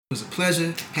It was a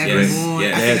pleasure having you on.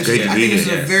 Yes, I think great to be this is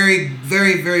here. a very,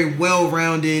 very, very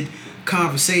well-rounded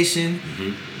conversation.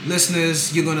 Mm-hmm.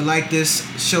 Listeners, you're gonna like this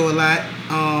show a lot.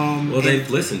 Well, they've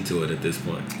listened to it at this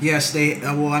point. Yes, they.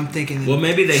 Well, I'm thinking. Well,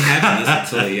 maybe they haven't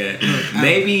listened to it yet. Look,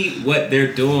 maybe what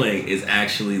they're doing is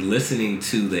actually listening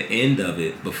to the end of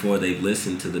it before they've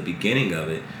listened to the beginning of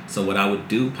it. So what I would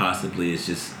do possibly is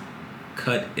just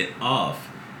cut it off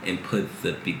and put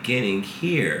the beginning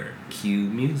here. Cue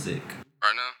music.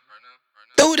 Right now.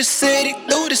 Through the city,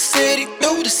 through the city,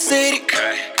 through the city.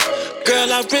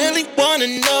 Girl, I really wanna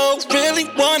know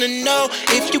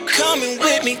if you coming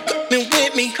with me,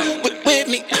 with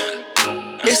me.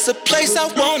 It's a place I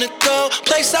wanna go,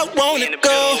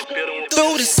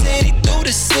 Through the city, through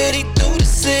the city, through the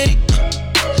city.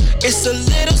 It's a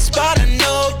little spot I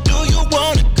know. Do you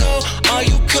wanna go? Are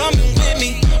you coming with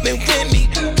me,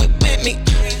 with me?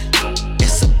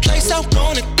 It's a place I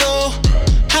wanna go.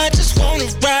 I just wanna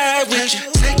ride with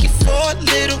you. Take you for a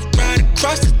little ride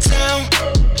across the town.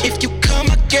 If you come,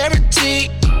 I guarantee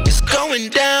it's going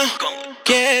down.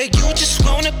 Yeah, you just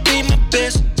wanna be my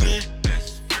best friend.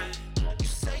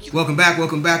 Welcome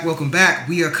back.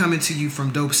 We are coming to you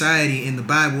from Dope Society in the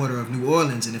Bywater of New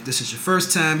Orleans. And if this is your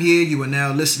first time here, you are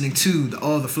now listening to the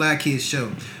All the Fly Kids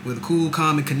show, where the cool,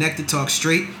 calm, and connected talk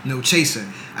straight, no chaser.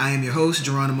 I am your host,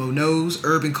 Geronimo Knows,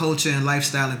 urban culture and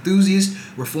lifestyle enthusiast,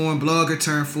 reformed blogger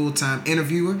turned full-time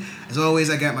interviewer. As always,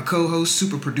 I got my co-host,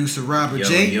 super producer Robert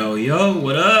J. Yo,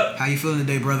 what up? How you feeling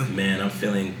today, brother? Man, I'm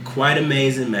feeling quite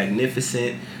amazing,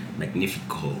 magnificent,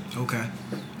 magnifico. Okay.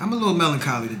 I'm a little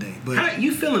melancholy today, but how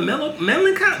you feeling? Melancholy?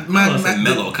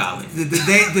 Melancholy.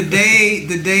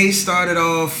 The day started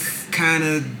off kind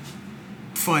of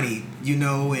funny, you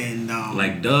know, and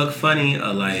like Doug funny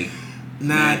or like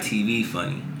not TV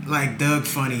funny. Like Doug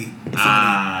funny.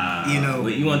 You know.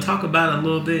 You want to talk about it a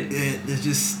little bit? It's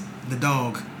just the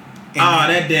dog.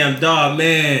 And that damn dog,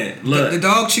 man! Look, the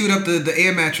dog chewed up the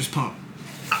air mattress pump.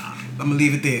 I'm gonna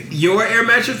leave it there. Your air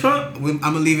mattress pump? I'm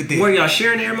gonna leave it there. Were y'all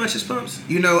sharing air mattress pumps?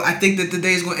 You know, I think that the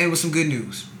day is gonna end with some good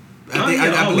news.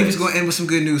 I believe it's gonna end with some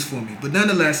good news for me. But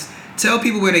nonetheless, tell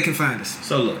people where they can find us.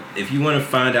 So look, if you want to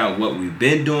find out what we've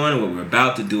been doing, what we're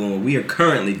about to do, and what we are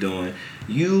currently doing,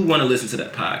 you want to listen to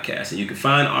that podcast, and you can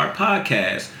find our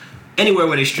podcast anywhere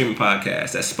where they stream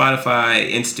podcasts. That's Spotify,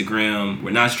 Instagram. We're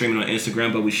not streaming on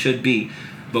Instagram, but we should be.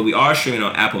 But we are streaming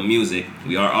on Apple Music.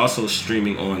 We are also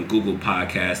streaming on Google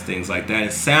Podcasts, things like that,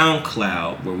 and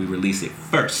SoundCloud, where we release it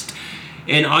first.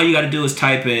 And all you got to do is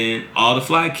type in All the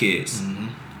Fly Kids. Mm-hmm.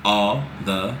 All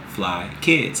the Fly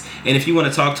Kids. And if you want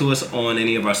to talk to us on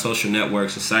any of our social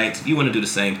networks or sites, you want to do the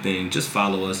same thing, just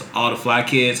follow us, All the Fly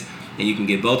Kids, and you can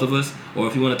get both of us. Or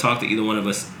if you want to talk to either one of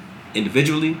us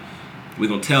individually, we're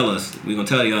going to tell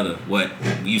the other what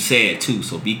you said too.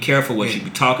 So be careful what you be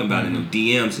talking about in them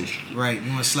DMs and shit. Right. You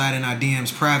want to slide in our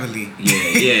DMs privately.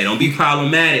 Yeah. Don't be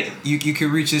problematic. You can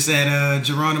reach us at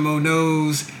Geronimo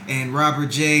Knows and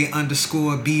Robert J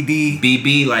 _BB.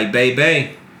 BB like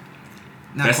baby.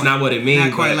 That's not what it means.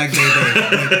 Not quite like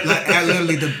baby. like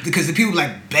literally, because the people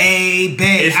like baby.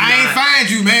 Ain't find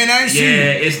you, man. I ain't see you.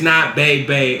 Yeah, it's not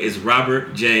baby. It's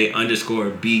Robert J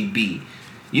 _BB.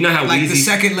 You know how like Weezy, the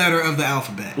second letter of the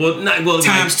alphabet.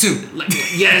 Times two.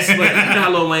 Yes, but you know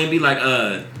how Lil Wayne be like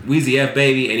Weezy F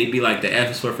baby, and he'd be like the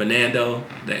F is for Fernando,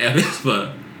 the F is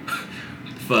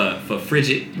for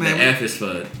frigid, man, the F is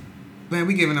for. Man,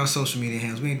 we giving out social media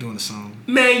hands. We ain't doing the song.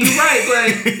 Man, you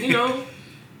right, but you know,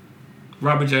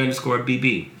 Robert J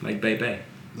 _BB like baby.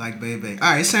 Like baby.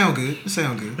 All right, it sound good.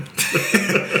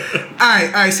 All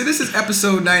right. So this is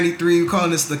episode 93. We're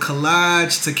calling this the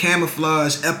Collage to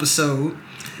Camouflage episode.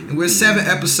 And we're 7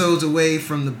 episodes away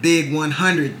from the big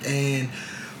 100. And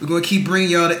we're going to keep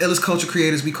bringing y'all the illest culture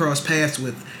creators we cross paths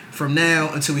with from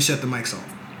now until we shut the mics off.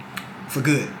 For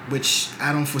good. Which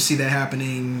I don't foresee that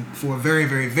happening for a very,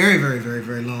 very, very, very, very,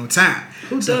 very long time.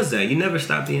 Who does that? You never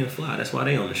stop being fly. That's why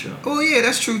they on the show. Oh, yeah,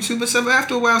 that's true, too. But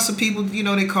after a while, some people, you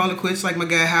know, they call it quits. Like my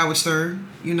guy Howard Stern,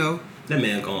 you know. That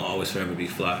man gonna always forever be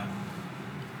fly.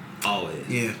 Always.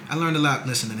 Yeah, I learned a lot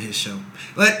listening to his show.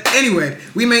 But anyway,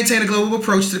 we maintain a global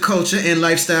approach to the culture and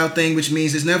lifestyle thing, which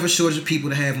means there's never a shortage of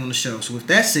people to have on the show. So with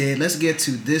that said, let's get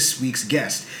to this week's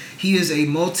guest. He is a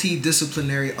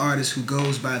multidisciplinary artist who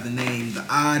goes by the name The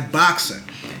Odd Boxer.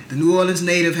 The New Orleans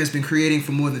native has been creating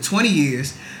for more than 20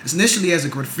 years, initially as a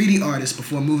graffiti artist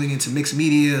before moving into mixed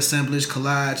media, assemblage,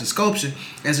 collage, and sculpture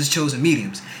as his chosen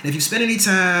mediums. And if you've spent any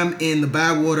time in the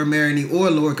Bywater, Marigny,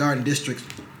 or Lower Garden districts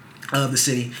of the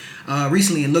city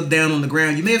recently and looked down on the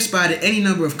ground, you may have spotted any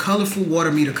number of colorful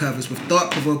water meter covers with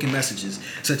thought-provoking messages,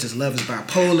 such as love is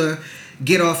bipolar,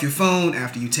 Get Off Your Phone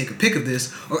after you take a pic of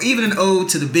this, or even an ode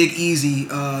to the Big Easy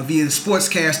via the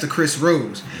sportscaster Chris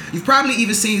Rose. You've probably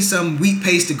even seen some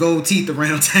wheat-pasted gold teeth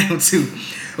around town too.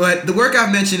 But the work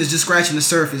I've mentioned is just scratching the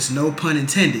surface, no pun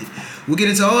intended. We'll get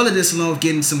into all of this along with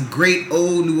getting some great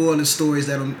old New Orleans stories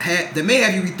that may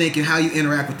have you rethinking how you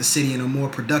interact with the city in a more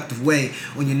productive way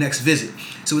on your next visit.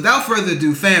 So without further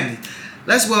ado, family,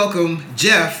 let's welcome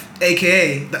Jeff,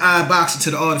 a.k.a. the Odd Boxer,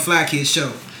 to the All the Fly Kids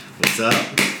show. What's up?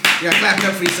 You gotta clap it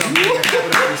up for yourself. Man. You gotta clap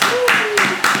it up for yourself.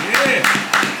 Yeah.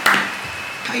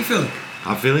 How you feeling?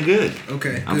 I'm feeling good.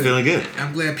 Okay. I'm feeling good.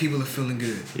 I'm glad people are feeling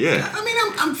good. Yeah. I mean,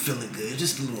 I'm feeling good.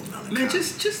 Just a little melancholy. Man,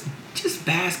 just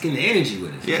bask in the energy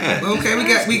with us. Yeah. Okay, we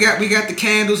got the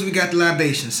candles, we got the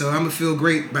libations, so I'm gonna feel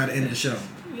great by the end of the show.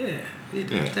 Yeah.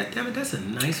 Damn it, that's a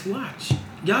nice watch.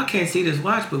 Y'all can't see this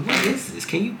watch, but what is this?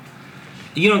 Can you?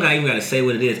 You don't even gotta say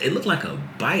what it is. It looked like a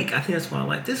bike. I think that's why I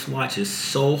like this watch. Is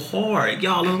so hard.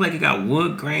 Y'all, look like it got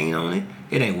wood grain on it.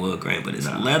 It ain't wood grain, but it's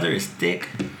leather. It's thick.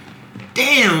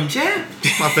 Damn, Jeff.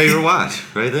 My favorite watch,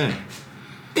 right there.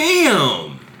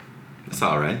 Damn. It's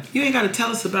all right. You ain't gotta tell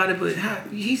us about it, but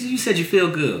you said you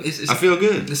feel good. I feel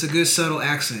good. It's a good subtle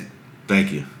accent.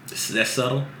 Thank you. That's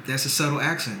subtle. That's a subtle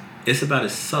accent. It's about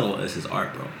as subtle as his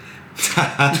art, bro.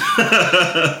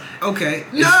 Okay.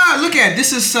 Nah, look at it.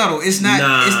 This is subtle. It's not.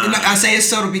 Nah. I say it's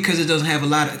subtle because it doesn't have a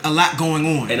lot going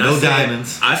on. And no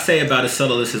diamonds. I say about as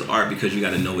subtle as his art because you got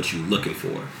to know what you're looking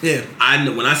for. Yeah. I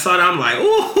know when I saw that, I'm like,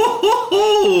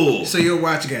 ooh. So you're a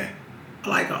watch guy. I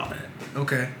like all that.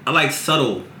 Okay. I like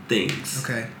subtle things.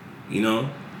 Okay. You know,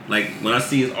 like when I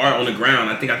see his art on the ground,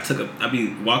 I think I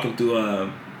be walking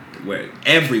through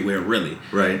everywhere really.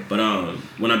 Right. But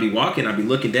when I be walking, I be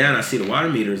looking down, I see the water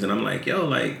meters, and I'm like, yo,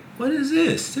 like, what is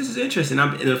this? This is interesting.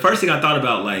 And the first thing I thought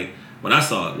about, like, when I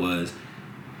saw it was,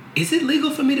 is it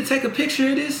legal for me to take a picture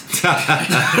of this?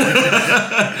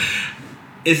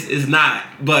 It's not,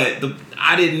 but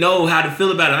I didn't know how to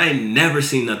feel about it. I ain't never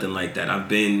seen nothing like that. I've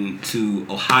been to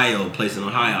places in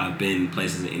Ohio. I've been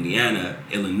places in Indiana,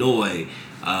 Illinois,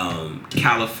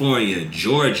 California,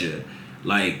 Georgia,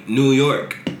 like New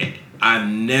York. I've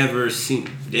never seen,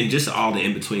 and just all the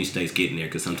in-between states getting there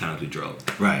because sometimes we drove.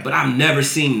 Right. But I've never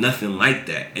seen nothing like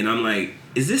that. And I'm like,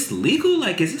 is this legal?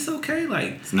 Like, is this okay?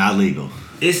 Like, It's not legal.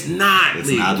 it's not It's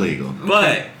legal. not legal.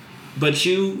 But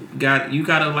you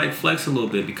gotta like flex a little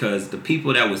bit because the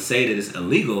people that would say that it's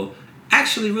illegal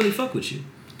actually really fuck with you.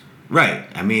 Right.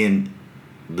 I mean,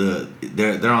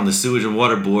 they're on the Sewage and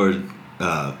Water Board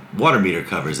water meter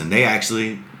covers, and they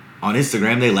actually on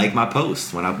Instagram they like my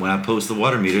posts. When I post the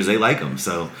water meters, they like them.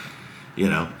 So, you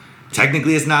know,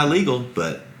 technically it's not legal,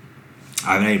 but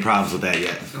I haven't had any problems with that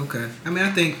yet. Okay. I mean,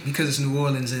 I think because it's New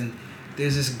Orleans and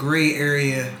there's this gray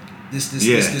area,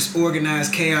 this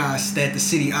organized chaos that the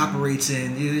city operates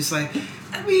in. It's like,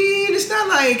 I mean, it's not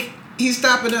like he's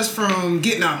stopping us from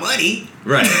getting our money.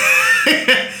 Right.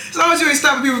 As long as you ain't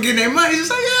stopping people getting their money, it's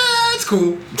just like, yeah, it's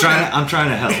cool. I'm trying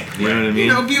to help. You know what I mean?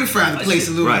 You know, beautify the place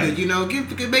a little Right. bit. You know,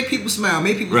 make people smile,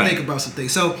 make people think about some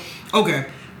things. So, okay,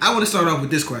 I want to start off with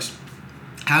this question: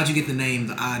 how'd you get the name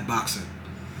The Odd Boxer?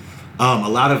 A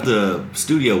lot of the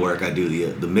studio work I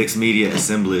do, the mixed media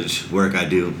assemblage work I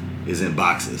do, is in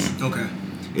boxes. Okay.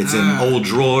 It's in old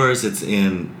drawers. It's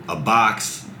in a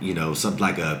box. You know, something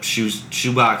like a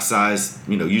shoebox size.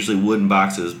 You know, usually wooden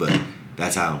boxes, but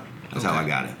that's how I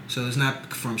got it. So it's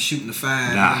not from shooting the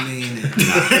five. Nah. You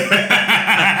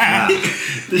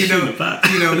know what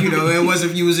I mean? You know, it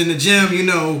wasn't if you was in the gym, you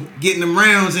know, getting them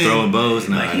rounds in. Throwing bows.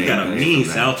 Nah, Like, he got a mean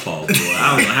southpaw, boy.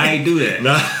 I don't know how he do that.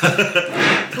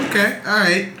 Okay, all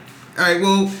right.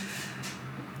 Well,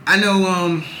 I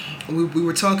know we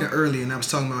were talking earlier, and I was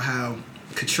talking about how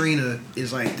Katrina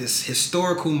is like this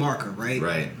historical marker, right?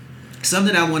 Right.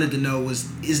 Something I wanted to know was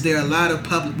there a lot of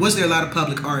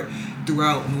public art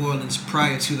throughout New Orleans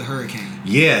prior to the hurricane?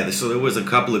 Yeah, so there was a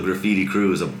couple of graffiti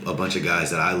crews, a bunch of guys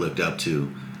that I looked up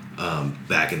to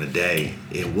back in the day.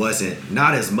 It wasn't,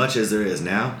 not as much as there is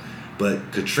now,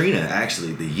 but Katrina,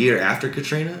 actually, the year after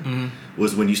Katrina,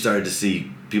 was when you started to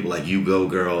see people like You Go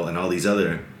Girl and all these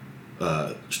other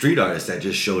street artists that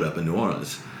just showed up in New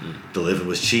Orleans. The living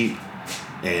was cheap,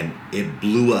 and it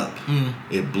blew up.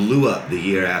 It blew up the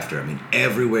year after. I mean,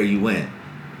 everywhere you went,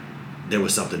 there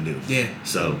was something new. Yeah.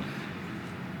 So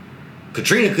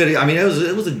Katrina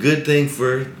it was a good thing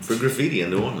for graffiti in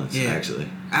New Orleans, actually.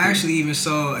 I actually even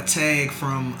saw a tag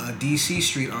from a DC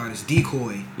street artist,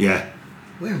 Decoy. Yeah.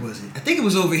 Where was it? I think it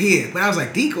was over here, but I was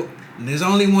like, Decoy. And there's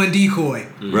only one Decoy.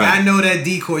 Right. I know that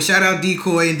Decoy. Shout out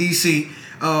Decoy in DC.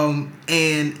 And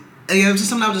it was just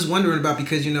something I was just wondering about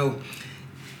because, you know,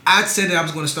 I said that I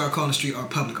was going to start calling street art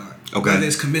public art. Okay. Whether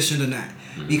it's commissioned or not.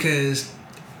 Because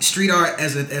street art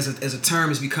as a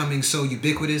term is becoming so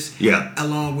ubiquitous. Yeah.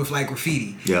 Along with like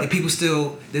graffiti. Yeah. And people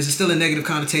there's still a negative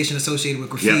connotation associated with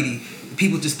graffiti. Yeah.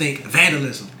 People just think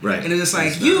vandalism. Right. And it's just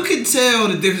like, you can tell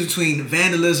the difference between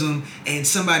vandalism and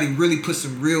somebody really put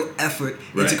some real effort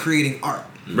into Right. creating art.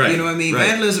 Right. You know what I mean? Right.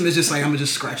 Vandalism is just like, I'm gonna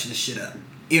just scratch this shit up.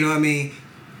 You know what I mean?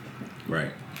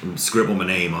 Right. Scribble my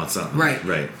name on something. Right.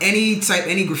 Right. Any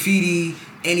graffiti,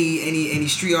 any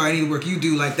street art, any work you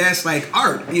do, like that's like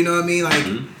art. You know what I mean? Like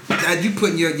that you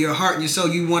put in your heart and your soul.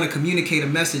 You want to communicate a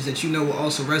message that you know will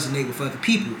also resonate with other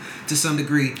people to some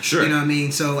degree. Sure. You know what I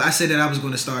mean? So I said that I was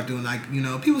going to start doing like, you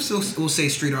know, people still will say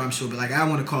street art, I'm sure, but like I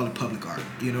want to call it public art.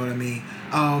 You know what I mean?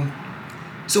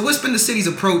 So what's been the city's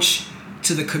approach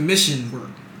to the commission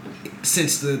work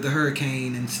since the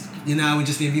hurricane and and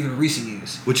just even recent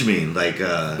years? What you mean? Like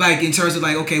in terms of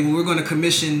like, okay, well, we're going to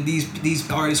commission these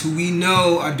artists who we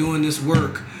know are doing this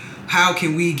work. How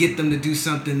can we get them to do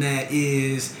something that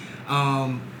is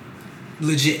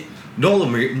legit? NOLA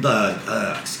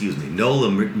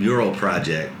Mural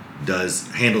Project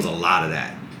handles a lot of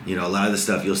that. You know, a lot of the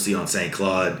stuff you'll see on St.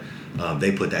 Claude,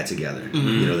 they put that together.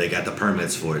 You know, they got the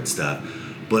permits for it and stuff.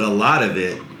 But a lot of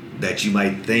it that you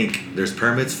might think there's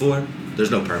permits for, there's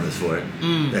no permits for it.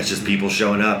 That's just people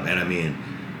showing up, and I mean,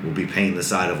 we'll be painting the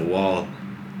side of a wall,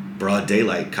 broad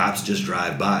daylight. Cops just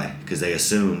drive by because they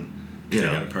assume, you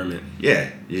know, got a permit. Yeah,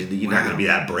 you're not gonna be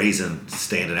that brazen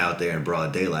standing out there in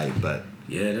broad daylight, but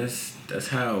Yeah, that's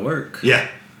how it works. yeah,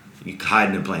 you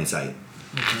hiding in plain sight.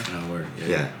 That's how it works.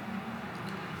 Yeah.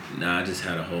 Nah, I just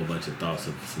had a whole bunch of thoughts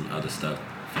of some other stuff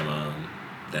from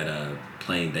that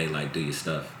plain daylight do your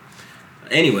stuff.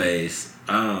 Anyways,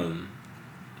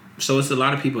 so it's a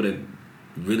lot of people that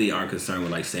really aren't concerned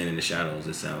with like staying in the shadows,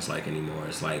 it sounds like, anymore.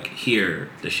 It's like here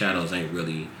the shadows ain't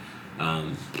really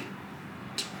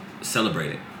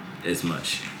celebrated as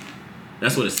much.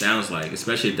 That's what it sounds like,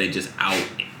 especially if they just out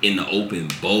in the open,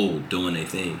 bold, doing their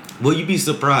thing. Well, you'd be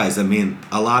surprised. I mean,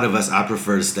 a lot of us, I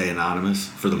prefer to stay anonymous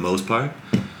for the most part.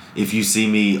 If you see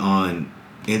me on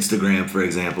Instagram, for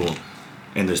example,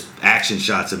 and there's action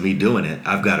shots of me doing it,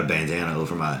 I've got a bandana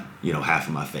over my, half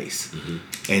of my face. Mm-hmm.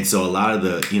 And so a lot of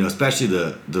the, especially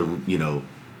the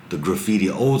graffiti,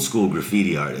 old school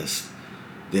graffiti artists,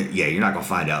 you're not going to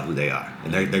find out who they are.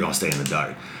 And they're going to stay in the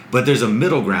dark. But there's a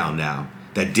middle ground now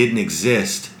that didn't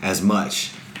exist as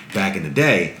much back in the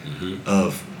day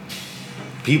of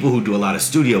people who do a lot of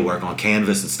studio work on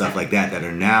canvas and stuff like that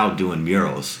are now doing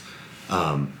murals.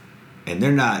 And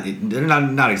they're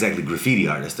not exactly graffiti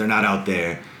artists. They're not out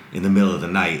there in the middle of the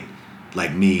night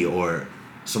like me or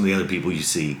some of the other people you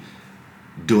see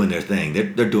doing their thing.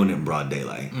 They're doing it in broad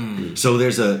daylight. Mm-hmm. So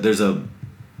there's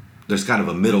kind of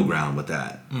a middle ground with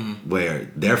that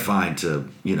where they're fine to,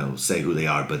 say who they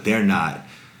are, but they're not,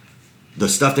 the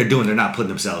stuff they're doing, they're not putting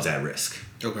themselves at risk.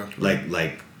 Okay.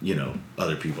 Like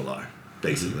other people are,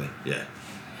 basically. Yeah.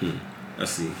 I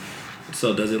see.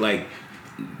 So does it like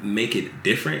make it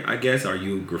different, I guess? Are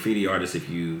you a graffiti artist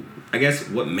I guess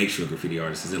what makes you a graffiti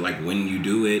artist? Is it like when you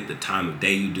do it, the time of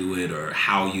day you do it, or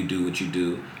how you do what you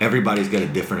do? Everybody's got a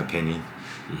different opinion.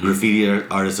 Mm-hmm. Graffiti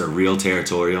artists are real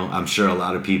territorial. I'm sure a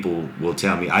lot of people will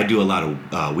tell me. I do a lot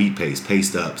of wheat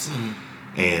paste ups,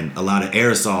 and a lot of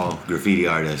aerosol graffiti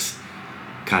artists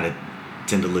kind of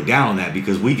tend to look down on that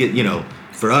because we get,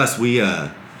 for us,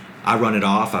 I run it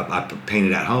off, I paint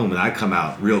it at home, and I come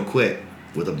out real quick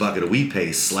with a bucket of wheat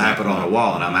paste, slap it on a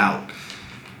wall, and I'm out.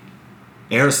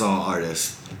 Aerosol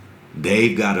artists,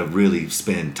 they've got to really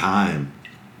spend time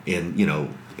in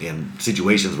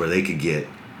situations where they could get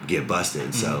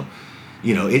busted. So,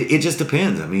 it just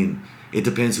depends. I mean, it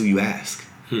depends who you ask,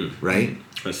 right?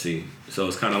 Let's see. So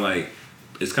it's kind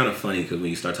of funny because when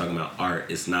you start talking about art,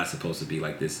 it's not supposed to be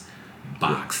like this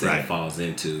box that it falls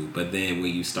into. But then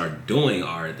when you start doing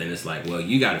art, then it's like, well,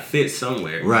 you got to fit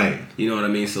somewhere. Right. You know what I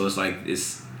mean? So it's like,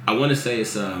 I want to say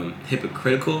it's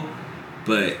hypocritical,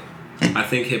 but I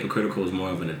think hypocritical is more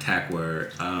of an attack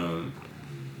word.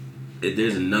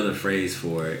 There's another phrase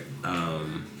for it.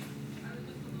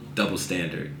 Double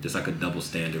standard. There's like a double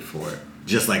standard for it.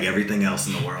 Just like everything else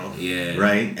in the world. Yeah.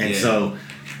 Right? And so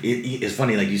it's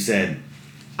funny, like you said,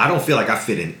 I don't feel like I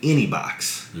fit in any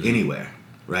box anywhere,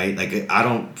 right? Like I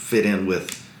don't fit in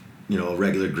with, a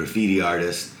regular graffiti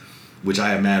artist, which I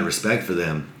have mad respect for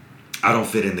them. I don't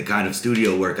fit in the kind of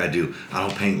studio work I do. I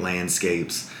don't paint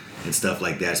landscapes and stuff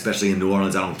like that, especially in New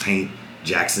Orleans. I don't paint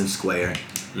Jackson Square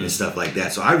and stuff like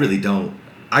that. So I really don't,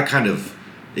 I kind of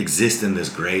exist in this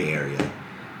gray area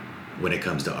when it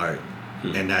comes to art.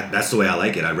 And that's the way I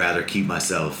like it. I'd rather keep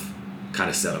myself kind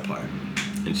of set apart.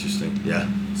 Interesting. Yeah.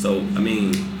 So, I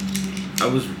mean, I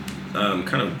was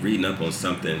kind of reading up on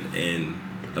something, and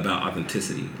about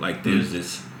authenticity. Like there's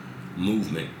this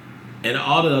movement, and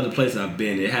all the other places I've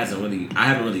been, I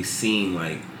haven't really seen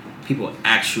like people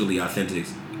actually authentically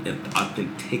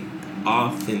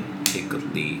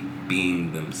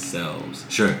being themselves.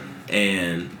 Sure.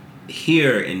 And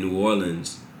here in New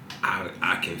Orleans,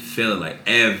 I can feel like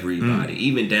everybody,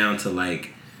 even down to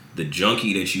like the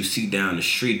junkie that you see down the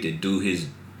street that do his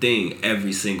thing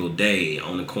every single day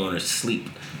on the corner sleep.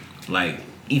 Like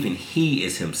even he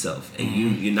is himself, and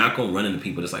you're not gonna run into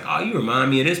people that's like, oh, you remind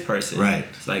me of this person. Right.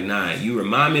 It's like, nah, you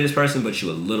remind me of this person, but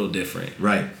you're a little different.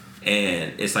 Right.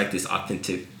 And it's like this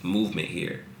authentic movement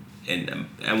here. And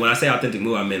when I say authentic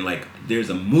movement, I mean like there's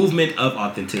a movement of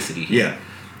authenticity here. Yeah.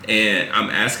 And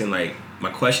I'm asking like, my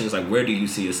question is like, where do you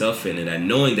see yourself fitting in that?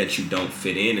 Knowing that you don't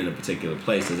fit in a particular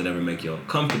place, does it ever make you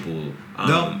uncomfortable?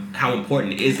 No. How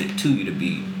important is it to you to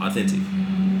be authentic?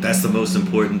 That's the most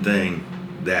important thing.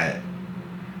 That's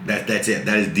it.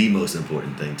 That is the most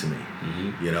important thing to me.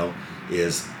 Mm-hmm. You know,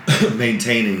 is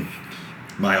maintaining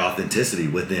my authenticity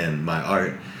within my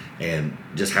art and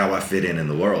just how I fit in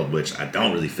the world, which I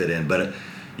don't really fit in. But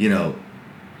you know,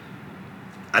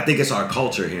 I think it's our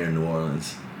culture here in New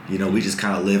Orleans. You know, we just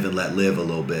kind of live and let live a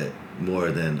little bit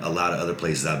more than a lot of other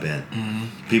places I've been.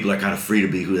 Mm-hmm. People are kind of free to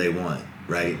be who they want,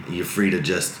 right? You're free to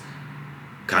just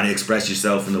kind of express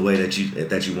yourself in the way that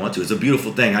you want to. It's a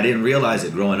beautiful thing. I didn't realize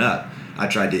it growing up. I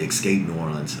tried to escape New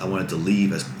Orleans. I wanted to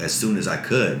leave as soon as I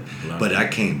could, but I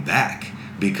came back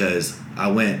because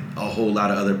I went a whole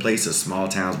lot of other places, small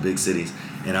towns, big cities,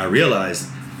 and I realized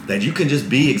that you can just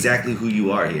be exactly who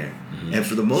you are here. Mm-hmm. And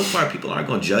for the most part, people aren't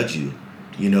going to judge you.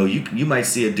 You know, you might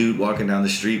see a dude walking down the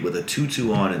street with a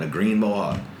tutu on and a green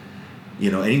mohawk. You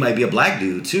know, and he might be a black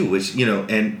dude too, which, you know,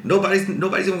 and nobody's even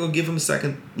going to give him a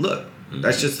second look. Mm-hmm.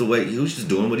 That's just the way he was just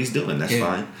doing what he's doing. That's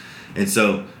fine. And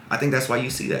so I think that's why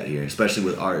you see that here, especially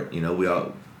with art. You know, we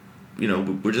all, you know,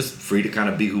 we're just free to kind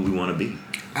of be who we want to be.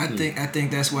 I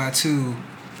think that's why too,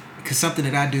 because something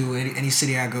that I do in any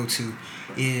city I go to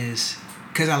is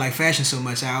because I like fashion so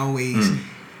much. I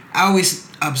always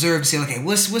observe and say, okay,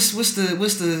 what's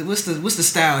the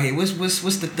style here? What's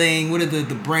the thing? What are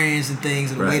the brands and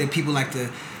things and the way that people like to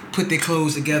put their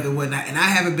clothes together and whatnot? And I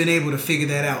haven't been able to figure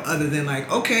that out other than like,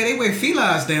 okay, they wear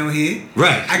felines down here.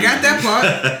 Right. I got that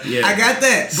part. Yeah. I got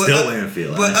that. But, still wearing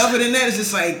felines. But other than that, it's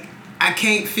just like I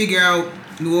can't figure out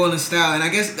New Orleans style, and I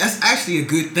guess that's actually a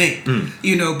good thing.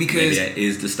 You know, because maybe that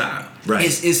is the style. Right.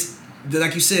 It's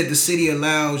like you said, the city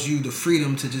allows you the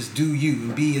freedom to just do you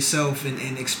and be yourself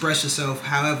and express yourself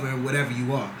however and whatever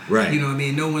you are. Right. You know what I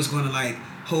mean? No one's going to like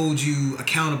hold you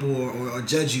accountable or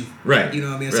judge you. Right. You know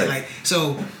what I mean? Right.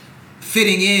 So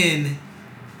fitting in,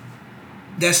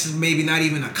 that's maybe not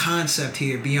even a concept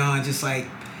here beyond just like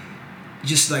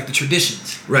the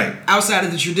traditions. Right. Outside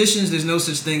of the traditions, there's no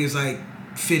such thing as like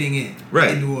fitting in.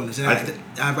 Right. In New Orleans. And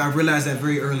I realized that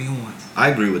very early on. I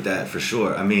agree with that for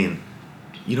sure. I mean,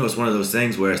 you know, it's one of those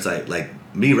things where it's like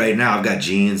me right now, I've got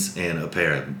jeans and a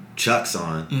pair of Chucks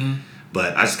on,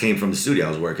 but I just came from the studio. I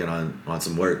was working on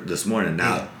some work this morning.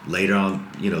 Now, later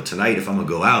on, you know, tonight, if I'm going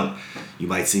to go out, you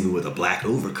might see me with a black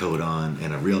overcoat on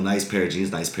and a real nice pair of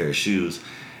jeans, nice pair of shoes.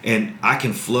 And I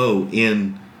can flow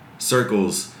in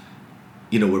circles,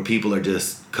 you know, where people are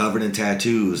just covered in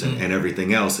tattoos and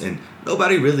everything else. And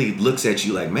nobody really looks at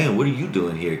you like, man, what are you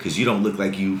doing here? Because you don't look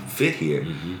like you fit here.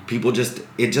 People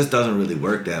it just doesn't really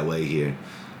work that way here.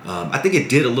 I think it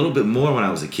did a little bit more when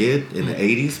I was a kid in the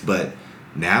 80s, but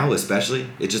now especially,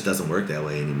 it just doesn't work that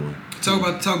way anymore. Talk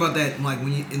about that, like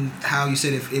when you and how you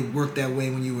said if it worked that way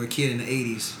when you were a kid in the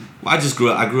 80s. Well,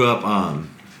 I grew up,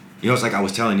 you know, it's like I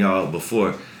was telling y'all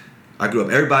before, I grew up,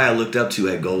 everybody I looked up to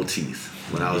had gold teeth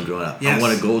when I was growing up. Yes. I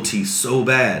wanted gold teeth so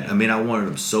bad. I mean, I wanted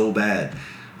them so bad.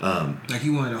 Like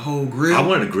you wanted a whole grill? I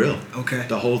wanted a grill. Okay.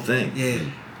 The whole thing. Yeah.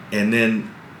 And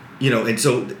then, you know, and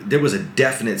so there was a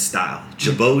definite style.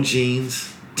 Jabot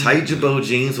jeans, tight Jabot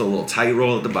jeans with a little tight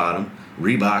roll at the bottom,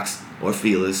 Reeboks or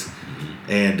Feelers.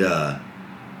 And,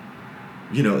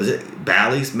 you know,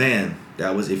 Bally's, man,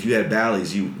 that was, if you had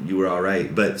Bally's, you were all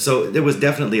right. But so there was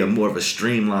definitely a more of a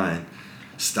streamlined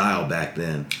style back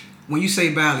then. When you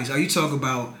say Bally's, are you talking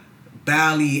about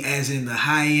Bally as in the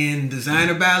high-end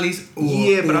designer Bally's?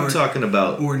 I'm talking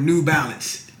about... Or New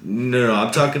Balance? No,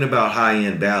 I'm talking about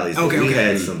high-end Bally's. Okay, we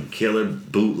had some killer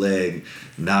bootleg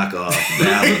knockoff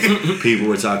Bally's. People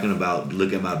were talking about,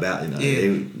 look at my Bally.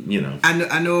 You know.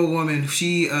 I know a woman,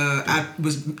 she, I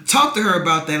talked to her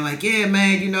about that, like, yeah,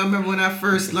 man, you know, I remember when I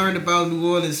first learned about New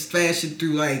Orleans fashion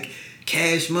through, like,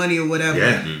 Cash Money or whatever.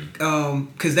 Yeah.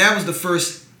 Because that was the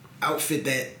first outfit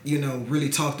that, you know, really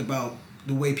talked about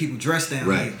the way people dress down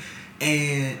right. here.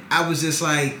 And I was just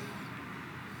like,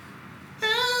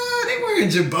 they wearing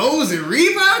Jabos and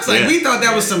Reeboks? Like, Yeah. we thought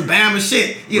that was some Bama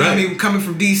shit, you know what I Right. mean, coming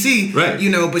from DC, Right. you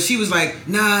know, but she was like,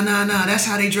 nah, that's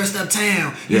how they dressed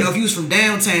uptown. You Yeah. know, if you was from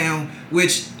downtown,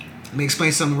 which, let me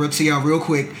explain something to y'all real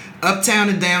quick. Uptown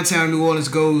and downtown New Orleans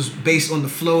goes based on the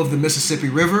flow of the Mississippi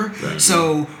River. Right.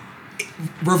 So,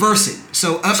 reverse it.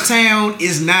 So, uptown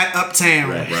is not uptown,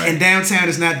 Right. and downtown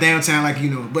is not downtown, like, you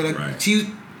know, but Right. she's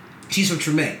from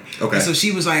Treme. Okay. And so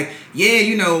she was like, yeah,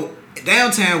 you know,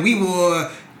 downtown we wore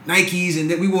Nikes and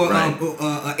then we wore Right.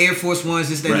 Air Force Ones,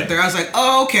 this, that, and Right. the third. I was like,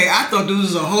 oh, okay. I thought this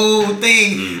was a whole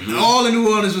thing. Mm-hmm. All of New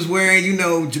Orleans was wearing, you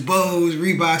know, Jabos,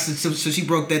 Reeboks, and so she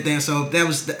broke that down. So that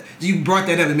was you brought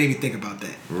that up and made me think about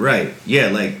that. Right. Yeah,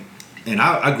 like, and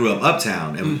I grew up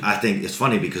uptown, and I think it's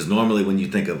funny because normally when you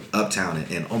think of uptown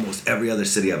in almost every other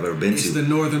city I've ever been It's to, the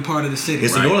northern part of the city.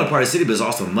 it's Right. the northern part of the city, but it's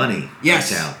also money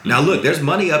Yes. uptown. Now look, there's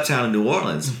money uptown in New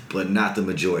Orleans, but not the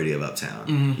majority of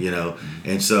uptown. You know,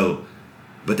 and so,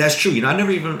 but that's true. You know, I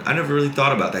never really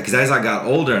thought about that because as I got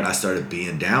older and I started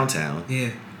being downtown, Yeah.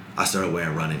 I started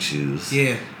wearing running shoes,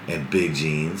 Yeah. and big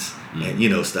jeans, and you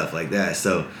know stuff like that.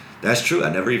 So that's true.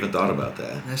 I never even thought about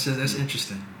that. That's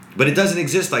interesting. But it doesn't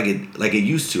exist like it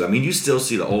used to. I mean, you still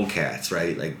see the old cats,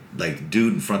 right? Like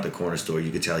dude in front of the corner store,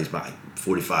 you could tell he's about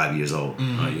 45 years old.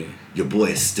 Oh yeah. Your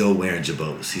boy is still wearing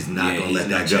Jabos. He's not gonna let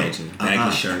that go. changing.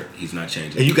 Baggy shirt, he's not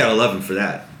changing. And you gotta love him for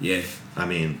that. Yeah. I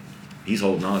mean, he's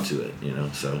holding on to it, you know.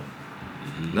 So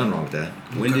nothing wrong with that.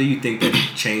 When do you think that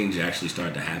change actually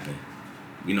started to happen?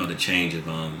 You know, the change of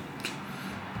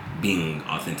being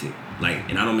authentic. Like,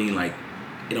 and I don't mean like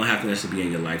it don't have to necessarily be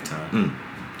in your lifetime.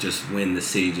 Just when the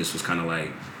city just was kind of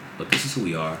like, look, this is who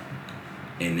we are,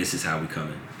 and this is how we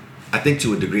coming. I think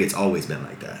to a degree, it's always been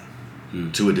like that.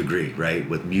 To a degree, right?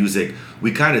 With music,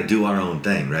 we kind of do our own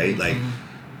thing, right? Like,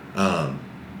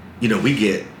 you know, we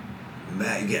get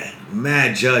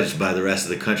mad judged by the rest of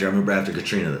the country. I remember after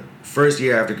Katrina, the first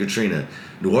year after Katrina,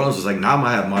 New Orleans was like, now I'm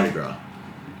gonna have Mardi Gras,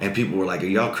 and people were like, are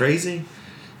y'all crazy?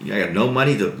 You got no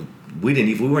money to. We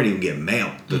weren't even getting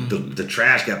mail. The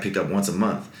trash got picked up once a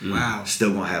month. Wow.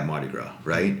 Still gonna have Mardi Gras,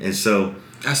 right? And so,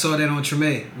 I saw that on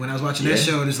Treme when I was watching that Yeah.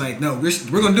 show. And it's like, no,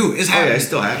 we're gonna do it. It's oh happening. yeah, it's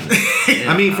still happening.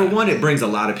 I mean, for one, it brings a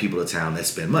lot of people to town that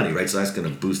spend money, right? So that's gonna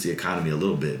boost the economy a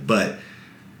little bit. But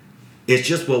it's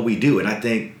just what we do, and I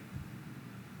think,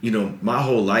 you know, my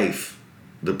whole life,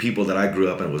 the people that I grew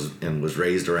up and was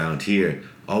raised around here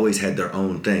always had their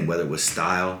own thing, whether it was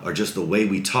style or just the way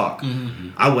we talk.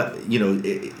 You know,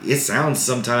 it sounds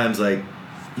sometimes like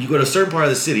you go to a certain part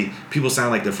of the city, people sound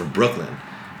like they're from Brooklyn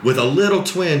with a little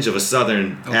twinge of a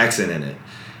southern accent in it.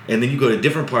 And then you go to a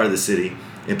different part of the city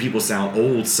and people sound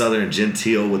old southern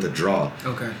genteel with a drawl.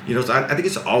 Okay. You know, so I think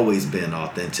it's always been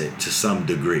authentic to some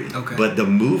degree. Okay. But the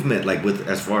movement, like with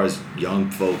as far as young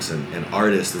folks and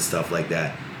artists and stuff like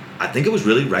that, I think it was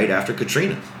really right after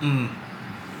Katrina.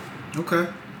 Okay.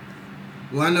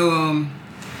 Well, I know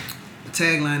the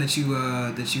tagline that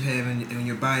you have in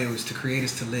your bio is "To create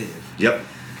is to live." Yep.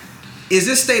 Is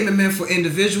this statement meant for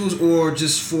individuals or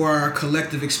just for our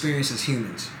collective experience as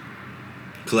humans?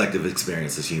 Collective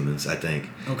experience as humans, I think.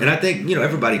 Okay. And I think, you know,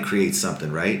 everybody creates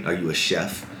something, right? Are you a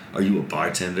chef? Are you a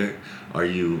bartender? Are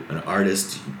you an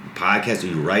artist? Podcast? Are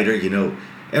you a writer? You know,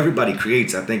 everybody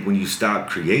creates. I think when you stop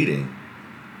creating,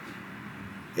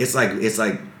 it's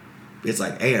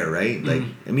like air, right? Like,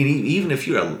 I mean, even if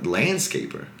you're a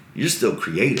landscaper, you're still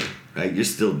creating, right? You're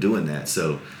still doing that.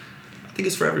 So I think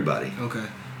it's for everybody. Okay.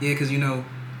 Yeah, because you know,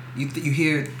 you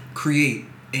hear create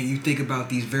and you think about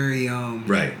these very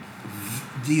Right.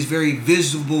 these very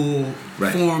visible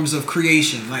Right. forms of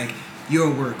creation, like your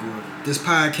work or this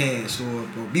podcast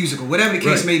or music or whatever the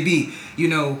case Right. may be, you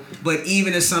know. But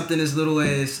even as something as little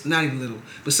as, not even little,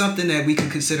 but something that we can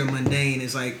consider mundane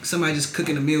is like somebody just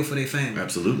cooking a meal for their family.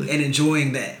 Absolutely. And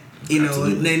enjoying that. You know,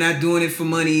 Absolutely. they're not doing it for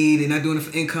money. They're not doing it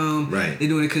for income. Right. They're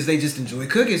doing it because they just enjoy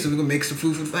cooking. So we're gonna make some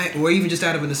food for the family, or even just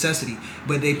out of a necessity.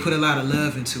 But they put a lot of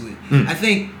love into it. I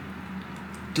think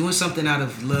doing something out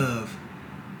of love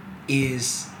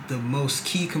is the most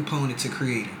key component to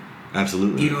creating.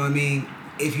 Absolutely. You know what I mean?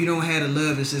 If you don't have the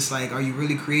love, it's just like, are you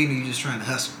really creating, or are you just trying to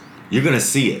hustle? You're going to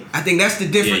see it. I think that's the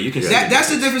difference. Yeah, you can see that's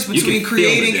the the difference difference. You between can feel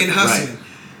the creating and difference. hustling.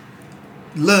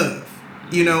 Love.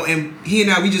 You know, and he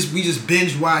and I, we just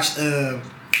binge watched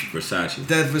Versace.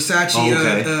 the Versace Oh,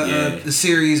 okay. Yeah. the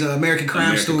series American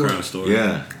Crime American Story. Crime Story.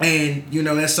 Yeah. And you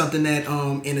know, that's something that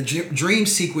in a dream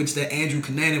sequence that Andrew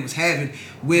Cunanan was having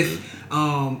with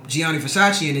Gianni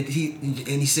Versace,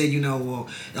 and he said, you know, well,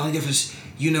 the only difference,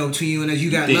 you know, between you and us,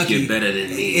 you got think lucky, you're better than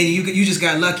me. and you just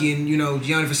got lucky. And you know,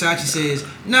 Gianni Versace says,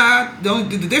 nah,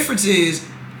 the difference is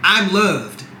I'm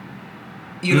loved.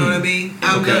 You know what I mean?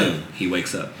 I'm loved. He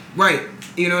wakes up. Right.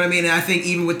 You know what I mean? And I think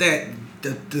even with that,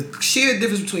 the sheer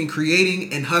difference between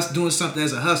creating and doing something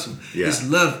as a hustle is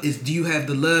love. Do you have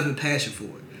the love and passion for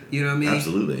it? You know what I mean?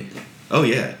 Absolutely. Oh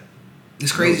yeah.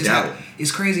 It's crazy. No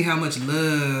It's crazy how much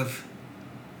love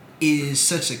is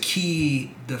such a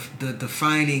key, the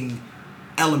defining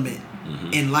element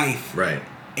in life. Right.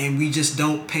 And we just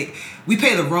don't pay. We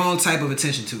pay the wrong type of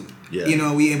attention to it. Yeah. You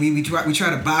know, we try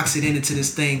to box it into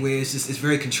this thing where it's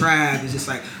very contrived. It's just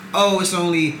like, oh, it's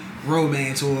only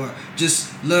romance or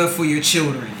just love for your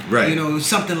children. Right. You know,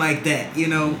 something like that. You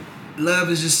know, love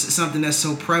is just something that's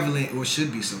so prevalent, or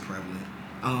should be so prevalent,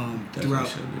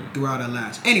 throughout our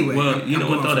lives. Anyway. Well, you know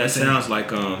what though? That sounds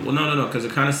like no, because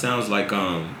it kind of sounds like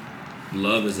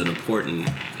love is an important,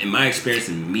 in my experience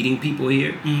in meeting people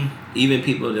here, even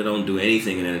people that don't do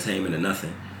anything in entertainment or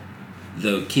nothing,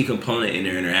 the key component in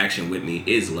their interaction with me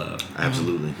is love.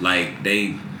 Absolutely. Like,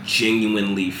 they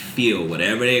genuinely feel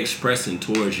whatever they expressing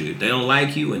towards you. If they don't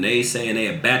like you and they saying they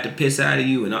about to piss out of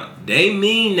you, and they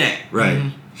mean that.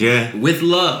 Right. Yeah. With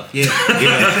love. Yeah.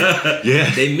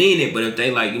 Yeah. They mean it, but if they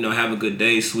like, have a good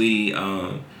day, sweetie,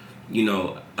 I've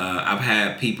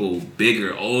had people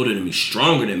bigger, older than me,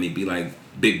 stronger than me be like,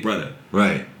 big brother.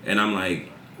 Right. And I'm like,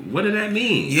 what did that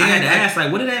mean? Yeah, I had to ask,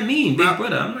 like, what did that mean, big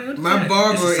brother? I'm like, my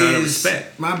barber it's a sign of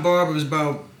respect. My barber is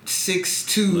about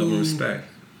 6'2", Love and respect.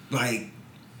 like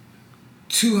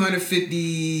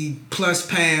 250 plus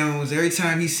pounds. Every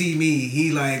time he see me,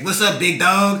 he like, "What's up, big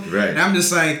dog?" Right. And I'm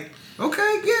just like,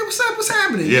 "Okay, yeah, what's up? What's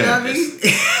happening?" Yeah. You know what I mean?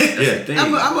 That's the thing.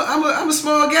 I'm a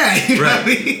small guy. You know what I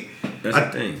mean? That's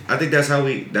the thing. I think that's how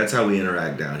we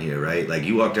interact down here, right? Like,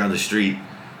 you walk down the street,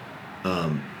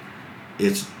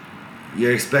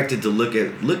 you're expected to look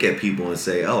at people and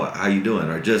say, "Oh, how you doing?"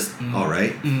 or just "All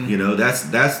right." You know,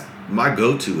 that's my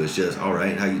go-to is just "All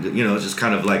right, how you do?" You know, it's just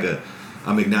kind of like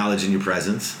I'm acknowledging your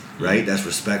presence, right? That's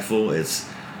respectful. It's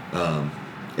and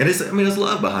there's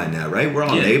love behind that, right? We're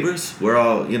all neighbors. We're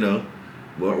all,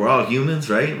 we're all humans,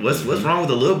 right? What's wrong with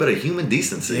a little bit of human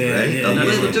decency, right?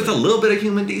 Just a little bit of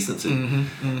human decency.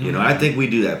 You know, I think we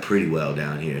do that pretty well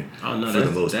down here. Oh no, for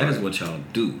the most that part. is what y'all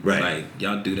do. Right. Like,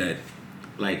 y'all do that.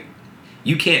 Like,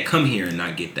 you can't come here and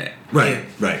not get that. Right, Yeah.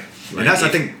 right. Like, And I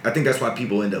think that's why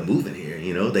people end up moving here.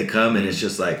 You know, they come and it's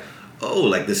just like, oh,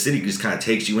 like the city just kind of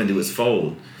takes you into its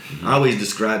fold. I always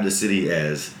describe the city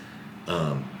as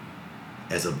a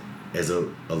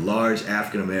large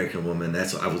African American woman.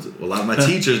 That's what a lot of my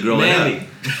teachers growing up.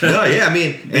 No, yeah, I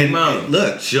mean, and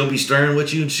look, she'll be stern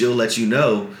with you and she'll let you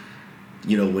know,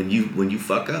 when you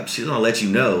fuck up, she's gonna let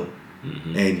you know,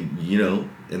 and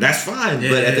and that's fine.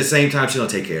 But at the same time, she's gonna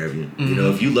take care of you. You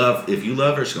know, if you love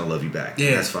her, she's gonna love you back.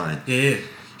 Yeah, that's fine. Yeah.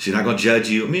 She's not gonna judge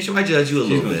you. I mean, she might judge you a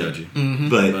little bit. Judge you.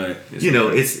 But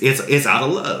it's out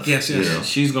of love. Yes.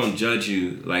 She's gonna judge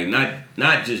you, like,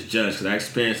 not just judge, because I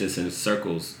experienced this in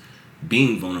circles,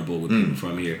 being vulnerable with people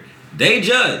from here. They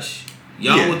judge.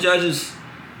 Y'all will judge us,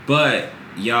 but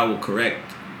y'all will correct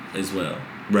as well.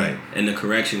 Right. And the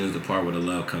correction is the part where the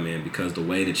love come in, because the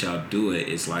way that y'all do it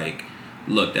is like,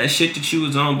 look, that shit that you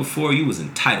was on before, you was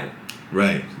entitled.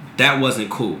 Right. That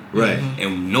wasn't cool. Right.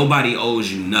 And nobody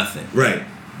owes you nothing. Right.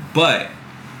 But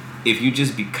if you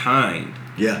just be kind,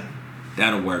 Yeah.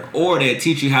 that'll work. Or they'll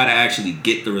teach you how to actually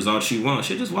get the results you want.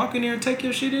 Shit, just walk in there and take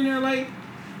your shit in there like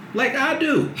I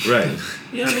do. Right.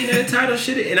 You know what I mean? That entitled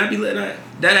shit. And I be letting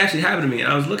that actually happened to me.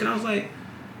 And I was looking, I was like,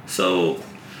 so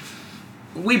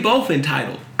we both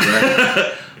entitled.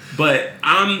 Right. But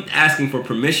I'm asking for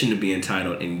permission to be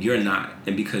entitled, and you're not.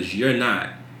 And because you're not,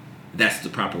 that's the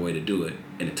proper way to do it.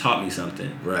 And it taught me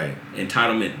something. Right.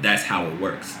 Entitlement, that's how it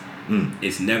works.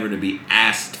 It's never to be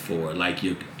asked for. Like,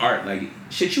 your art, like,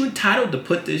 shit, you entitled to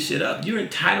put this shit up. You're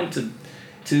entitled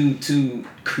to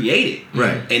create it.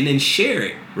 Right. And then share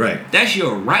it. Right. That's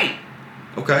your right.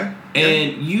 Okay.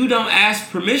 And you don't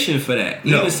ask permission for that.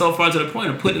 No. Even so far to the point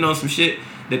of putting on some shit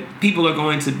that people are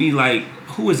going to be like,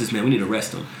 who is this man? We need to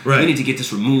arrest him. Right. We need to get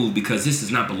this removed because this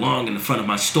does not belong in the front of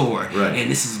my store. Right. And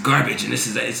this is garbage. And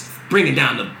it's bringing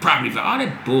down the property value. All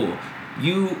that bull.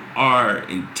 You are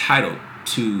entitled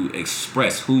to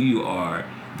express who you are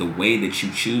the way that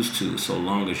you choose to, so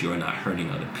long as you're not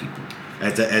hurting other people.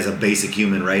 As a basic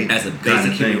human right. As a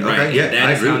basic human right. Okay. Yeah. That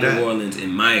I is agree how with that. New Orleans,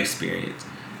 in my experience,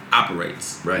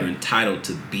 operates. Right. You're entitled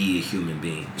to be a human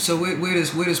being. So where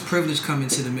does privilege come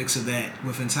into the mix of that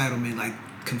with entitlement? Like,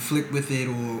 conflict with it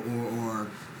or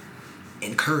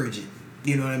encourage it?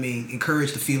 You know what I mean?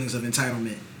 Encourage the feelings of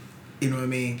entitlement. You know what I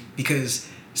mean? Because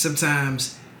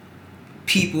sometimes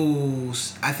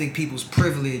people's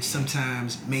privilege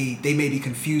sometimes may be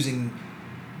confusing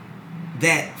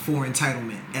that for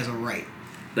entitlement as a right.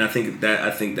 And I think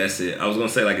that's it. I was gonna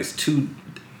say, like, it's two,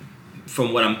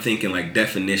 from what I'm thinking, like,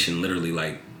 definition, literally,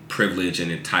 like, privilege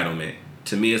and entitlement.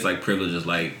 To me, it's like privilege is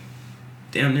like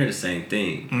damn near the same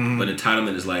thing, but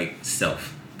entitlement is like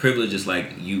self. Privilege is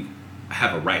like you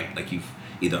have a right, like you've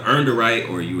either earned a right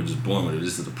or you were just born with it.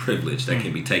 This is a privilege that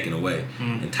can be taken away.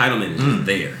 Entitlement is just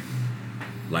there,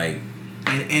 like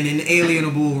an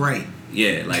inalienable right.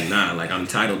 Yeah, like like I'm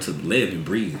entitled to live and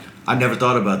breathe. I never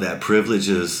thought about that. Privilege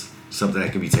is something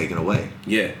that can be taken away.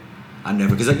 Yeah. I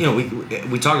never, because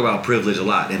we talk about privilege a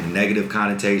lot in negative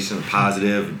connotation,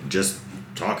 positive, just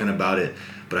talking about it.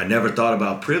 But I never thought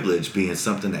about privilege being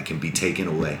something that can be taken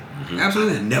away.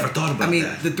 Absolutely. I never thought about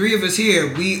that. The three of us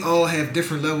here, we all have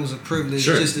different levels of privilege,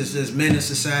 just as men in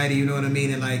society. You know what I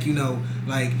mean? And like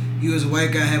like you as a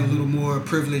white guy have a little more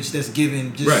privilege that's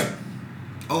given just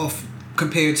off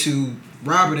compared to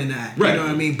Robert and I. You know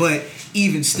what I mean? But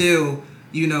even still,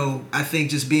 I think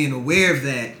just being aware of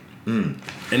that.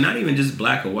 And not even just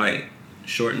black or white,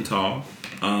 short and tall,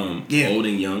 old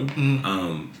and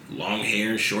young, long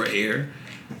hair and short hair,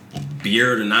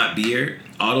 beard or not beard,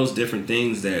 all those different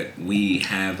things that we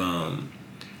have,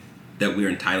 that we're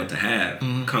entitled to have,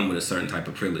 come with a certain type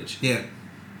of privilege. Yeah.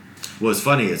 Well, it's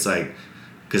funny. It's like,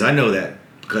 because I know that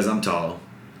because I'm tall,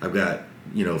 I've got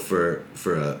for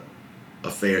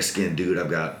a fair skinned dude, I've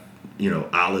got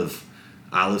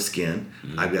olive skin.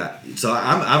 I've got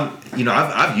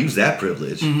I've used that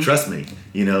privilege. Trust me,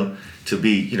 to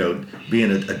be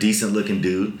being a decent looking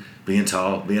dude, being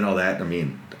tall, being all that. I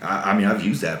mean I've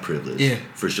used that privilege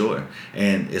for sure.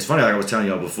 And it's funny, like I was telling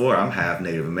y'all before, I'm half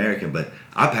Native American, but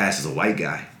I pass as a white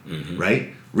guy,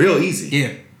 right? Real easy.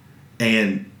 Yeah.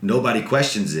 And nobody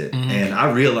questions it. And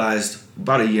I realized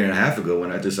about a year and a half ago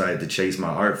when I decided to chase my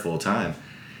art full time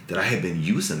that I had been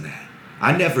using that.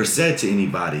 I never said to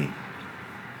anybody,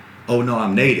 oh no,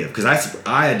 I'm Native, because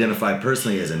I identify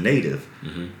personally as a Native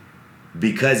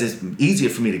because it's easier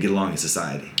for me to get along in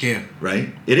society. Yeah. Right?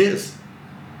 It is.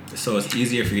 So it's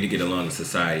easier for you to get along in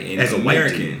society. And as a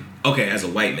American, white dude. Okay, as a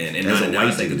white man. And as not a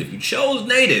white because if you chose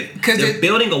Native, they're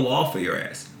building a wall for your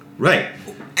ass. Right.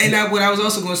 And what I was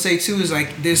also going to say too is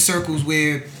like there's circles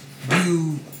where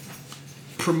you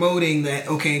promoting that,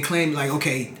 okay, and claim like,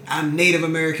 okay, I'm Native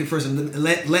American first, and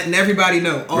letting everybody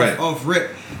know off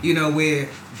rip, where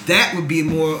that would be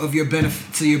more of your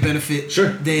benefit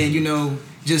than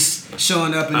just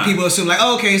showing up and people assume like,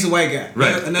 oh, okay, it's a white guy,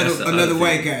 right? Another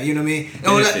white guy, you know what I mean?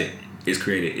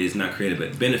 Benefit is not created,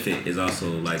 but benefit is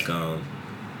also like a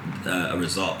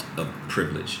result of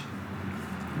privilege.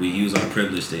 We use our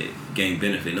privilege to gain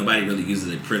benefit. Nobody really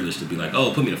uses a privilege to be like,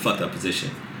 oh, put me in a fucked up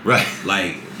position. Right.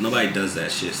 Like, nobody does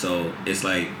that shit. So, it's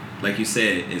like you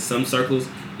said, in some circles,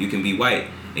 you can be white,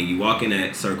 and you walk in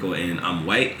that circle, and I'm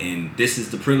white, and this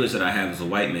is the privilege that I have as a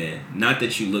white man. Not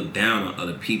that you look down on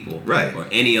other people, right, or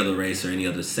any other race or any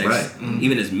other sex. Right.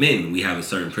 Even as men, we have a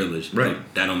certain privilege. Right.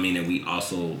 But that don't mean that we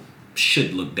also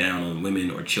should look down on women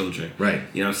or children. Right.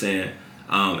 You know what I'm saying?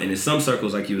 And in some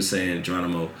circles, like you were saying,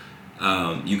 Geronimo,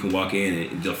 you can walk in,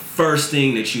 and the first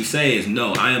thing that you say is,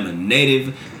 no, I am a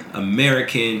Native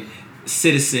American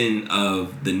citizen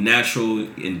of the natural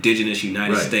indigenous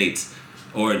United States,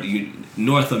 or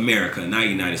North America, not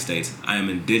United States. I am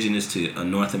indigenous to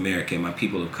North America, and my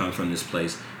people have come from this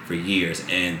place for years,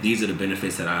 and these are the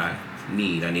benefits that I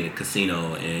need. I need a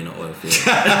casino and an oil field.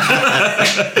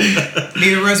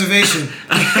 Need a reservation.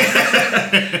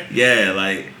 Yeah,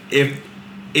 like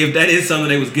if that is something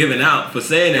they was giving out for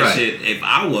saying that shit, if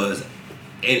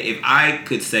I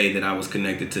could say that I was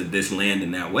connected to this land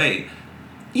in that way,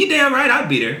 you damn right I'd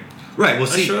be there. Right. Well,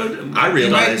 see, I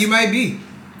realize you might be.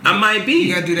 I might be.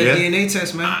 You gotta do that DNA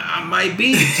test, man. I might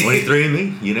be.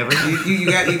 23andMe. You never know. You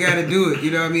gotta do it. You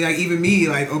know what I mean? Like even me,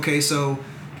 like okay, so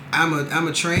I'm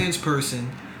a trans person,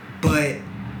 but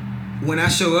when I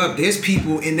show up, there's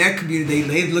people in that community.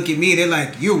 They look at me. They're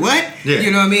like, "You're what?" Yeah. You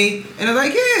know what I mean? And I'm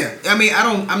like, "Yeah." I mean,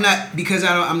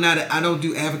 I don't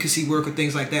do advocacy work or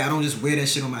things like that. I don't just wear that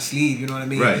shit on my sleeve. You know what I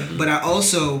mean? Right. But I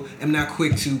also am not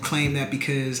quick to claim that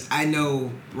because I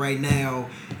know right now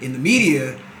in the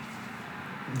media,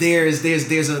 there's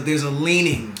a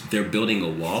leaning. They're building a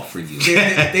wall for you.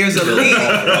 There's a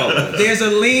leaning. There's a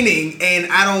leaning, and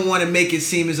I don't want to make it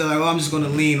seem as though like, I'm just going to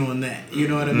lean on that. You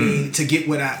know what I mean? To get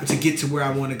to where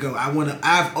I want to go.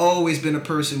 I've always been a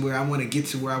person where I want to get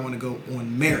to where I want to go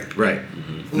on merit. Right.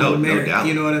 Mm-hmm. No doubt.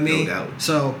 You know what I mean? No doubt.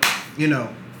 So,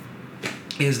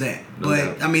 is that. No but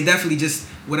doubt. I mean, definitely just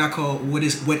what is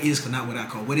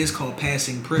called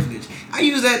passing privilege. I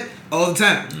use that all the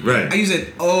time. Right. I use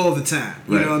it all the time.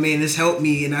 You know what I mean? It's helped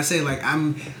me, and I say like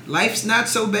life's not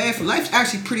so bad life's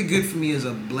actually pretty good for me as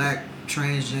a black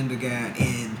transgender guy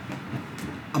in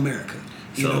America.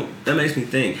 So that makes me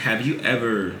think, have you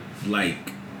ever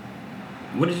like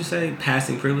what did you say?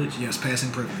 Passing privilege? Yes,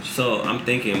 passing privilege. So I'm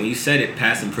thinking, when you said it,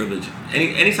 passing privilege,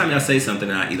 anytime y'all say something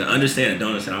I either understand or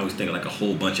don't understand, I always think of like a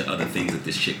whole bunch of other things that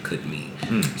this shit could mean.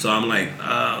 So I'm like,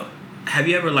 have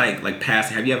you ever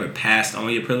have you ever passed on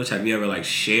your privilege? Have you ever like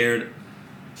shared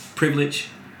privilege?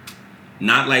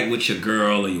 Not like with your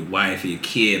girl or your wife or your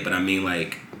kid, but I mean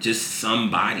like just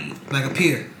somebody. Like a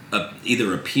peer.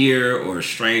 Either a peer or a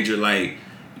stranger. Like,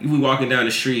 we walking down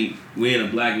the street, we're in a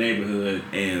black neighborhood,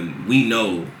 and we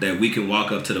know that we can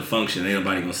walk up to the function, ain't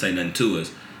nobody gonna say nothing to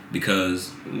us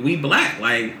because we black.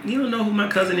 Like, you don't know who my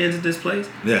cousin is at this place.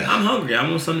 Yeah. I'm hungry. I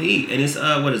want something to eat. And it's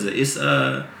what is it? It's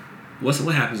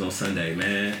what happens on Sunday,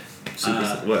 man?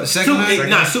 What? Super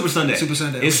Sunday. Super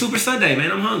Sunday. It's Super Sunday,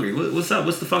 man. I'm hungry. What's up?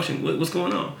 What's the function? What's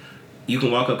going on? You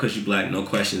can walk up because you black, no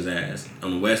questions asked,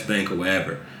 on the West Bank or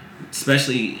wherever.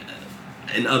 Especially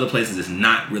in other places, it's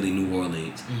not really New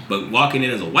Orleans. But walking in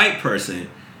as a white person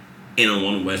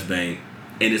on the West Bank,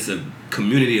 and it's a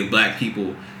community of black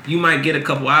people, you might get a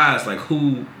couple eyes like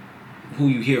who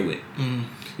you here with. You know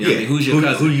what I mean? Who's your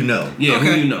cousin? Who you know. Yeah, Okay.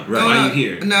 who you know. Right. Why you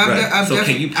here? No, I've So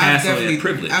can you pass on that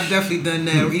privilege? I've definitely done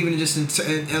that, or even just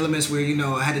in elements where, you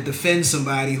know, I had to defend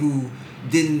somebody who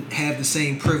didn't have the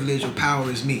same privilege or power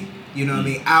as me. You know what I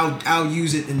mean? I'll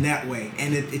use it in that way,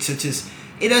 and it's just.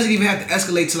 It doesn't even have to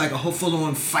escalate to like a whole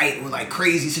full-on fight or like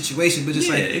crazy situation, but just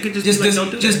it could just be like, don't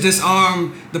do that.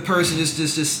 disarm the person,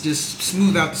 just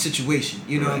smooth out the situation.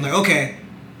 You know, Right. like, okay,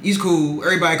 he's cool,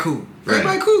 everybody cool,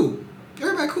 everybody cool.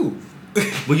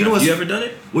 Well, you know what's You ever done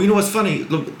it? Well, you know what's funny?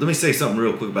 Look, let me say something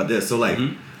real quick about this. So, like,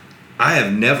 I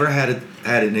have never had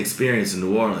an experience in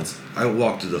New Orleans. I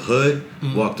walked through the hood,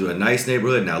 walked through a nice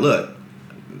neighborhood. Now, look,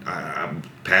 I'm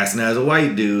passing as a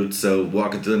white dude, so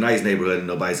walking through a nice neighborhood, and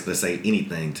nobody's gonna say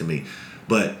anything to me.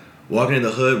 But walking in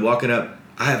the hood, walking up,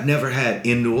 I have never had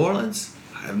in New Orleans.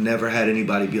 I've never had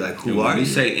anybody be like, "Who are When you?" you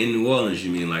say in New Orleans,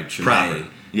 you mean like Tremaine. Proper.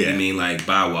 Yeah. You mean like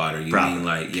Bywater. You Proper. mean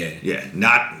like, yeah. Yeah,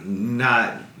 not.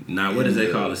 Now, what does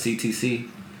they call it? CTC?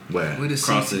 Where? What is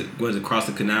Cross CT? the, what is it, cross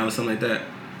the canal or something like that?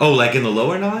 Oh, like in the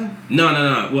lower nine?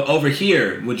 No. Well, over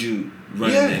here, would you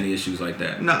run Yeah. into any issues like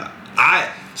that? No,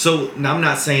 So now I'm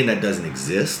not saying that doesn't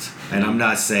exist, and I'm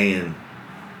not saying,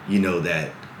 you know, that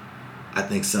I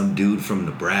think some dude from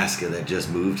Nebraska that just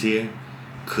moved here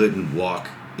couldn't walk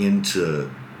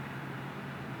into,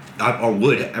 or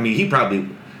would. I mean, he probably,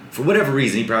 for whatever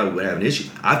reason, he probably would have an issue.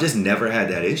 I've just never had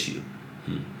that issue.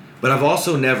 But I've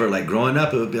also never, like, growing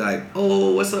up, it would be like,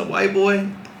 "Oh, what's up, white boy?"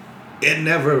 It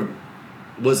never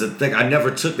was a thing. I never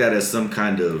took that as some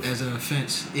kind of As an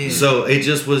offense, yeah. So it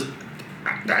just was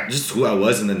just who I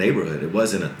was in the neighborhood. It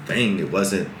wasn't a thing. It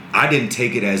wasn't. I didn't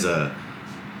take it as a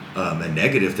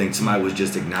negative thing. Somebody was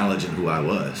just acknowledging who I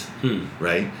was,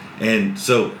 right? And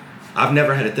so I've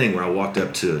never had a thing where I walked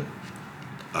up to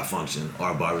a function or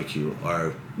a barbecue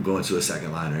or going to a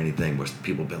second line or anything where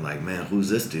people have been like, "Man, who's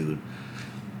this dude?"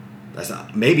 That's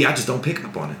not, maybe I just don't pick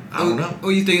up on it. I don't know.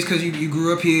 Or you think it's because you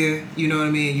grew up here, you know what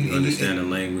I mean? You understand the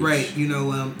language. Right, you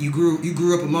know, you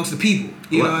grew up amongst the people,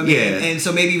 you know what I mean? Yeah. And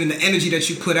so maybe even the energy that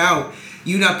you put out,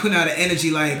 you're not putting out an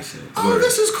energy like, That's it. "Oh, Word.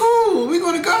 this is cool, we're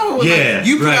gonna go." Yeah, Like,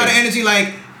 you put right. out an energy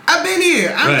like, "I've been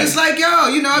here. I'm Right. just like y'all,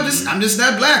 you know. I'm just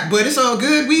not black, but it's all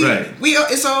good. We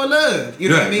it's all love, you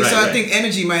know what I Right, mean? right, So I right. think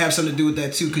energy might have something to do with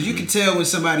that too, because you can tell when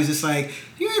somebody's just like,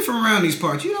 "You ain't from around these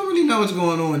parts. You don't really know what's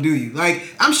going on, do you?" Like,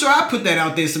 I'm sure I put that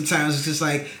out there sometimes. It's just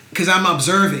like, because I'm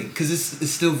observing, because it's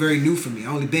still very new for me. I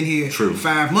only been here True.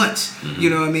 5 months. You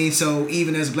know what I mean? So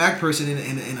even as a black person in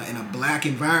a black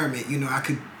environment, you know, I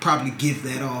could probably give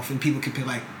that off, and people could be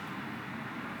like,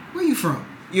 "Where you from?"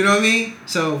 You know what I mean?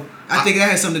 So I think that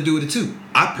has something to do with it too.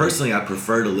 I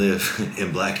prefer to live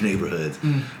in black neighborhoods.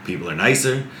 People are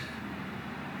nicer.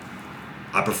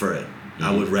 I prefer it.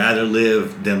 I would rather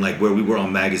live than like where we were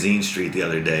on Magazine Street the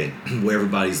other day, where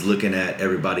everybody's looking at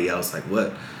everybody else like,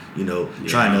 what, you know,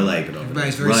 trying I to don't like like it over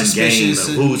Everybody's very run games suspicious.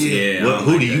 and who's yeah, I don't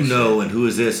who like do that you know shit. and who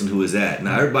is this and who is that.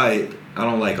 Now everybody, I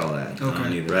don't like all that. I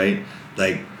don't either. Right?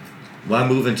 Like when I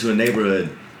move into a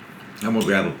neighborhood, I'm gonna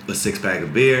grab a 6-pack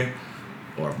of beer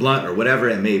or a blunt or whatever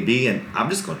it may be, and I'm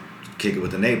just gonna kick it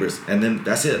with the neighbors, and then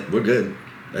that's it. We're good,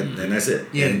 and that's it.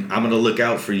 Yeah. And I'm gonna look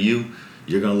out for you.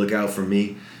 You're gonna look out for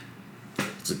me.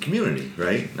 It's a community,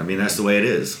 right? I mean, that's the way it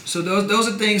is. So those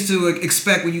are things to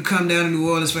expect when you come down to New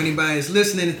Orleans. For anybody that's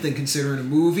listening and considering a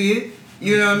move here,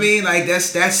 you know what I mean? Like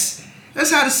that's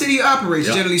how the city operates,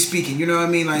 Yep. generally speaking. You know what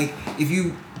I mean? Like if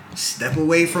you step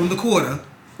away from the quarter,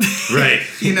 Right.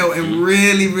 you know, and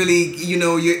really, you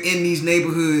know, you're in these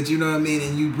neighborhoods, you know what I mean,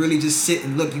 and you really just sit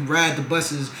and look. You ride the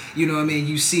buses, you know what I mean.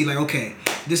 You see like, okay,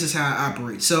 this is how I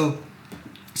operate. So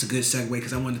it's a good segue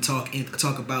because I wanted to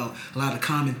talk about a lot of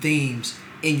common themes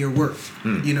in your work.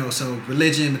 You know, so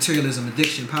religion, materialism,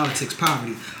 addiction, politics,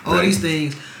 poverty, all these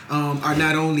things are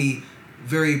not only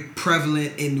very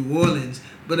prevalent in New Orleans,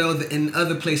 but in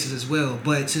other places as well.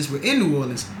 But since we're in New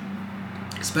Orleans,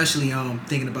 especially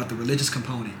thinking about the religious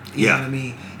component, you know what I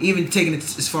mean? Even taking it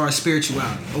as far as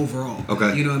spirituality overall.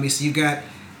 Okay. You know what I mean? So you got,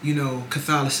 you know,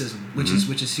 Catholicism, which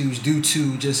is huge due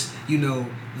to just, you know,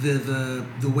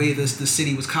 the way the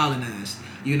city was colonized.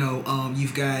 You know,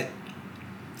 you've got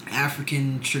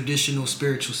African traditional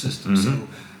spiritual systems, so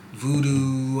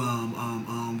voodoo,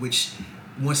 which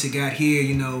once it got here,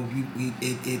 you know,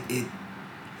 it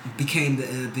became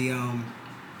the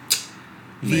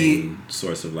main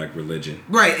source of like religion,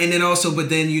 right? And then also, but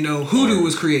then, you know, hoodoo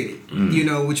was created, you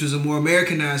know, which was a more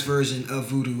Americanized version of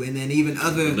voodoo, and then even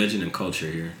other religion and culture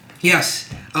here. Yes,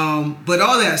 but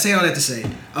all that to say,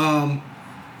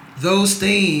 those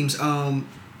themes,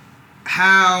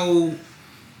 how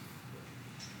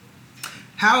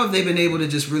have they been able to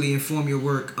just really inform your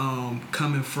work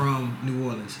coming from New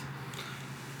Orleans?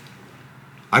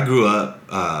 I grew up,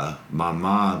 my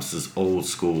mom's is old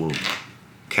school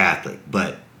Catholic,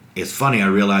 but it's funny, I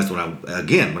realized when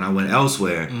I went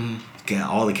elsewhere,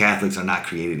 all the Catholics are not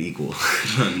created equal.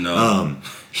 No.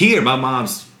 Here,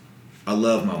 I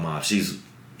love my mom. She's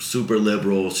super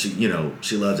liberal. She, you know,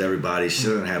 she loves everybody. She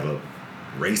doesn't have a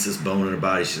racist bone in her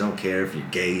body. She don't care if you're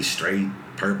gay, straight,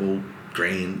 purple,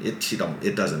 green.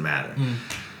 It doesn't matter.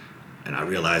 And I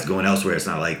realized going elsewhere, it's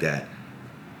not like that.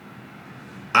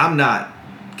 I'm not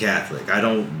Catholic. I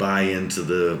don't buy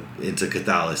into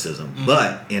Catholicism.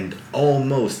 But in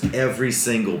almost every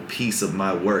single piece of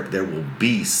my work, there will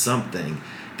be something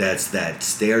that's that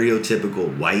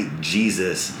stereotypical white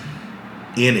Jesus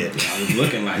in it. I was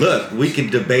looking like Look, we can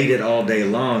debate it all day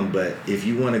long, but if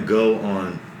you want to go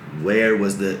on whether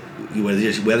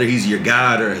he's your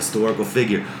God or a historical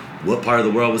figure, what part of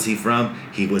the world was he from?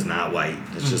 He was not white.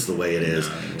 That's just the way it is.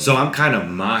 So I'm kind of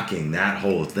mocking that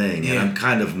whole thing, and I'm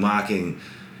kind of mocking,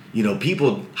 you know,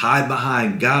 people hide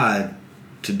behind God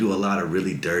to do a lot of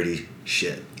really dirty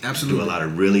shit. Absolutely. Do a lot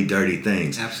of really dirty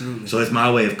things. Absolutely. So it's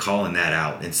my way of calling that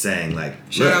out and saying, like,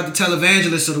 Shout out to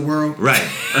televangelists of the world. right.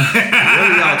 What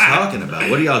are y'all talking about?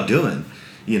 What are y'all doing?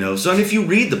 You know, so if you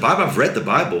read the Bible, I've read the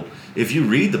Bible. If you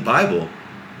read the Bible,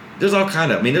 there's all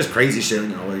kind of, I mean, there's crazy shit, you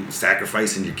know, like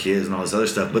sacrificing your kids and all this other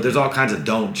stuff, but there's all kinds of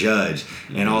don't judge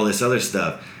and all this other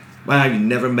stuff. Wow, I've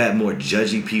never met more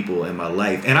judgy people in my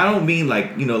life. And I don't mean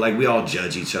like, you know, like we all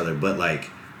judge each other, but like,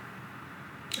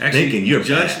 actually, thinking you're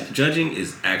bad. Judging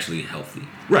is actually healthy.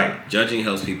 Right. Judging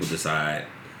helps people decide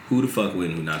who to fuck with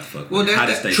and who not to fuck Well, with. How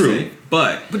to stay true. safe.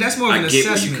 But that's more of an I get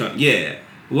assessment. where you come. Yeah.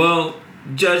 Well,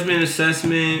 judgment,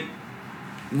 assessment,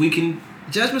 we can.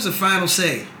 Judgment's a final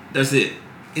say. That's it.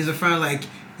 It's a final, like,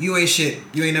 you ain't shit.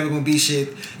 You ain't never gonna be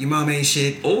shit. Your mom ain't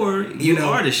shit. Or you know.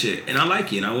 are the shit, and I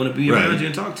like you, and I want to be Right. around you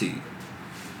and talk to you.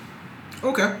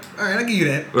 Okay. All right, I'll give you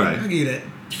that. Right. I'll give you that.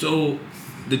 So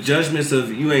the judgments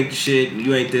of you ain't shit,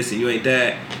 you ain't this, and you ain't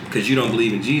that, because you don't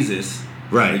believe in Jesus,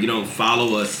 Right. Or you don't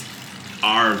follow us,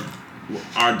 our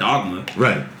dogma.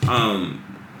 Right.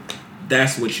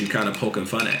 That's what you're kind of poking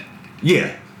fun at.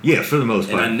 Yeah. Yeah, for the most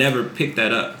And part. I never picked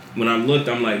that up. When I looked,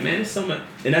 I'm like, man, it's so much.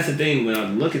 And that's the thing. When I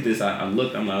look at this, I'm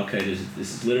like, okay, this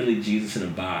is literally Jesus in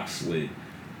a box with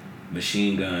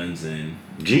machine guns and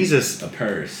Jesus a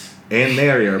purse. and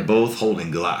Mary are both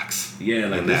holding Glocks. Yeah,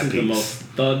 like in this that is the piece.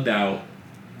 most thugged out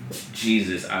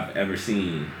Jesus I've ever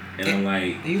seen. And I'm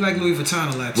like, You like Louis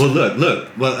Vuitton a lot. Well,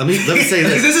 look. Well, let me say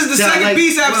this. This is the See, I second like-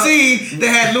 piece I've seen that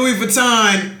had Louis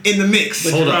Vuitton in the mix.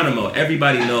 but Hold on. Geronimo,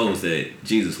 everybody knows that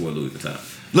Jesus wore Louis Vuitton.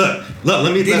 Look.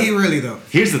 Let me. Did he really though?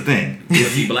 Here's the thing.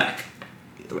 Was he black?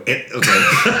 Okay.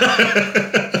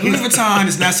 Louis Vuitton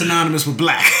is not synonymous with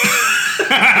black.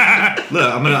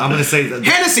 Look, I'm gonna say that.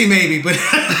 Hennessy maybe, but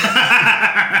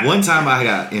One time I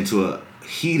got into a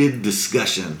heated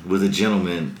discussion with a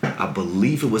gentleman. I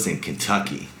believe it was in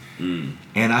Kentucky, and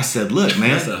I said, "Look,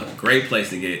 man." That's a great place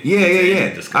to get.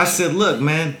 Yeah. discussion. I said, look,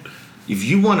 man, if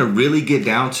you want to really get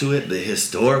down to it, the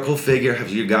historical figure of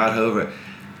your God, however,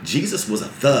 Jesus was a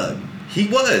thug. He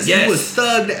was. Yes. He was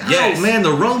thugged Yes. out, man.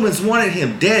 The Romans wanted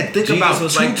him dead. Think Jesus about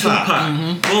was Tupac. like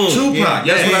Tupac. Boom. Tupac. Yeah,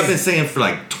 That's what yeah. I've been saying for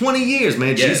like 20 years,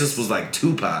 man. Yes. Jesus was like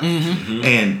Tupac.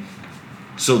 And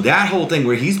so that whole thing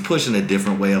where he's pushing a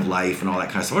different way of life and all that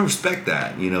kind of stuff, I respect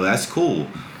that. You know, that's cool.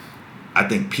 I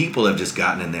think people have just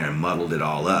gotten in there and muddled it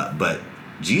all up. But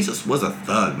Jesus was a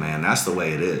thug, man. That's the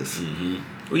way it is.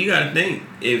 Well, you got to think,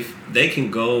 if they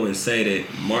can go and say that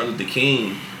Martin Luther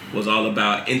King was all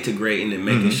about integrating and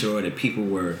making sure that people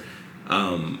were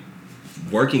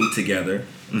working together,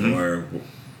 or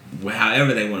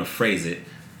however they want to phrase it,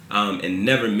 and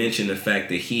never mention the fact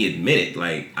that he admitted,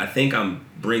 like, I think I'm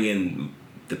bringing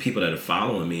the people that are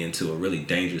following me into a really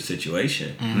dangerous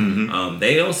situation.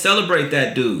 They don't celebrate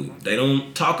that dude. They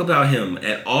don't talk about him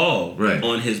at all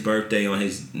on his birthday, on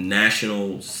his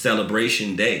national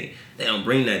celebration day. They don't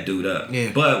bring that dude up.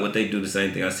 Yeah. But what they do, the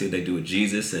same thing I see they do with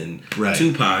Jesus and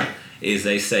Tupac, is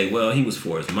they say, well, he was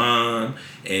for his mom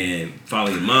and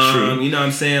follow your mom. True. You know what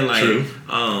I'm saying? Like, True.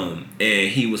 And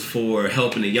he was for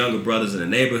helping the younger brothers in the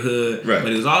neighborhood. Right.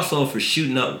 But he was also for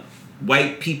shooting up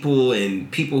white people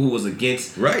and people who was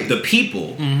against the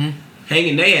people,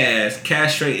 hanging their ass,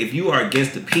 castrate. If you are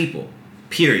against the people,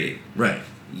 period. Right.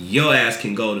 Your ass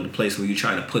can go to the place where you're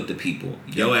trying to put the people.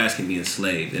 Your ass can be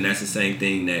enslaved. And that's the same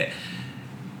thing that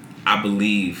I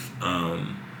believe,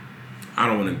 I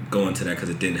don't want to go into that because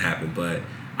it didn't happen, but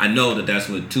I know that that's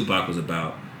what Tupac was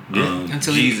about.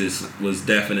 Jesus was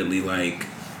definitely like,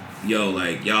 yo,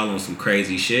 like, y'all on some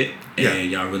crazy shit,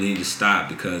 and y'all really need to stop,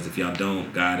 because if y'all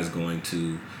don't, God is going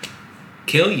to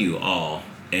kill you all.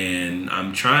 And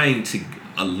I'm trying to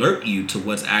alert you to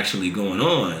what's actually going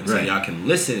on, so y'all can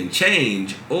listen and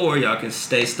change, or y'all can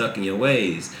stay stuck in your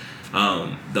ways.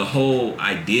 The whole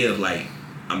idea of, like,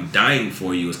 I'm dying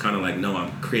for you is kind of like, no,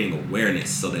 I'm creating awareness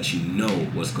so that you know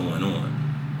what's going on.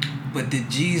 But did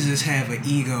Jesus have an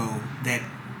ego that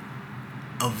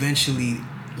eventually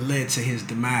led to his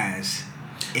demise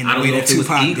in the way that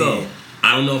Tupac did?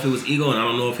 I don't know if it was ego, and I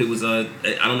don't know if it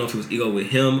was ego with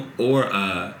him or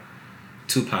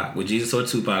Tupac, with Jesus or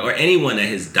Tupac, or anyone that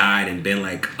has died and been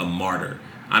like a martyr.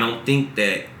 I don't think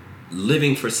that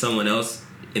living for someone else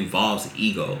involves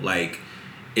ego. Like,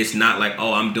 it's not like,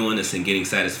 oh, I'm doing this and getting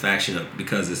satisfaction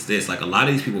because it's this. Like, a lot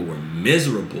of these people were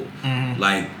miserable.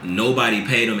 Like, nobody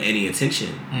paid them any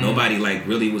attention. Nobody, like,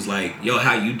 really was like, yo,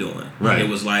 how you doing? It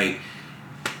was like,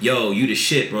 yo, you the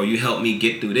shit, bro. You helped me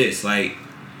get through this. Like,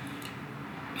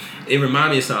 it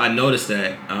reminded me of something. I noticed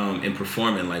that in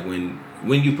performing, like,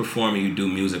 when you perform and you do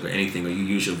music or anything, or you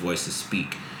use your voice to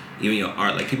speak, even your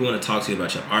art, like, people want to talk to you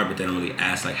about your art, but they don't really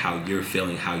ask, like, how you're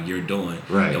feeling, how you're doing.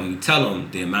 And when you tell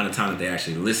them, the amount of time that they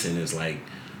actually listen is, like,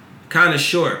 kind of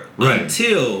short.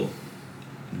 Until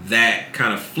that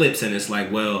kind of flips, and it's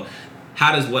like, well,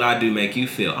 how does what I do make you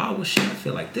feel? Oh, well, shit, I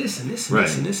feel like this and this and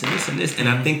this and this and this and this. And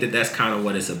I think that that's kind of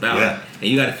what it's about. And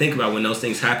you got to think about when those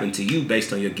things happen to you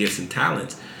based on your gifts and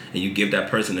talents, and you give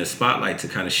that person a spotlight to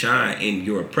kind of shine in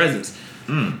your presence.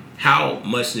 How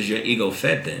much is your ego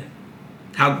fed then?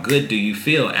 How good do you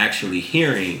feel actually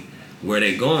hearing where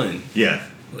they're going?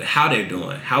 How they're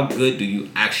doing? How good do you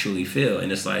actually feel?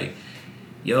 And it's like,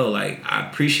 yo, like, I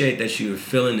appreciate that you're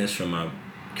feeling this from my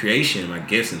creation, my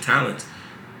gifts and talents,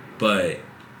 but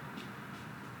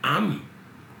I'm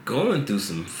going through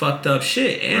some fucked up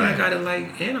shit, and I gotta,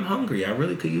 like, and I'm hungry. I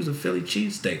really could use a Philly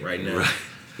cheesesteak right now.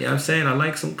 You know what I'm saying? I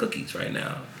like some cookies right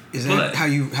now. Is that how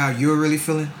you're really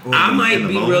feeling? Or I might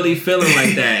be really feeling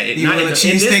like that. Not in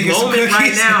this moment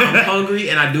right now, I'm hungry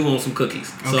and I do want some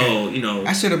cookies. Okay. So, you know,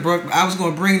 I should have I was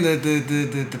gonna bring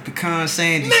the pecan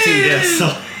sandwich too.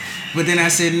 But then I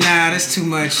said, nah, that's too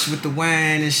much with the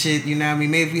wine and shit. You know what I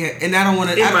mean? Maybe and I don't want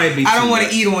to. I don't want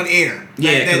to eat on air.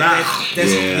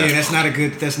 That's not a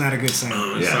good. That's not a good sign.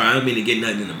 Sorry, I don't mean to get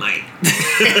nothing in the mic.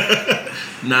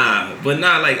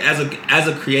 Like, as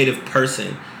a creative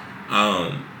person,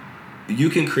 you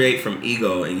can create from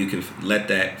ego, and you can let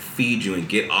that feed you and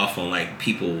get off on, like,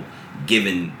 people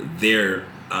giving their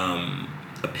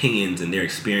opinions and their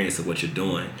experience of what you're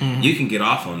doing. You can get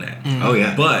off on that. Oh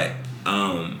yeah. But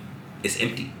it's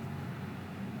empty.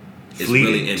 It's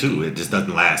really empty too. It just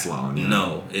doesn't last long. You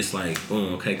know? No, it's like,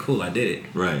 boom, okay, cool, I did it.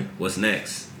 Right. What's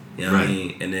next? You know what I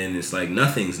mean? And then it's like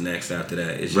nothing's next after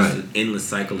that. It's just an endless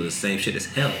cycle of the same shit. It's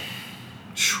hell.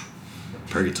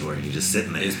 Purgatory. You're just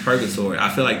sitting there. It's purgatory. I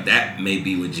feel like that may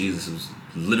be what Jesus was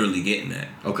literally getting at.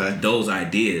 Okay. Those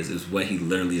ideas is what he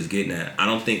literally is getting at. I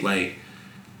don't think, like,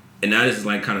 and now this is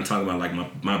like kind of talking about,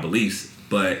 like, my beliefs,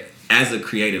 but as a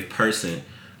creative person,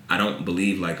 I don't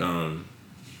believe, like,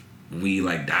 we,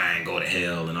 like, die and go to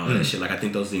hell and all that shit. Like, I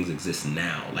think those things exist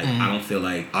now. Like, I don't feel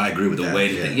like I agree with the that.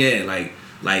 way that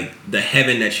like the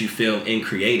heaven that you feel in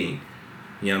creating.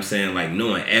 You know what I'm saying? Like,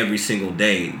 knowing every single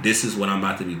day, this is what I'm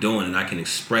about to be doing, and I can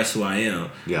express who I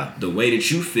am. Yeah. The way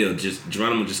that you feel, just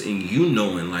Geronimo, just in you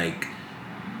knowing, like,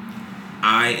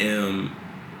 I am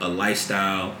a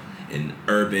lifestyle and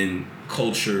urban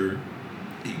culture.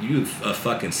 You a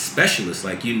fucking specialist.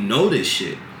 Like, you know this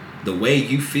shit. The way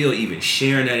you feel, even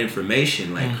sharing that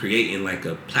information, like creating, like,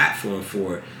 a platform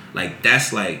for it, like,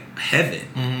 that's, like,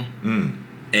 heaven.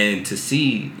 And to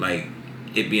see, like,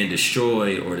 it being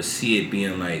destroyed, or to see it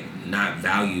being, like, not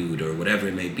valued or whatever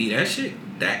it may be, that shit,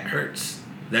 that hurts.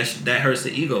 that hurts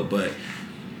the ego. But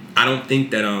I don't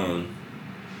think that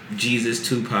Jesus,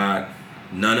 Tupac,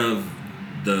 none of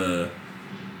the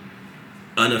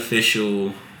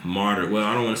unofficial martyr. Well,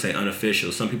 I don't want to say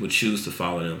unofficial. Some people choose to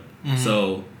follow them,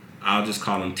 so I'll just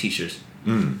call them teachers.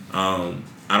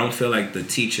 I don't feel like the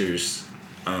teachers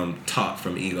taught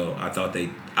from ego.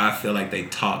 I feel like they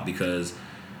taught because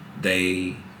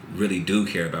they really do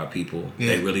care about people. Yeah.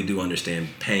 They really do understand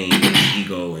pain and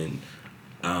ego and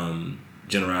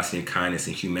generosity and kindness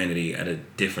and humanity at a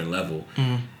different level.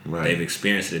 Right. They've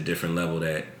experienced it at a different level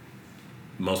that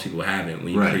most people haven't.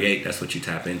 When you create, that's what you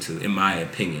tap into, in my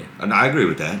opinion. And I agree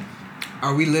with that.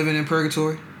 Are we living in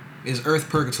purgatory? Is Earth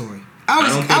purgatory? I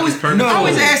always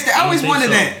asked that. I always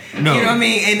wondered that. No. You know what I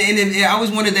mean? And I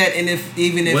always wondered that. And if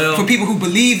for people who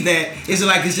believe that, is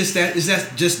that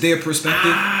just their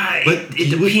perspective? But it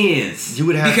depends. You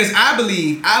would have, because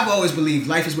I've always believed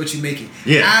life is what you make it.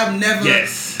 Yeah. I've never.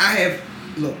 Yes. I have.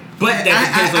 Look. But that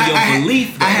depends on your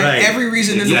belief. I have every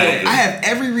reason in the world. I have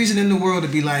every reason in the world to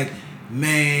be like,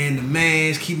 man, the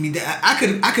man's keeping me down.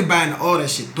 I could buy into all that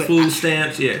shit. But food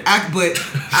stamps, yeah. But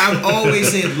I've always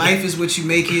said life is what you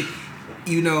make it.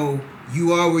 You know,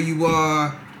 you are where you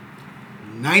are.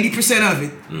 90% of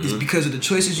it is because of the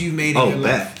choices you've made in your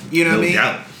life. You know what I mean?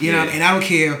 Doubt. You know, and I don't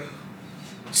care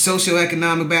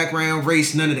socioeconomic background,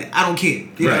 race, none of that. I don't care.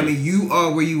 You know what I mean? You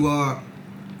are where you are.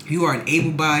 You are an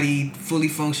able-bodied, fully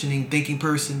functioning, thinking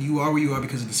person. You are where you are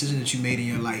because of the decisions that you made in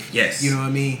your life. Yes. You know what I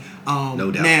mean?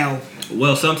 No doubt. Now,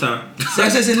 well, sometimes. So I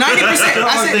said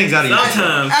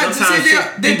 90%.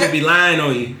 Sometimes people be lying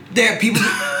on you. There, people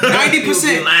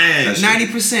 90%.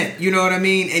 90%. You know what I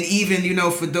mean? And even, you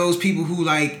know, for those people who,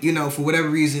 like, you know, for whatever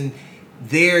reason,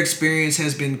 their experience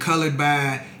has been colored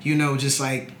by, you know, just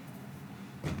like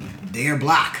their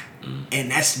block,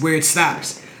 and that's where it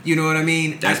stops. You know what I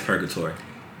mean? That's purgatory.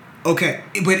 Okay,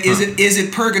 but is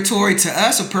it purgatory to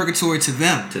us or purgatory to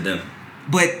them? To them.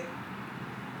 But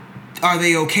are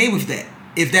they okay with that?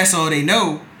 If that's all they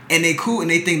know and they cool and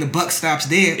they think the buck stops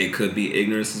there, it could be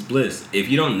ignorance is bliss. If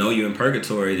you don't know you're in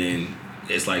purgatory, then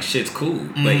it's like shit's cool.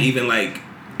 But even like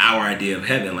our idea of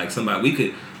heaven, like somebody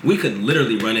we could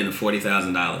literally run into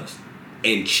 $40,000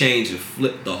 and change and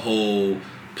flip the whole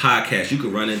podcast. You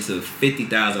could run into $50,000,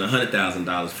 $100,000,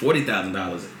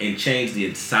 $40,000 and change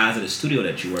the size of the studio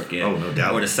that you work in. Oh, no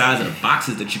doubt. Or the size of the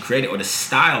boxes that you created, or the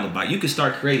style of box. You could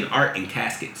start creating art in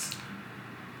caskets,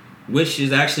 which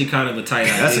is actually kind of a tight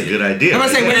idea. That's a good idea. I'm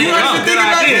gonna say, when you actually think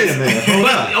about this, man.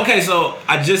 But okay, so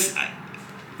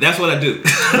that's what I do.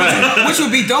 Right. Which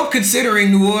would be dope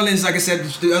considering New Orleans, like I said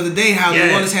the other day, how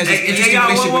New Orleans has this interesting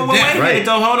relationship with death. Wait a minute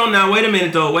though. Hold on now. Wait a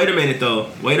minute though.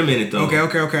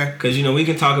 Okay. Because, you know, we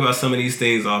can talk about some of these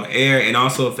things off air. And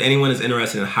also, if anyone is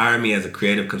interested in hiring me as a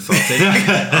creative consultant,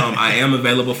 I am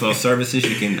available for those services.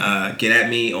 You can get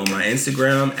at me on my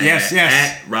Instagram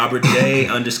at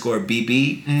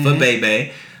RobertJ_BB for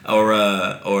Bebe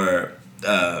or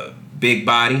Big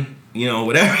Body. You know,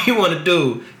 whatever you want to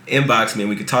do, inbox me and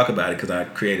we can talk about it because I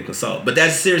creative consult. But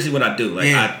that's seriously what I do.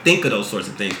 Like, I think of those sorts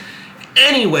of things.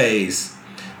 Anyways,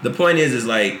 the point is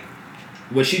like,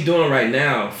 what she's doing right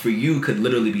now for you could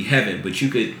literally be heaven, but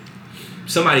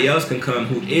somebody else can come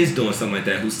who is doing something like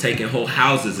that, who's taking whole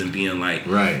houses and being like,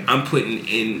 I'm putting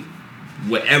in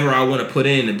whatever I want to put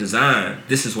in the design.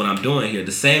 This is what I'm doing here.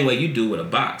 The same way you do with a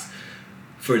box.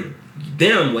 For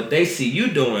them, what they see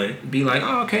you doing, be like,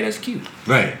 oh, okay, that's cute.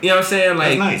 Right. You know what I'm saying?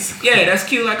 Like, that's nice. Yeah, that's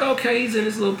cute. Like, okay, he's in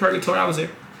this little purgatory. I was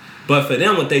there. But for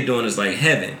them, what they doing is like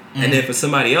heaven. And then for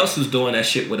somebody else who's doing that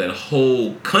shit with a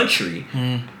whole country,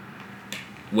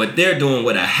 what they're doing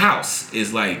with a house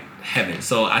is like heaven.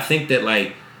 So I think that,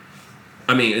 like,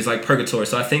 I mean, it's like purgatory.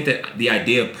 So I think that the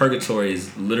idea of purgatory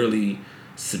is literally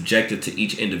subjective to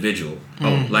each individual.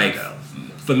 Like,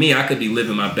 for me, I could be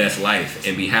living my best life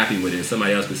and be happy with it. And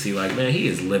somebody else could see, like, man, he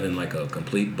is living like a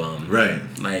complete bum. Right.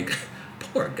 Like,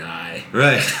 poor guy.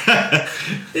 Right.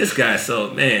 This guy,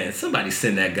 so, man, somebody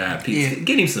send that guy a piece. Yeah.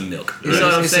 Get him some milk. You know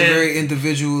what I'm it's saying? It's a very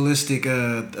individualistic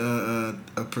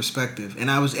perspective. And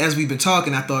as we've been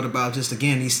talking, I thought about just,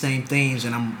 again, these same themes,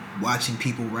 and I'm watching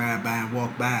people ride by and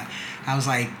walk by. I was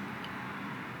like,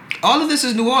 all of this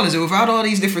is New Orleans. And without all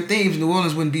these different themes, New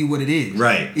Orleans wouldn't be what it is.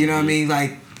 Right. You know what I mean?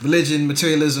 Like, religion,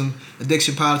 materialism,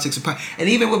 addiction, politics, and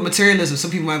even with materialism, some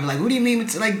people might be like, what do you mean?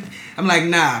 Like, I'm like,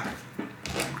 nah.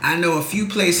 I know a few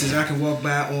places I can walk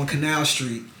by on Canal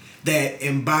Street that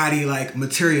embody like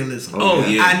materialism. Oh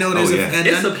yeah. I know there's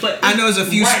I know there's a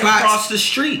few spots across the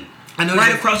street. I know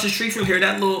across the street from here,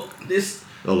 that little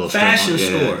fashion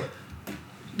store.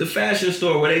 The fashion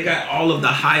store where they got all of the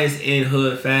highest end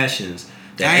hood fashions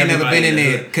I ain't never been in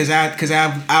there because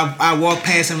I walk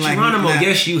past him like. Geronimo,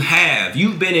 yes, you have.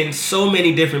 You've been in so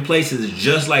many different places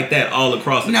just like that all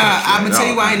across the country. I'm gonna tell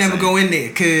you why I ain't never go in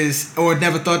there, or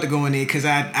never thought to go in there, because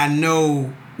I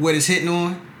know what it's hitting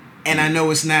on, and I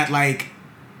know it's not like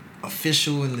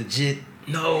official and legit.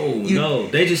 No,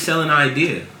 they just selling an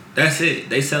idea. That's it.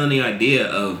 They selling the idea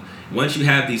of once you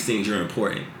have these things, you're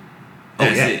important.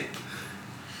 That's it.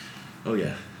 Oh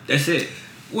yeah. That's it.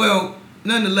 Well,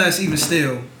 nonetheless, even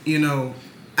still, I know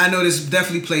there's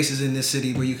definitely places in this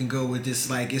city where you can go with this,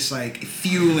 like, it's like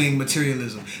fueling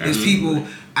materialism. There's people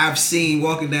I've seen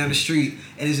walking down the street,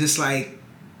 and it's just like,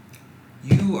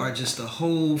 you are just a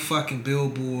whole fucking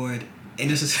billboard, and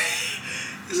this is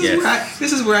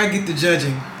where I get the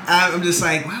judging. I'm just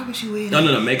like, why would you wear that?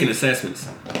 No, making assessments.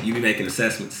 You be making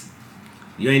assessments.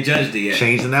 You ain't judged it yet.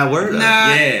 Changing that word. No,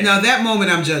 that moment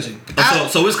I'm judging.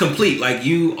 So it's complete. Like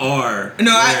you are.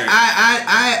 No,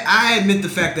 I admit the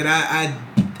fact that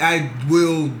I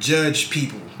will judge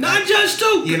people. No, I judge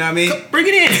too. You know what I mean? Bring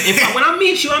it in. When I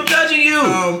meet you, I'm judging you.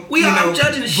 I'm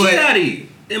judging the shit out of you.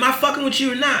 Am I fucking with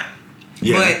you or not?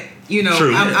 Yeah. But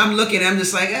True. I'm looking. I'm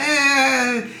just like,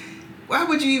 why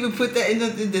would you even put that in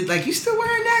the like? You still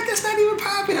wearing that? That's not even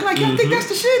popping. Like, y'all think that's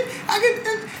the shit?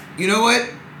 You know what?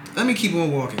 Let me keep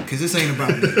on walking, because this ain't about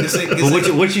me.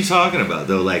 But what you talking about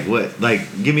though? Like what? Like,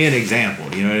 give me an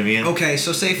example. You know what I mean? Okay,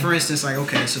 so say for instance, like,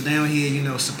 okay, so down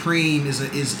here, Supreme is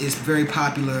very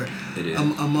popular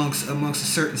amongst a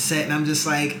certain set, and I'm just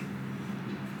like,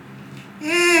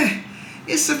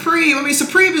 it's Supreme. I mean,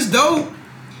 Supreme is dope.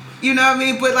 You know what I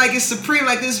mean? But like, it's Supreme.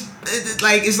 Like this, it's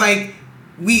like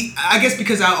I guess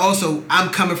because I'm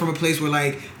coming from a place where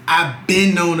like, I've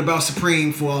been known about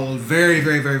Supreme for a very,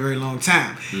 very, very, very long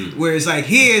time. Whereas like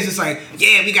here, it's just like,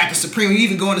 yeah, we got the Supreme. You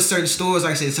even go into certain stores,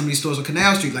 like I said, some of these stores on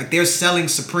Canal Street, like they're selling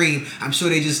Supreme. I'm sure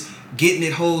they just getting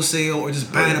it wholesale or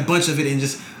just buying a bunch of it and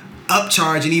just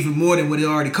upcharging even more than what it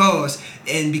already costs.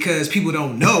 And because people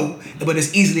don't know, but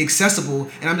it's easily accessible,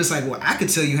 and I'm just like, well, I could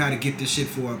tell you how to get this shit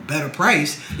for a better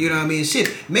price. You know what I mean?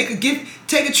 Shit,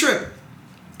 take a trip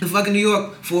to fucking New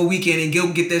York for a weekend and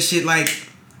go get that shit like,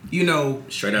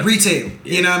 straight up retail.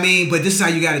 Yeah. You know what I mean? But this is how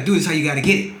you got to do it. This is how you got to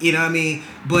get it. You know what I mean?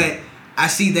 But I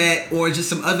see that, or just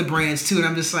some other brands too, and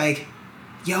I'm just like,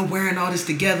 y'all wearing all this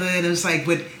together, and it's like,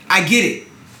 but I get it.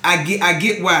 I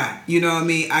get why. You know what I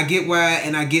mean? I get why,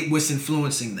 and I get what's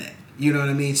influencing that. You know what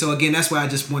I mean? So again, that's why I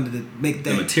just wanted to make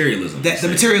that the materialism. The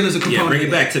materialism component. Yeah, bring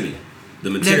it back to me. The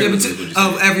materialism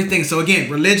of everything. So again,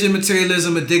 religion,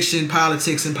 materialism, addiction,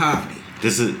 politics, and poverty.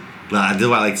 This is what I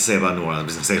like to say about New Orleans. I'm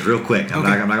just gonna say it real quick. I'm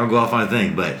not gonna go off on a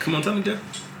thing, but come on, tell me, Jeff.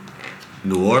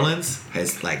 New Orleans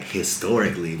has, like,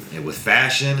 historically, and with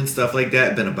fashion and stuff like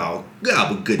that, been about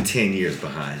a good 10 years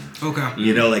behind. Okay.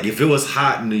 Like, if it was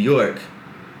hot in New York,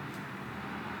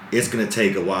 it's gonna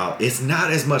take a while. It's not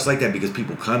as much like that because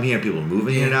people come here and people are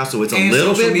moving here now, so it's a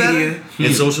little bit better.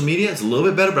 And social media, it's a little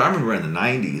bit better. But I remember in the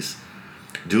 90s,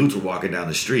 dudes were walking down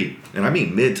the street, and I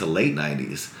mean mid to late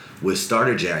 90s, with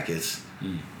starter jackets,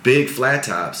 big flat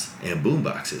tops, and boom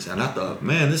boxes. And I thought,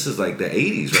 man, this is like the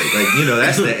 80s, right? Like,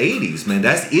 that's the 80s, man.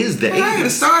 That is the 80s. I had a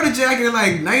starter jacket in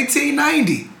like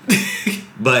 1990.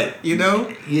 But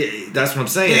yeah, that's what I'm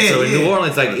saying. So in New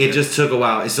Orleans, like, it just took a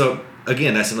while. So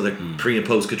again, that's another pre and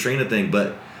post Katrina thing,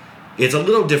 but it's a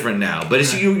little different now. But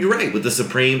it's you're right with the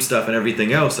Supreme stuff and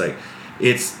everything else. Like,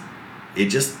 it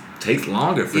just takes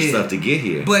longer for stuff to get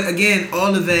here. But again,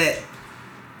 all of that,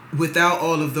 without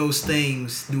all of those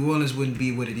things, New Orleans wouldn't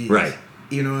be what it is. Right.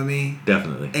 You know what I mean?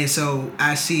 Definitely. And so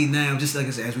I see now, just like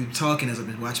I said, as we've been talking, as I've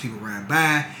been watching people ride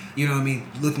by, you know what I mean,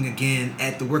 looking again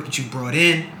at the work that you brought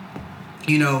in,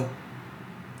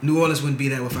 New Orleans wouldn't be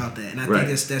that without that. And I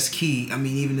think that's key. I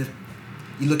mean, even if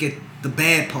you look at the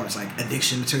bad parts, like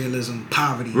addiction, materialism,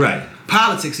 poverty,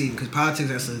 politics even, because politics,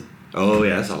 that's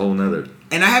a whole nother.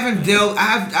 And I haven't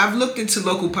I've looked into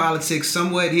local politics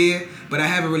somewhat here, but I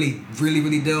haven't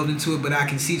really delved into it. But I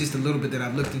can see just a little bit that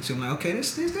I've looked into. I'm like, okay,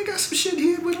 they got some shit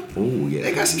here with them. Oh yeah,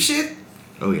 they got some shit.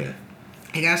 Oh yeah,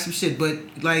 they got some shit. But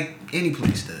like any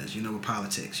place does, with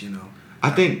politics, I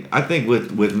think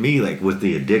with me, like with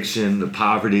the addiction, the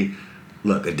poverty.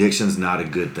 Look, addiction's not a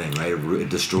good thing, right? It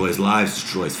destroys lives,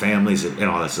 destroys families, and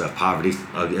all that stuff. Poverty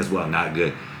as well, not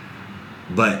good.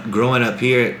 But growing up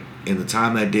here, in the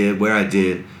time I did, where I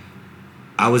did,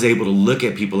 I was able to look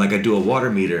at people, like I do a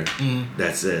water meter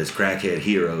that says crackhead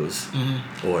heroes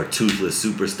or toothless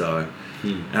superstar.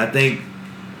 And I think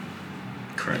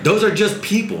those are just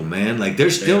people, man. Like, they're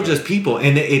still just people.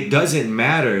 And it doesn't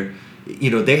matter.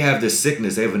 They have this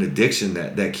sickness, they have an addiction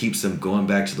that keeps them going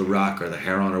back to the rock or the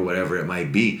heroin or whatever it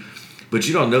might be. but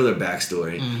you don't know their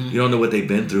backstory. You don't know what they've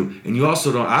been through, and you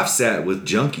also don't. I've sat with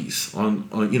junkies on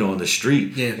on the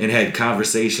street and had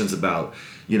conversations about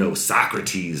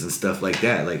Socrates and stuff like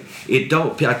that. Like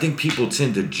I think people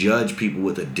tend to judge people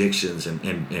with addictions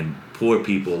and poor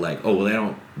people like, oh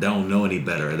well, they don't know any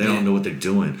better, or they don't know what they're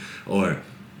doing, or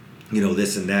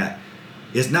this and that.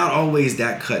 It's not always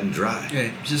that cut and dry.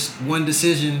 Yeah, just one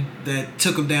decision that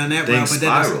took them down that route, but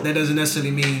that doesn't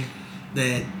necessarily mean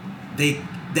that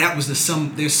there's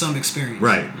some experience.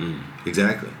 Right.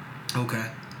 Exactly. Okay.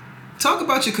 Talk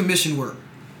about your commission work.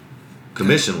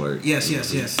 Commission work? Yes.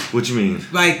 What you mean?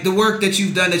 Like the work that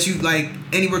you've done,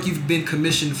 any work you've been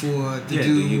commissioned for to do.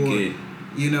 Do you get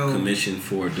commissioned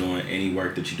for doing any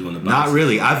work that you do in the box? Not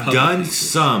really. I've done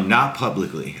some, not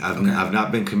publicly. I've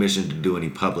not been commissioned to do any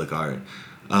public art.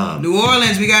 New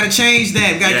Orleans, we gotta change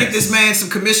that. We gotta get this man some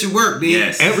commission work, dude.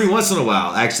 Yes. Every once in a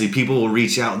while, actually, people will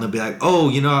reach out and they'll be like, "Oh,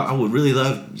 I would really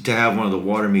love to have one of the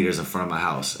water meters in front of my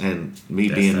house." And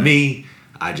me,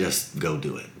 I just go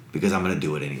do it because I'm gonna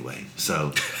do it anyway.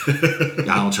 So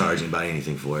I don't charge anybody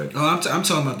anything for it. Oh, I'm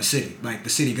talking about the city, like the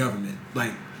city government,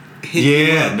 like.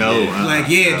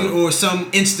 Or some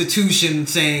institution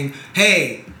saying,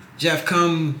 "Hey, Jeff,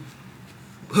 come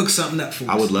hook something up for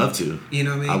us." I would love to. You know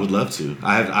what I mean? I would love to.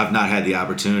 I've not had the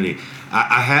opportunity.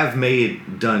 I have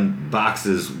done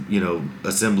boxes,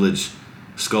 assemblage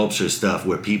sculpture stuff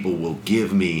where people will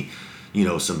give me,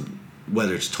 some,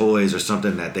 whether it's toys or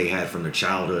something that they had from their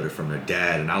childhood or from their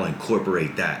dad, and I'll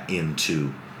incorporate that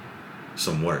into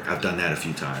some work. I've done that a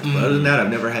few times. But other than that, I've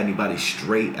never had anybody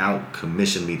straight out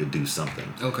commission me to do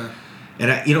something. Okay. And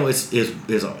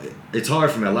it's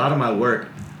hard for me. A lot of my work,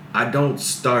 I don't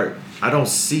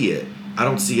see it. I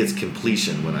don't see its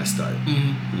completion when I start.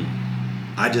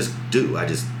 I just do. I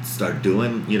just start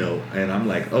doing, and I'm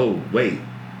like, oh, wait,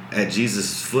 at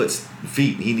Jesus'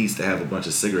 feet, he needs to have a bunch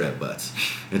of cigarette butts.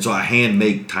 And so I hand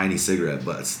make tiny cigarette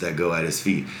butts that go at his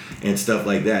feet and stuff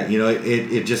like that.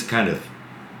 It just kind of,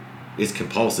 it's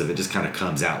compulsive. It just kind of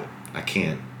comes out. I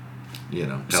can't,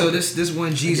 So this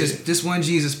one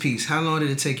Jesus piece, how long did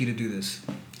it take you to do this?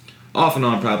 Off and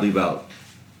on, probably about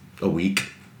a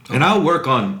week. Okay. And I'll work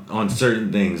on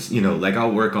certain things, like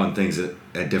I'll work on things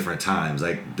at different times.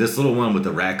 Like this little one with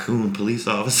the raccoon police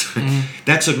officer,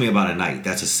 that took me about a night.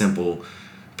 That's a simple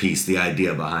piece. The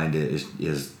idea behind it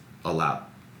is a lot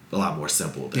more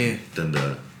simple than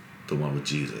the one with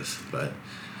Jesus. But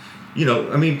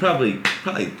probably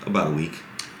about a week,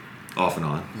 off and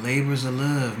on. Labors of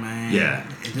love, man. Yeah.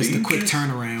 Just a quick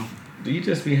turnaround. Do you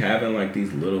just be having like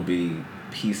these little bitty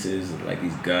pieces, like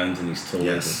these guns and these toys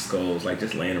and skulls, like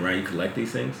just laying around? You collect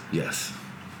these things? Yes.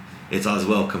 It's as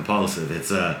well compulsive.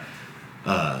 It's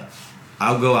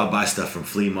I'll buy stuff from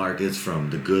flea markets, from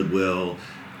the Goodwill.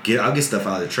 I'll get stuff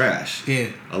out of the trash. Yeah.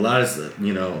 A lot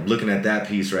of looking at that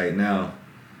piece right now.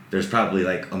 There's probably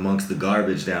like amongst the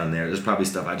garbage down there's probably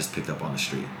stuff I just picked up on the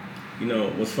street.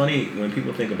 What's funny, when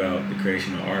people think about the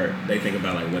creation of art, they think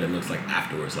about like what it looks like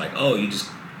afterwards. Like, oh, you just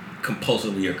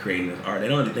compulsively are creating this art. They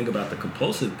don't really think about the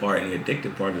compulsive part, and the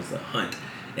addictive part is the hunt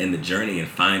and the journey and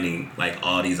finding like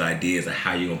all these ideas of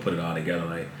how you're gonna put it all together.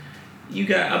 Like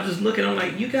I'm just looking, I'm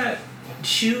like, you got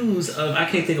shoes of, I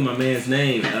can't think of my man's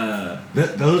name.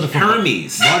 Those are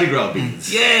Hermes. Mardi Gras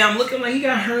beads. Yeah, I'm looking like he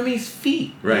got Hermes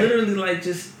feet. Right. Literally like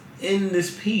just in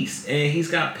this piece. And he's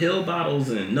got pill bottles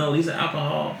and these are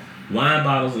alcohol, wine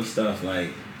bottles and stuff,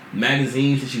 like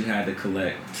magazines that you had to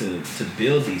collect to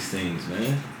build these things,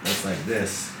 man. That's like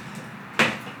this.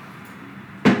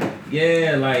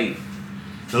 Yeah, like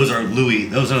those are Louis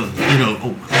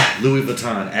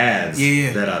Vuitton ads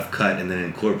that I've cut and then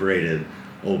incorporated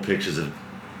old pictures of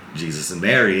Jesus and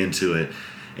Mary into it.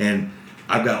 And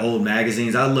I've got old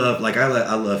magazines. I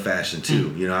love fashion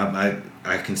too.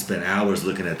 I can spend hours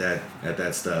looking at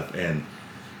that stuff, and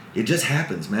it just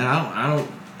happens, man. I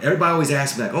don't everybody always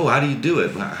asks me like, oh, how do you do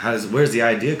it? Where's the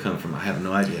idea come from? I have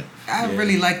no idea. I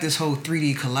really like this whole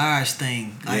 3D collage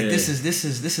thing. Like this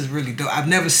is really dope. I've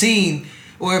never seen,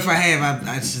 or if I have,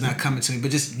 it's just not coming to me.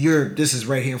 But just this is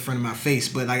right here in front of my face.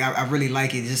 But like I really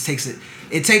like it. It just takes it.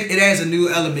 It adds a new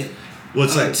element.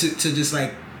 To just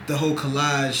like the whole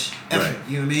collage effort. Right.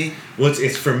 You know what I mean? Well,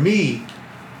 it's for me.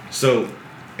 So,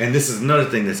 and this is another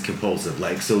thing that's compulsive.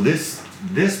 Like, so this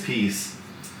piece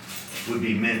would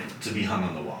be meant to be hung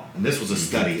on the wall, and this was a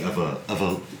study of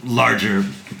a larger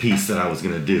piece that I was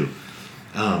gonna do.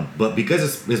 But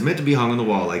because it's meant to be hung on the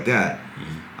wall like that,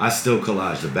 I still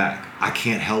collage the back. I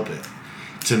can't help it.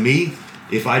 To me,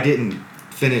 if I didn't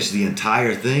finish the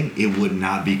entire thing, it would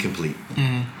not be complete.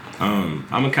 I'm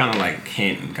gonna kind of like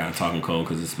hint and kind of talking cold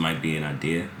because this might be an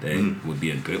idea that would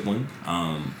be a good one.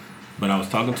 But I was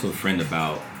talking to a friend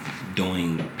about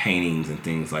doing paintings and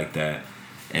things like that,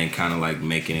 and kind of like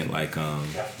making it like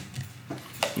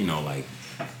you know, like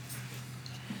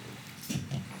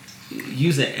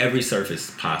using every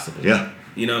surface possible. Yeah.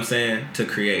 You know what I'm saying? To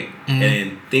create.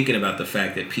 And thinking about the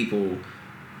fact that people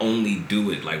only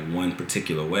do it like one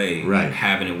particular way. Right.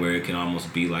 Having it where it can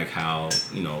almost be like how,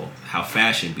 you know, how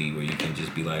fashion be, where you can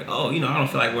just be like, oh, you know, I don't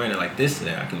feel like wearing it like this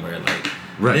today. I can wear it like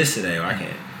this today, or I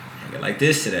can wear it like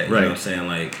this today. You know what I'm saying?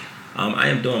 Like, I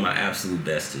am doing my absolute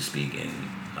best to speak in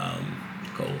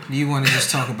code. You want to just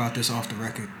talk about this off the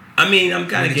record? I mean, I'm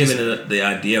kind of giving it the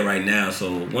idea right now.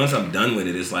 So once I'm done with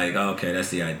it, it's like, oh, okay, that's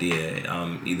the idea.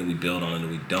 Either we build on it or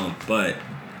we don't. But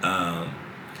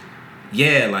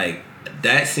yeah, like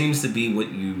that seems to be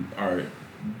what you are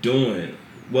doing.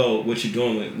 Well, what you're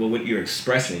doing, what you're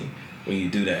expressing when you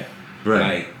do that. Right.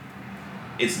 Like,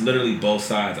 it's literally both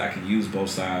sides. I can use both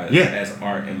sides as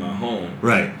art in my home.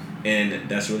 Right. And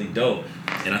that's really dope.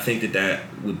 And I think that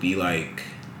would be like,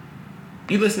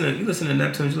 you listen to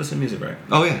Neptunes, you listen to music, right?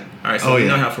 Oh yeah. All right, so you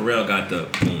know how Pharrell got the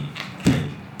boom,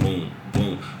 boom, boom,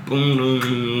 boom, boom,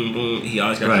 boom, boom. He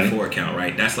always got the 4 count,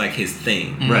 right? That's like his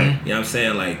thing. Right. You know what I'm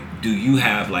saying? Like, do you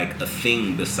have like a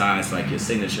thing besides like your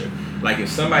signature? Like, if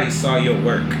somebody saw your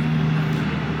work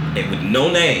and with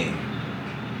no name,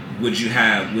 would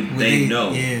they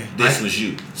know this was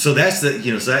you? So that's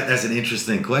that's an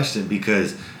interesting question,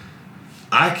 because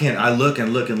I look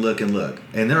and look and look and look,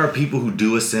 and there are people who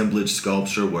do assemblage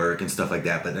sculpture work and stuff like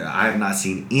that, but I have not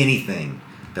seen anything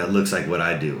that looks like what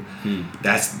I do.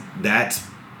 That's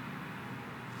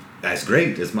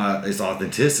great. It's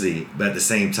authenticity, but at the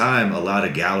same time, a lot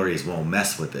of galleries won't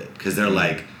mess with it because they're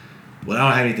like, well, I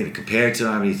don't have anything to compare it to. I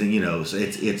don't have anything, you know. So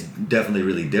it's definitely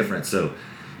really different. So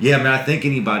yeah, I mean, I think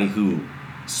anybody who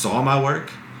saw my work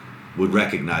would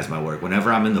recognize my work.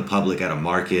 Whenever I'm in the public at a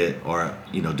market or,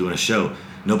 you know, doing a show,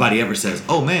 nobody ever says,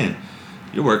 oh man,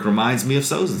 your work reminds me of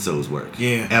so-and-so's work.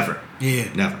 Yeah. Ever. Yeah.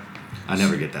 Never. I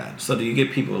never get that. So do you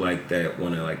get people like that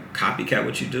want to like copycat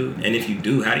what you do? And if you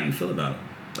do, how do you feel about it?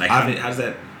 Like, how does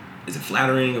that, is it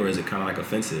flattering or is it kind of like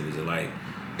offensive? Is it like,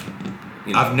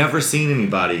 you know? I've never seen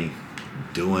anybody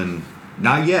doing,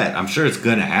 not yet. I'm sure it's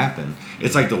going to happen.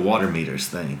 It's like the water meters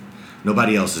thing.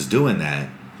 Nobody else is doing that.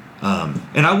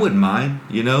 And I wouldn't mind,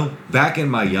 you know. Back in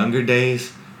my younger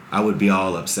days, I would be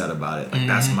all upset about it. Like,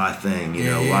 that's my thing, you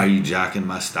know. Why are you jacking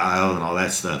my style and all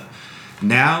that stuff?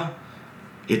 Now,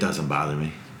 it doesn't bother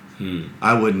me.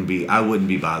 I wouldn't be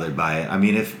bothered by it. I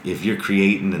mean, if you're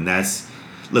creating and that's,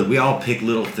 look, we all pick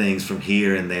little things from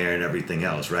here and there and everything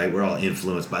else, right? We're all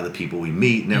influenced by the people we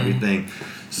meet and everything.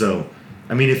 So,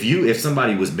 I mean, if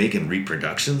somebody was making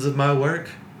reproductions of my work,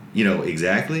 you know,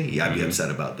 exactly, I'd be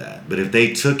upset about that. But if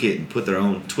they took it and put their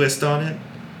own twist on it,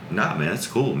 nah, man, that's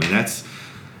cool. I mean, that's,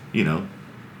 you know,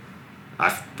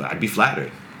 I'd be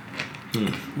flattered.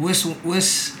 What's I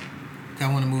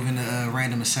want to move into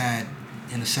random aside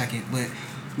in a second, but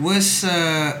what's one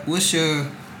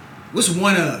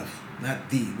of, not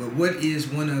the, but what is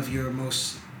one of your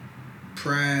most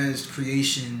prized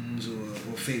creations or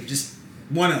favorite? Just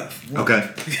one of. Okay.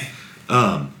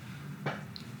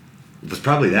 It was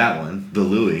probably that one, the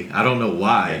Louis. I don't know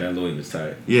why. Yeah, that Louis was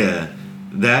tight. Yeah,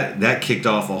 that kicked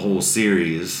off a whole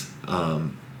series.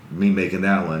 Me making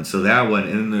that one. So that one,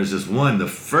 and then there's this one, the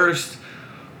first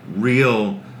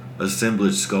real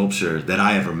assemblage sculpture that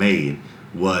I ever made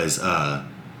was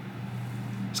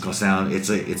it's gonna sound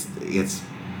it's a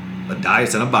die.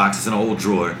 It's in a box. It's in an old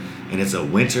drawer, and it's a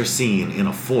winter scene in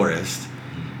a forest.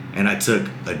 And I took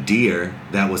a deer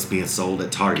that was being sold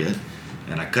at Target,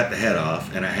 and I cut the head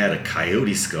off, and I had a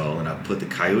coyote skull, and I put the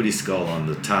coyote skull on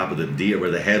the top of the deer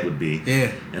where the head would be.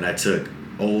 Yeah. And I took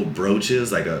old brooches,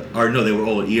 they were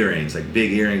old earrings, like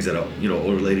big earrings that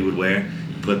older lady would wear.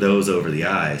 Put those over the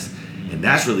eyes, and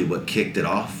that's really what kicked it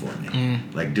off for me.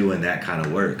 Like doing that kind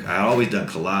of work. I always done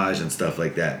collage and stuff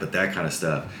like that, but that kind of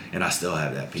stuff, and I still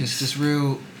have that piece. Just this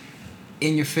real,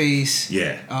 in your face.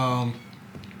 Yeah.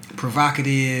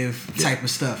 Provocative type of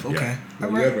stuff. Okay.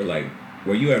 Yeah.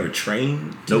 Were you ever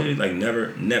trained to Nope. Like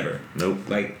never? Nope.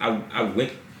 Like I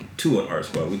went to an art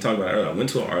school. We talked about it earlier. I went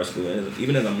to an art school, and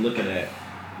even as I'm looking at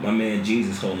my man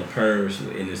Jesus holding a purse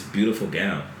in this beautiful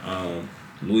gown,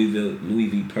 Louis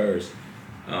V purse,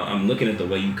 I'm looking at the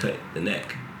way you cut the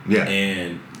neck. Yeah.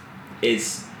 And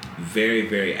it's very,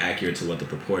 very accurate to what the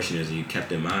proportion is, and you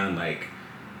kept in mind like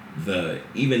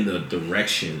even the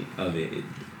direction of it,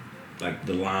 like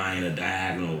the line, a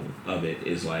diagonal of it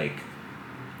is like,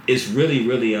 it's really,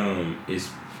 really it's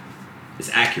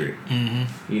accurate.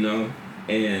 You know?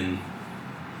 And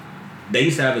they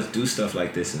used to have us do stuff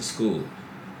like this in school,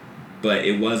 but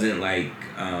it wasn't like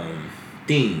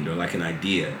themed or like an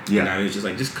idea. Yeah. And I was just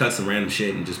like, just cut some random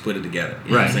shit and just put it together.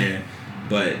 You know what I'm saying?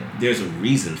 But there's a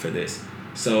reason for this.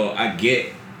 So I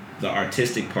get the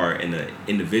artistic part and the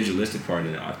individualistic part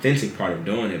and the authentic part of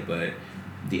doing it, but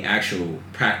the actual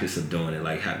practice of doing it,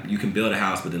 like how you can build a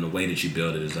house, but then the way that you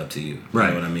build it is up to you. Right.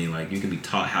 You know what I mean? Like you can be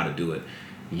taught how to do it.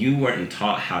 You weren't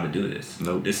taught how to do this.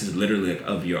 Nope. This is literally like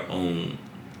of your own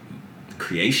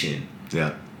creation.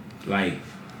 Yeah. Like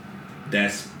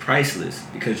that's priceless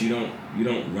because you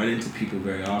don't run into people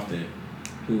very often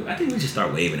who I think we should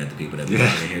start waving at the people that be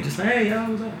in here just like, hey y'all,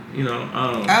 what's up? You know,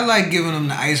 I like giving them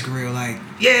the ice grill, like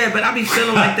yeah, but I be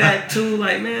feeling like that too,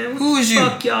 like man, what who is the you?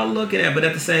 fuck y'all looking at? But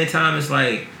at the same time it's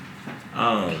like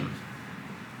and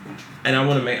I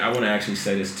want to actually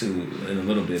say this too in a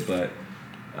little bit, but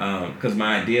because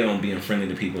my idea on being friendly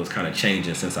to people is kind of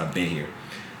changing since I've been here.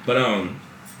 But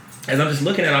as I'm just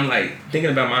looking at it, I'm like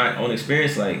thinking about my own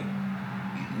experience, like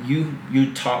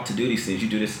you taught to do these things, you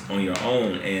do this on your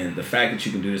own, and the fact that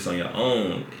you can do this on your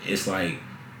own, it's like,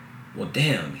 well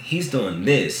damn, he's doing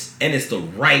this and it's the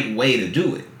right way to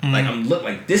do it. Like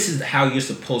like this is how you're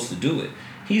supposed to do it.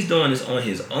 He's doing this on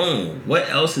his own. What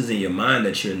else is in your mind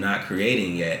that you're not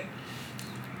creating yet?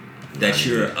 That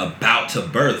you're about to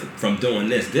birth from doing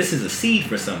this. This is a seed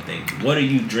for something. What are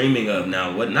you dreaming of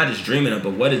now? What not just dreaming of,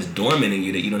 but what is dormant in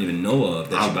you that you don't even know of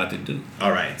that you're about to do?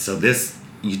 All right. So this,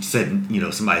 you said,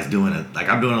 somebody's doing it. Like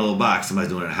I'm doing a little box. Somebody's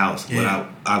doing it in a house. Yeah.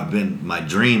 But I've been my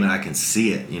dream, and I can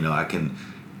see it. I can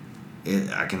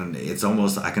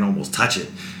almost touch it.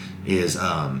 Is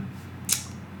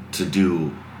to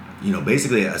do.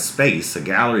 Basically a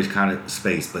gallery's kind of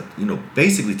space, but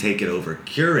basically take it over,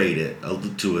 curate it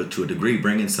to a degree,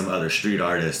 bring in some other street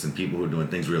artists and people who are doing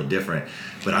things real different.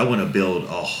 But I want to build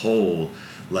a whole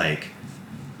like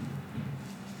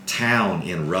town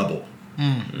in rubble,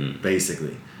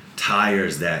 basically.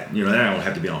 Tires that they don't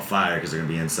have to be on fire because they're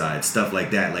gonna be inside, stuff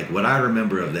like that. Like what I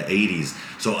remember of the '80s.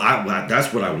 So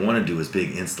that's what I want to do is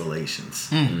big installations.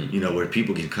 Where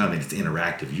people can come and it's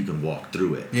interactive. You can walk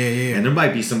through it. Yeah. And there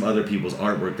might be some other people's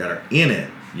artwork that are in it.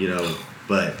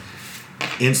 But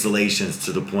installations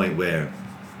to the point where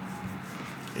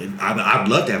I'd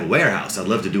love to have a warehouse. I'd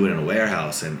love to do it in a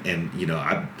warehouse, and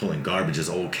I'm pulling garbages,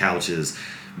 old couches.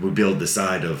 We build the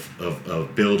side of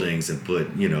buildings and put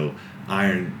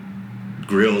iron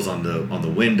grills on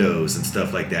the windows and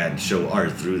stuff like that, and show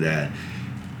art through that.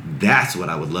 That's what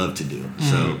I would love to do.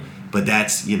 So, but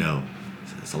that's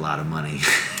it's a lot of money.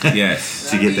 Yes.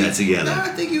 to get that together. I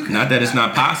think you can. Not that it's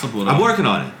not possible though. I'm working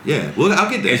on it. Yeah. Well, I'll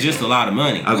get there. It's just a lot of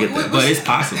money. I'll get there. But it's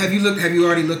possible. Have you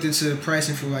already looked into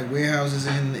pricing for like warehouses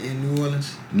in New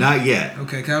Orleans? Not yet.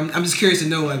 Okay, cause I'm just curious to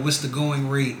know like what's the going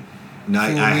rate for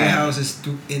warehouses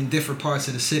in different parts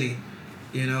of the city.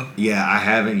 Yeah, I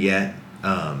haven't yet.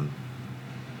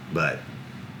 But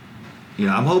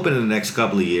I'm hoping in the next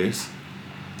couple of years.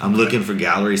 I'm looking for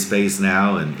gallery space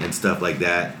now and stuff like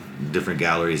that. Different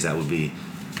galleries that would be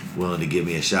willing to give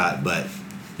me a shot. But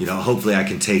hopefully I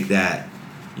can take that,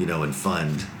 and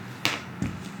fund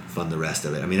the rest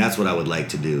of it. I mean, that's what I would like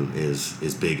to do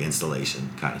is big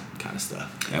installation kind of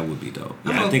stuff. That would be dope.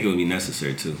 Yeah, I think it would be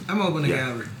necessary too. I'm opening a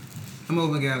gallery. I'm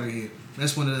opening a gallery here.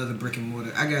 That's one of the other brick and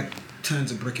mortar. I got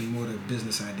tons of brick and mortar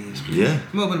business ideas. Yeah.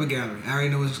 I'm opening a gallery. I already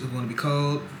know what it's going to be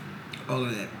called. All of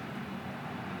that.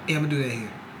 Yeah, I'm going to do that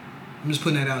here. I'm just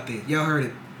putting that out there. Y'all heard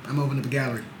it. I'm opening up a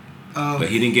gallery. But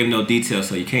he didn't give no details,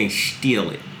 so you can't steal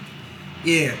it.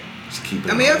 Yeah. Just keep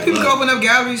it. I mean, people can open up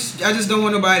galleries. I just don't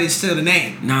want nobody to steal the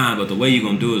name. Nah, but the way you're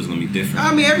going to do it is going to be different.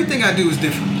 I mean, everything I do is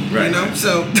different. Right.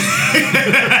 So,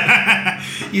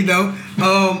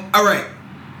 all right.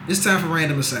 It's time for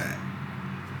Random Aside.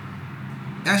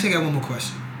 Actually, I got one more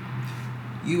question.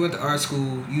 You went to art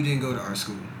school. You didn't go to art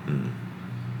school.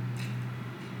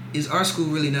 Is art school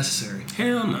really necessary?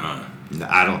 Hell nah. No,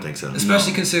 I don't think so.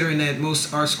 Especially considering that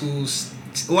most art schools.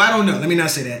 Well, I don't know. Let me not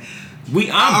say that. I'm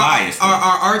biased.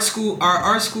 Are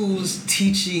art schools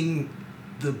teaching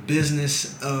the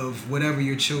business of whatever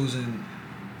your chosen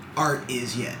art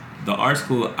is yet? The art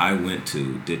school I went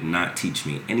to did not teach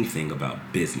me anything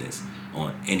about business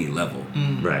on any level.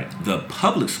 Right. The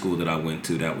public school that I went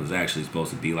to that was actually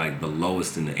supposed to be like the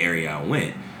lowest in the area I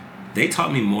went, they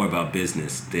taught me more about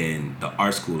business than the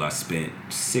art school I spent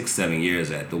 6-7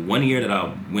 years at. The 1 year that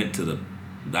I went to the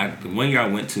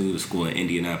school in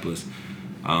Indianapolis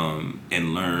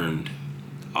and learned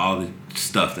all the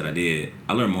stuff that I did,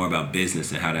 I learned more about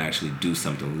business and how to actually do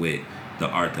something with the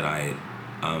art that I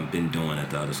had been doing at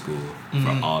the other school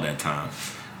for all that time.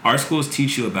 Art schools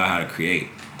teach you about how to create.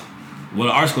 Well,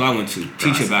 the art school I went to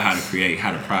teach you about how to create,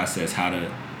 how to process, how to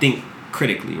think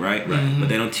critically, right? But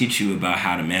they don't teach you about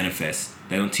how to manifest.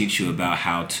 They don't teach you about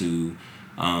how to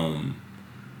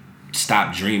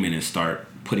stop dreaming and start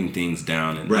putting things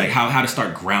down, and Right. like how to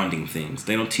start grounding things.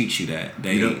 They don't teach you that.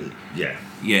 They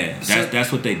Yeah.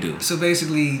 that's what they do. So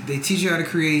basically, they teach you how to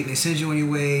create. They send you on your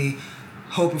way,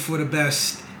 hoping for the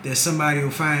best. That somebody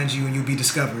will find you and you'll be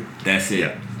discovered. That's it.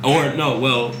 Yeah. Or no,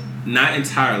 well, not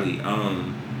entirely.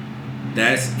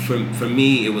 That's for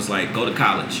me. It was like go to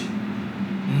college,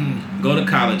 go to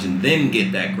college, and then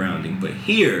get that grounding. But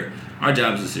here, our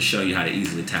job is to show you how to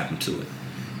easily tap into it,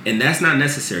 and that's not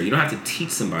necessary. You don't have to teach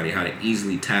somebody how to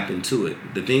easily tap into it.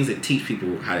 The things that teach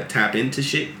people how to tap into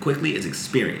shit quickly is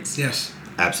experience. Yes.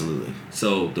 Absolutely.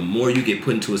 So the more you get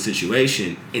put into a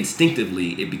situation, instinctively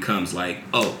it becomes like,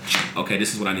 oh, okay,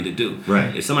 this is what I need to do.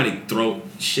 Right. If somebody I don't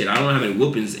know how many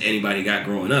whoopings anybody got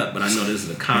growing up, but I know this is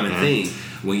a common thing.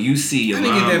 When you see your I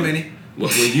didn't mom, get that many.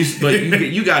 but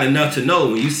you got enough to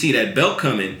know when you see that belt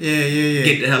coming. Yeah.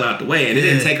 Get the hell out the way, and it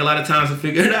didn't take a lot of time to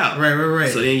figure it out. Right.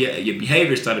 So then your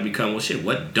behavior started to become, well, shit.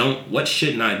 What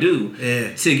shouldn't I do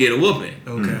Yeah. to get a whooping?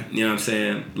 Okay. You know what I'm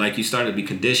saying? Like you started to be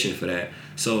conditioned for that.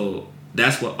 So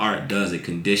that's what art does. It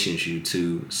conditions you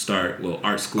to start. Well,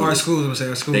 art schools. Art schools, I'm saying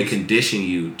art schools. They condition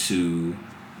you to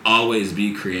always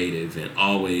be creative and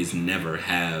always never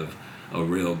have a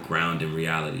real ground in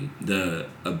reality. The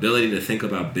ability to think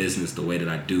about business the way that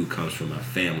I do comes from my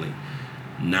family,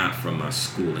 not from my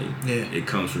schooling. Yeah. It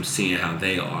comes from seeing how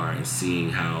they are and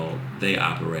seeing how they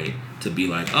operate, to be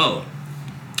like, oh,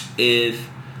 if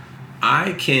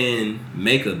I can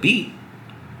make a beat,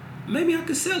 maybe I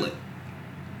could sell it.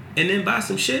 And then buy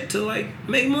some shit to like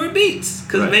make more beats,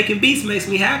 because Right. making beats makes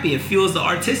me happy and fuels the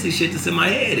artistic shit that's in my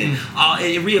head, and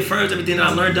it reaffirms everything that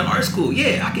I learned in art school.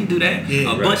 Yeah, I can do that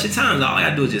a bunch of times. All I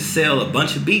gotta do is just sell a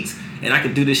bunch of beats, and I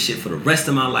can do this shit for the rest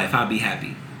of my life. I'll be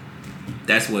happy.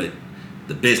 That's what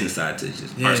the business side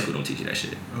teaches. Yeah. Art school don't teach you that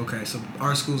shit. Okay, so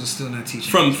art schools are still not teaching.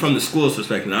 From the school's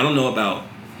perspective, I don't know about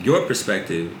your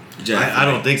perspective, Jeff. I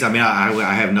don't think so. I mean,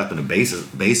 I have nothing to base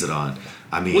it on.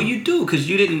 I mean, Well, you do, because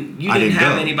you didn't didn't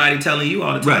have go. anybody telling you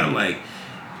all the time, Right. like,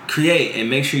 create and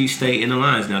make sure you stay in the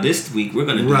lines. Now, this week we're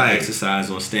gonna do Right. an exercise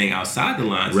on staying outside the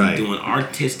lines Right. and doing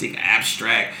artistic,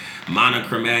 abstract,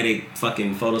 monochromatic,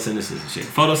 fucking photosynthesis and shit.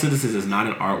 Photosynthesis is not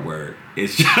an art word.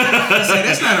 It's just,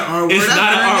 That's not an art word. It's I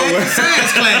not an learned art that in word.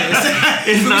 Science class.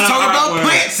 It's we not was an talking art about word.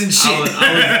 plants and shit.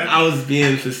 I was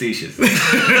being facetious, and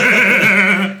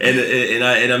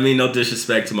I mean no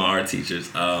disrespect to my art teachers.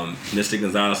 Mr.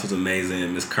 Gonzalez was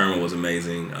amazing. Miss Kerma was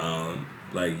amazing.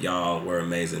 Like y'all were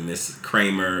amazing. Miss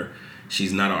Kramer,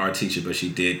 she's not an art teacher, but she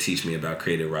did teach me about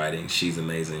creative writing. She's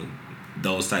amazing.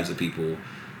 Those types of people,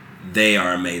 they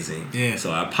are amazing. Yeah.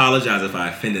 So I apologize if I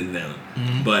offended them,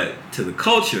 but to the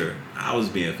culture, I was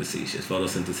being facetious.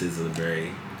 Photosynthesis is a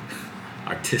very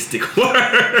artistic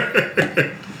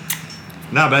word.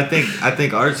 no, but I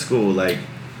think art school, like,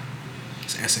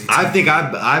 It's SAT. I think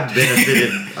I've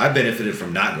benefited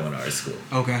from not going to art school.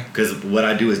 Okay. Because what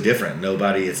I do is different.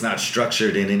 It's not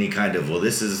structured in any kind of, well,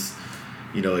 this is,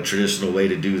 a traditional way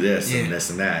to do this and this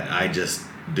and that. I just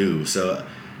do. So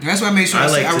That's why I made sure I I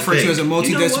like to refer to you as a think.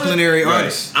 multidisciplinary You know what?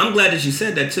 artist. I'm glad that you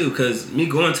said that too, because me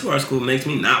going to art school makes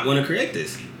me not want to create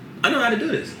this. I know how to do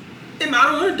this. And I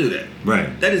don't want to do that.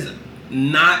 right. That is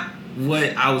not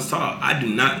what I was taught. I do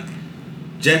not.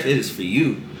 Jeff, it is for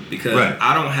you, because Right.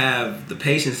 I don't have the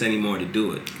patience anymore to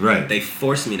do it. Right. They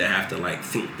force me to have to like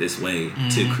think this way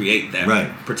to create that Right.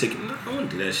 particular. No, I don't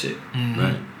want to do that shit.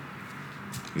 Right.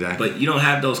 Exactly. But you don't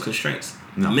have those constraints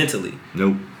mentally.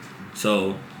 Nope.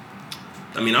 So,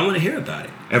 I mean, I want to hear about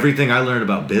it. Everything I learned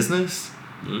about business,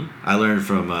 I learned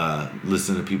from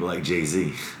listening to people like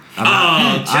Jay-Z. Shout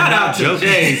out to joking.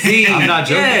 Jay-Z. I'm not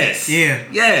joking. Yes. Yeah.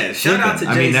 Yes. Shout out to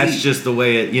Jay-Z. I mean, that's just the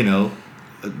way it,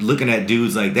 looking at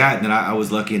dudes like that. And then I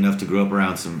was lucky enough to grow up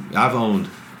around I've owned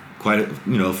quite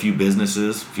a few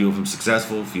businesses, a few of them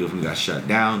successful, a few of them got shut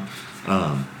down.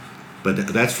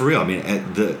 But that's for real. I mean,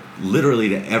 literally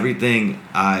to everything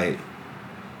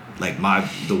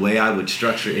the way I would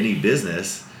structure any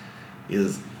business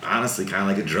is honestly kind of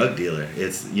like a drug dealer.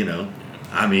 It's,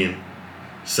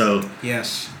 so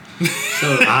Yes.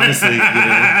 so. honestly,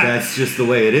 that's just the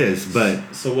way it is. But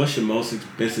So, what's your most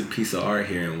expensive piece of art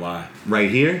here, and why? right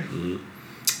here,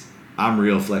 I'm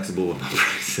real flexible with my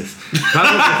prices.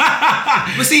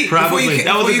 Probably, But see, Probably.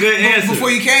 That was a good answer. Before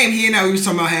you came here, now we was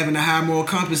talking about having a high moral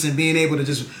compass and being able to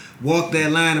just walk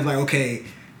that line of like, okay,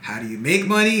 how do you make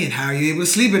money and how are you able to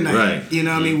sleep at night? Right. You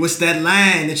know what I mean? What's that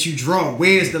line that you draw?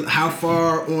 How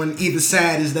far on either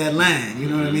side is that line? You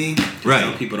know what I mean? Some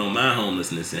right, people don't mind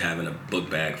homelessness and having a book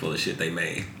bag full of shit they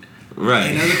made.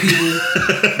 right. And other people,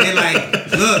 they're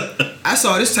like, look, I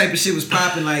saw this type of shit was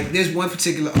popping. Like, there's one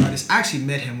particular artist. I actually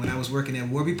met him when I was working at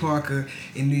Warby Parker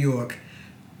in New York.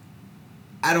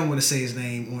 I don't want to say his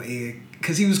name on air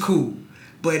because he was cool.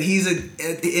 But he's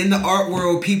in the art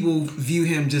world, people view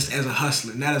him just as a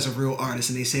hustler, not as a real artist.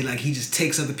 And they say like he just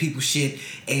takes other people's shit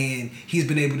and he's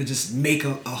been able to just make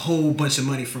a whole bunch of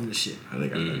money from the shit. I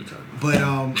think I know what you're talking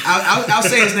about. But I'll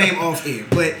say his name off air.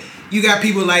 But you got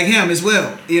people like him as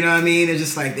well. You know what I mean? They're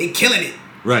just like, they killing it.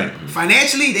 Right.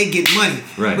 Financially, they get money.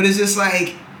 Right. But it's just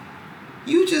like,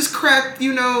 you just cracked,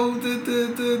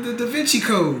 the Da Vinci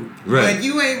Code. Right. Like,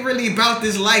 you ain't really about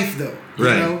this life, though. You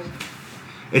Right. know?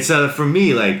 It's for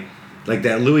me like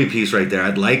that Louis piece right there. I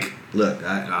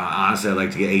honestly I'd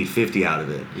like to get $850 out of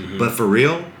it. Mm-hmm. But for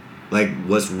real, like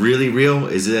what's really real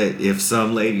is that if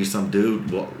some lady or some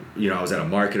dude, well, I was at a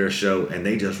marketer show and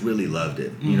they just really loved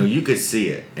it. Mm-hmm. You could see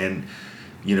it, and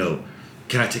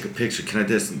can I take a picture? Can I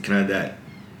this? Can I that?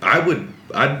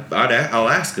 I'll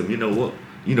ask them. What?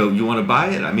 You want to buy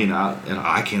it? I mean,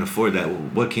 I can't afford that.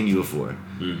 What can you afford?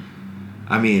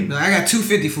 I mean, No, I got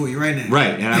 $250 for you right now.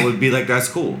 right, and I would be like, that's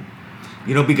cool.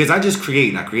 Because I just create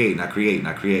and I create and I create and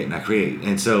I create and I create.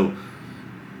 And so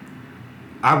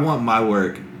I want my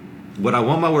work, what I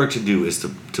want my work to do is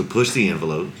to push the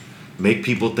envelope, make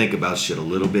people think about shit a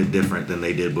little bit different than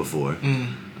they did before.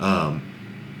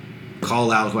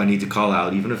 Call out who I need to call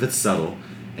out, even if it's subtle.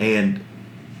 And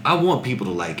I want people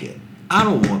to like it. I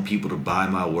don't want people to buy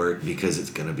my work because it's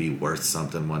going to be worth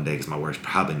something one day, because my work's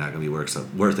probably not going to be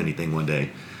worth anything one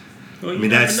day. Well, I mean,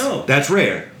 that's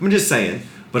rare. I'm just saying.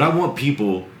 But I want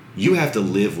people, you have to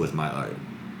live with my art,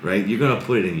 right? You're going to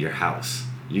put it in your house.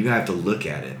 You're going to have to look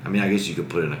at it. I mean, I guess you could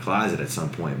put it in a closet at some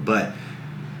point. But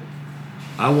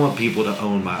I want people to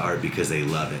own my art because they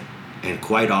love it. And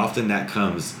quite often that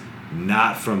comes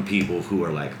not from people who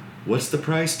are like, what's the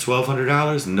price?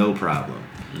 $1,200? No problem.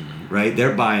 Right?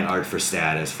 They're buying art for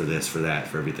status, for this, for that,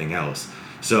 for everything else.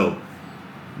 So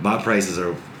my prices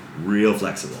are real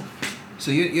flexible.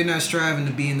 So you're not striving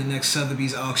to be in the next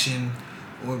Sotheby's auction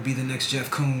or be the next Jeff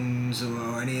Koons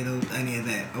or any of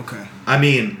that. Okay. I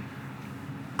mean,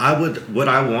 what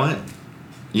I want,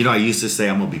 I used to say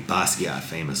I'm going to be Basquiat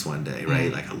famous one day,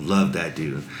 right? Like, I love that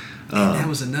dude. And that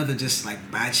was another just like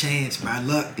by chance, by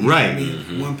luck. You know Right. what I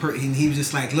mean? One person, he was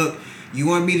just like, look, you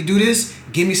want me to do this?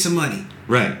 Give me some money.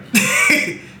 Right.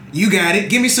 You got it.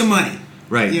 Give me some money.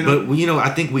 Right. But, I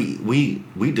think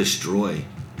we destroy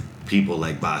people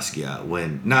like Basquiat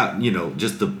when not,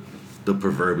 just the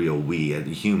proverbial we as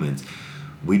humans,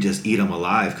 we just eat them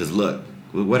alive because look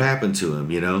what happened to him,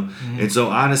 And so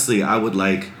honestly, I would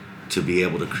like to be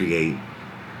able to create.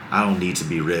 I don't need to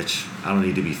be rich. I don't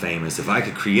need to be famous. If I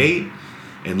could create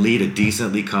and lead a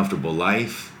decently comfortable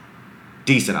life,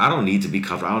 I don't need to be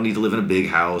comfortable. I don't need to live in a big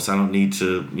house. I don't need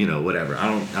to, whatever. I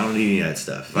don't need any of that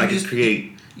stuff. If I just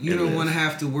create, you don't want to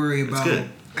have to worry about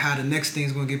how the next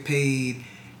thing's gonna get paid.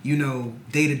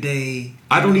 Day to day.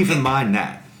 I don't even mind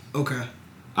that. Okay.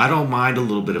 I don't mind a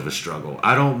little bit of a struggle.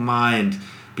 I don't mind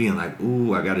being like,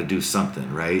 ooh, I got to do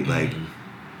something, right? Like,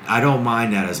 I don't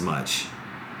mind that as much.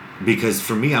 Because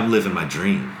for me, I'm living my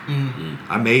dream.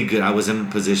 I made good. I was in a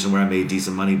position where I made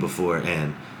decent money before,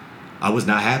 and I was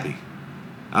not happy.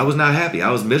 I was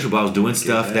miserable. I was doing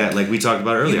stuff that, like we talked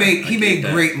about earlier. He made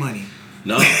great money.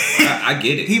 No, I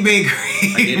get it. He made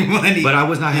great money. But I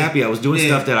was not happy. I was doing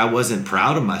stuff that I wasn't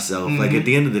proud of myself. Like, at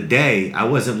the end of the day, I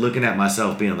wasn't looking at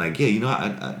myself being like,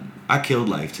 yeah, I killed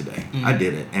life today. I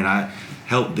did it. And I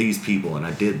helped these people, and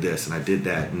I did this, and I did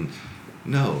that. And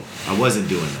no, I wasn't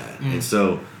doing that. And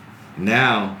so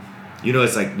now,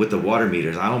 it's like with the water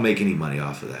meters, I don't make any money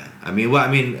off of that.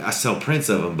 I sell prints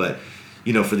of them, but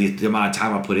for the amount of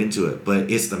time I put into it. But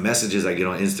it's the messages I get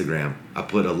on Instagram. I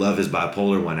put a Love is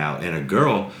Bipolar one out, and a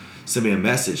girl sent me a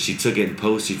message. She took it and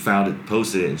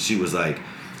posted it, and she was like,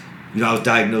 I was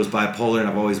diagnosed bipolar, and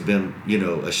I've always been,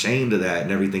 ashamed of that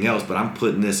and everything else, but I'm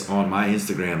putting this on my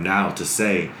Instagram now to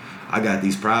say I got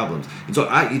these problems. And so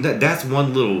that's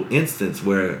one little instance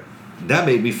where that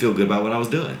made me feel good about what I was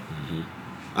doing.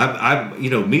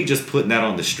 Me just putting that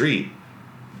on the street,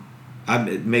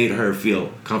 it made her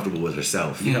feel comfortable with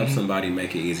herself. You help somebody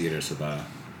make it easier to survive.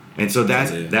 And so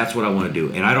that's what I want to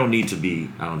do. And I don't need to be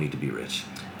rich.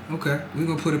 Okay. We're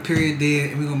gonna put a period there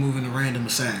and we're gonna move into random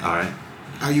aside. All right.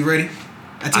 Are you ready?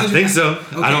 I think so.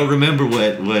 Okay. I don't remember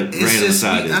what random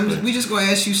aside is. We just gonna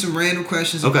ask you some random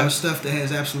questions about stuff that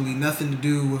has absolutely nothing to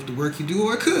do with the work you do,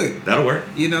 or it could. That'll work.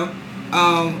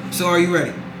 So are you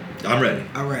ready? I'm ready.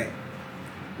 All right.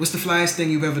 What's the flyest thing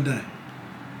you've ever done?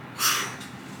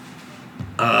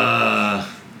 I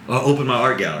opened my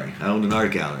art gallery. I owned an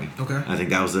art gallery. Okay. I think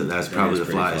that's probably the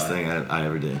flyest thing I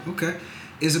ever did. Okay.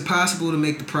 Is it possible to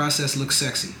make the process look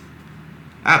sexy?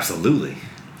 Absolutely.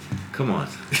 Come on.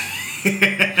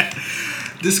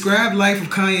 Describe life of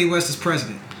Kanye West as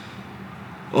president.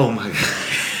 Oh my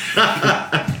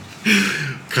God.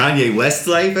 Kanye West's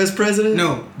life as president?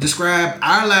 No, describe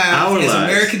our lives Our as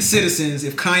lives. American citizens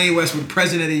if Kanye West were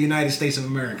president of the United States of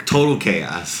America. Total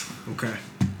chaos. Okay.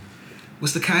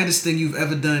 What's the kindest thing you've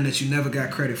ever done that you never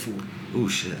got credit for? Oh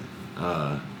shit.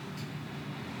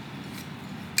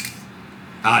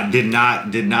 I did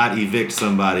not evict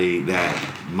somebody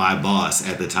that my boss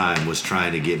at the time was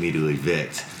trying to get me to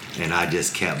evict, and I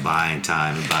just kept buying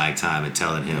time and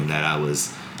telling him that I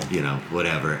was,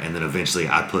 whatever, and then eventually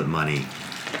I put money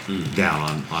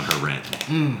down on her rent.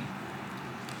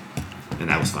 And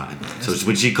that was fine. So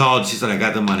when she called, she said, I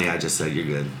got the money. I just said, you're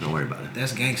good. Don't worry about it.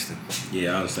 That's gangster.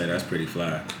 Yeah, I would say that's pretty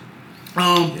fly.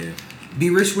 Yeah. Be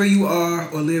rich where you are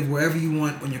or live wherever you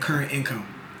want on your current income.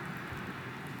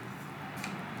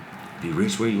 Be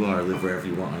rich where you are, live wherever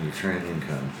you want on your current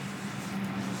income.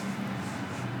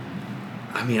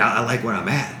 I mean, I like where I'm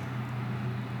at.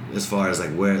 As far as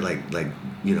like where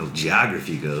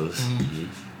geography goes. Mm-hmm.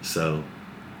 So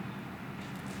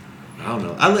I don't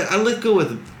know. Let's go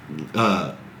with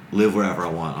live wherever I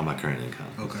want on my current income.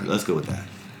 Okay. So let's go with that.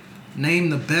 Name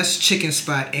the best chicken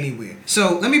spot anywhere.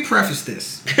 So let me preface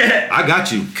this. I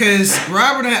got you. Because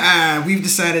Robert and I, we've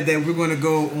decided that we're going to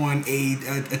go on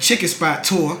a chicken spot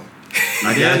tour.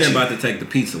 I got damn near you. about to take the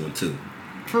pizza one too.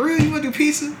 For real, you want to do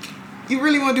pizza? You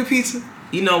really want to do pizza?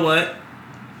 You know what?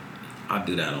 I'll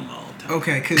do that on my own time.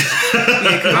 Okay, because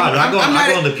I'm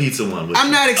going on the pizza one. With I'm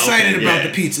you. not excited Okay, about yeah.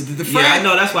 the pizza. The Yeah, fried, I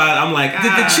know. That's why I'm like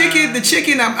the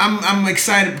chicken. I'm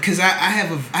excited because I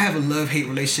have a love-hate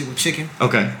relationship with chicken.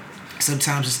 Okay.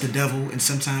 Sometimes it's the devil and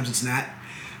sometimes it's not.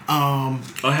 Oh,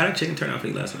 how did chicken turn out for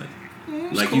you last night?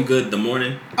 Like cool. You good the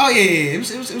morning? Oh yeah. It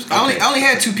was. I only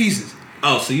had 2 pieces.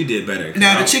 Oh, so you did better.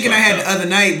 Now the was chicken I fucked had up. the other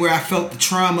night, where I felt the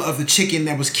trauma of the chicken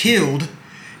that was killed,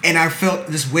 and I felt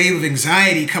this wave of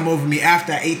anxiety come over me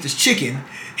after I ate this chicken,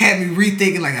 had me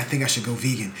rethinking like I think I should go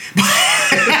vegan.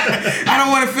 I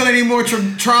don't want to feel any more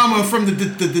trauma from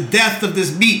the death of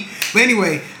this meat. But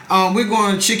anyway, we're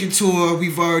going on a chicken tour.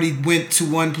 We've already went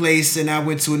to one place, and I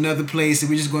went to another place, and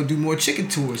we're just going to do more chicken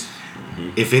tours.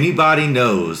 If anybody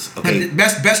knows, okay,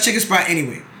 Best chicken spot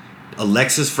anyway.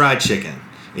 Alexis Fried Chicken.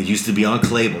 It used to be on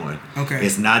Claiborne. Okay.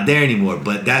 It's not there anymore,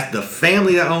 but that's the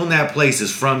family that owned that place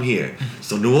is from here.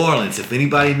 So New Orleans, if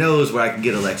anybody knows where I can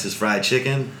get Alexis Fried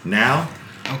Chicken now,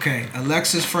 Okay,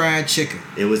 Alexis Fried Chicken.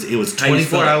 it was How you 24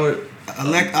 spell it? hour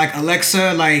Like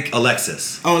Alexa, like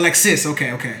Alexis. oh Alexis. Okay.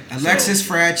 Alexis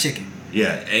Fried Chicken.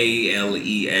 Yeah.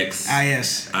 ALEX.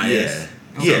 IS. Yeah.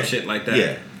 Some shit like that.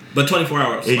 Yeah. But 24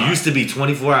 hours. It used to be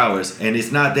 24 hours, and it's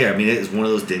not there. I mean, it's one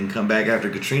of those didn't come back after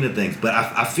Katrina things. But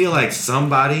I feel like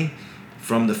somebody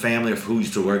from the family of who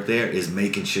used to work there is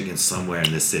making chicken somewhere in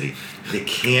this city. They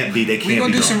can't be. They can't We're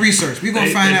gonna be do some gone. research. We're gonna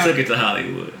They find out. took it to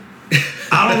Hollywood.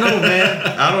 I don't know, man.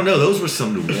 I don't know. Those were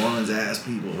some New Orleans ass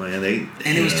people, man.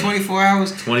 And it was 24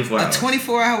 hours. 24 hours. A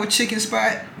 24-hour chicken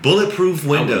spot. Bulletproof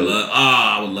window.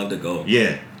 I would love to go.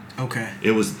 Yeah. Okay.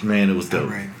 It was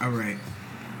dope. All right.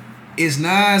 Is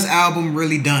Nas' album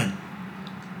really done?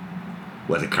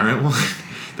 What, the current one?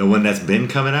 The one that's been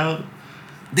coming out?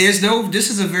 This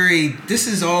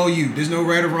is all you. There's no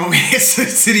right or wrong answer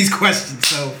to these questions.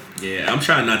 So Yeah, I'm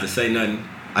trying not to say nothing.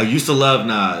 I used to love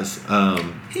Nas.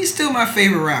 he's still my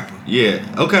favorite rapper. Yeah.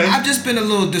 Okay. I've just been a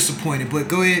little disappointed, but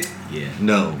go ahead. Yeah.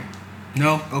 No.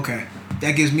 No? Okay.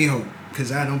 That gives me hope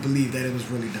because I don't believe that it was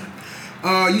really done.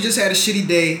 You just had a shitty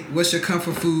day. What's your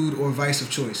comfort food or vice of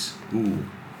choice? Ooh.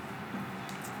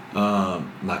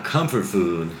 My comfort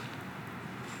food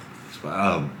is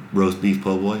roast beef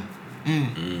po' boy.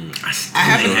 I still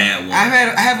I ain't had one.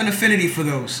 I have an affinity for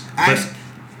those. I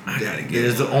gotta get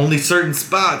There's one. only certain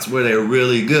spots where they're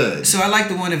really good. So I like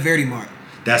the one at Verdi Mart.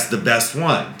 That's the best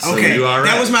one. So Okay, you are right.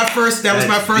 that was my first. That was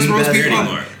my That's first the roast best beef. Verdi one.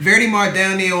 Mart. Verdi Mart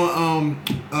down there on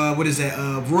what is that?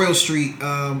 Royal Street.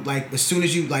 Like as soon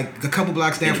as you like a couple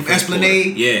blocks down In the from first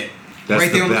Esplanade. Yeah. That's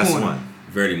right the there on the best corner. one.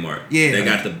 Verdi Mart. Yeah. They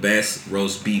got the best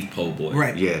roast beef po' boy.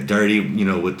 Right. Yeah, dirty,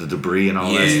 with the debris and all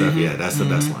that Yeah. stuff. Yeah, that's the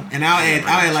best one. And I'll add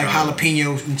like Try it.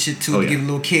 jalapenos and shit too Oh, to yeah. give it a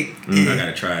little kick. I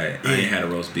gotta try it. I ain't had a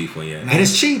roast beef one yet. And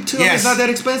it's cheap too. Yes. It's not that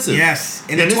expensive. Yes.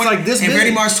 And it's like this And big.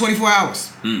 Verdi Mart's 24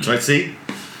 hours. Right, see?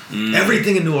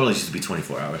 Everything in New Orleans used to be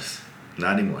 24 hours.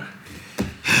 Not anymore.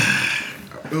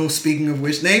 Oh, speaking of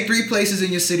which, name 3 places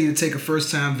in your city to take a first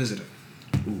time visitor.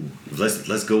 Ooh.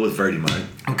 Let's go with Verdi Mart.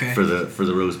 Okay. For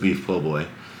the roast beef po' boy.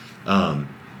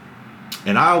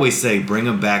 And I always say bring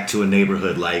them back to a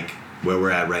neighborhood like where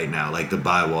we're at right now, like the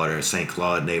Bywater, St.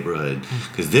 Claude neighborhood,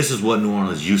 because this is what New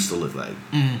Orleans used to look like.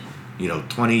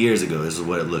 20 years ago, this is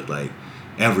what it looked like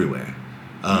everywhere.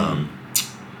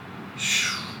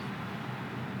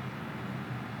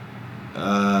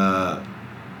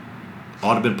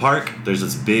 Audubon Park. There's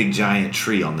this big giant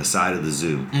tree on the side of the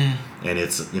zoo, and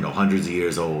it's hundreds of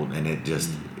years old, and it just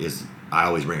is. I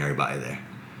always bring everybody there.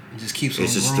 It just keeps on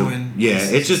It's just growing.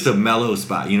 it's just a mellow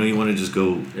spot. You want to just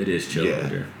go. It is chill over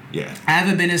there. Yeah.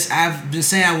 I've been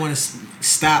saying I want to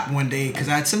stop one day because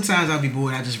sometimes I'll be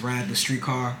bored. I just ride the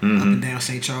streetcar up and down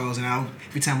St. Charles, and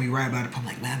every time we ride by the pump, I'm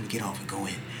like, man, I'm gonna get off and go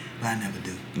in, but I never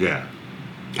do. Yeah.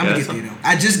 I'm gonna get there though.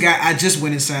 I just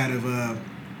went inside of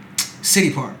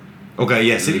City Park. Okay.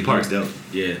 Yeah. City Park's dope.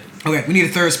 Yeah. Okay, we need a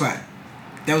third spot.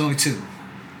 That was only 2.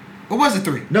 Or was it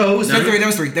 3? No, it was 3. That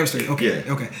was three. Okay.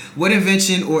 Yeah. Okay. What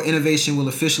invention or innovation will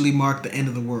officially mark the end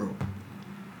of the world?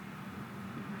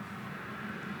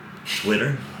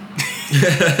 Twitter.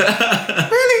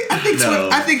 Really? No.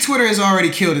 I think Twitter has already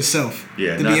killed itself.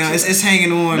 Yeah, To not be honest, Twitter. it's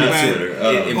hanging on Not by-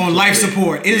 Twitter. on life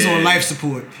support. It is Yeah. on life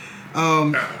support.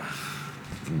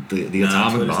 The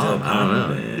atomic Twitter's still bomb. I don't know.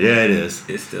 popping, man. Yeah, it is.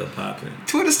 It's still popping.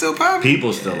 Twitter's still popping.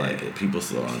 People still like it. People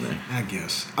still on there. I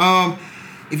guess.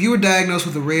 If you were diagnosed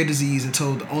with a rare disease and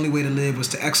told the only way to live was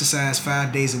to exercise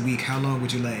 5 days a week, how long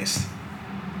would you last?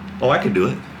 Oh, I could do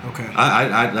it. Okay.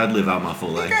 I'd live out my full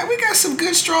life. We got some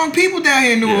good, strong people down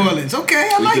here in New Yeah. Orleans. Okay,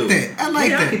 I We like do. that. I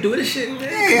like I that. can do this shit, man.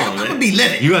 Yeah, Come I'm on, gonna man. be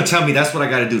living. You gonna tell me that's what I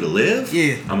got to do to live?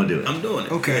 Yeah. I'm gonna do it. I'm doing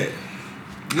it. Okay.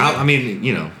 I mean,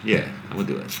 yeah, I'm gonna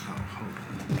do it. Oh,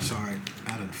 hold on. Sorry,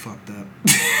 I done fucked up.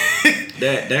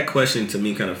 That question to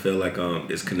me kind of feel like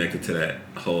is connected to that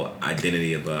whole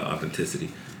identity of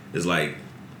authenticity. It's like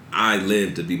I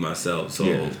live to be myself, so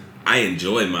Yeah. I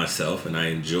enjoy myself and I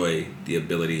enjoy the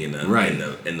ability and the Right.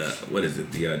 and the what is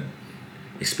it the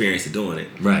experience of doing it.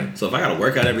 Right. So if I gotta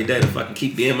work out every day to fucking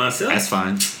keep being myself, That's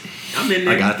fine. I'm in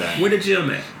there. I got that. Where the gym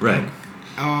at? Right.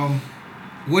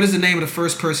 What is the name of the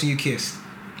first person you kissed?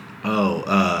 Oh,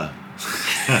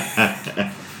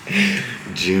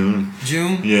 June.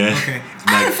 June? Yeah. Okay.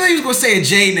 I had a feeling you was gonna say a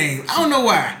J name. I don't know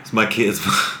why. It's my kids.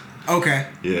 Okay.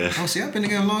 Yeah. Oh, see, I've been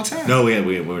together a long time. No, we're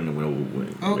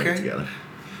Okay. together.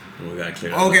 We gotta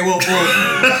clear that Okay, up. well.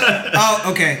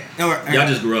 Oh, okay. All right. Y'all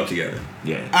just grew up together.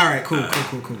 Yeah. All right, cool.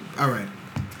 All right.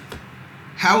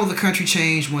 How will the country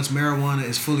change once marijuana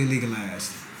is fully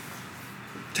legalized?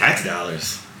 Tax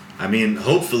dollars. I mean,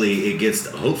 hopefully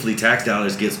tax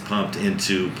dollars gets pumped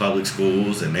into public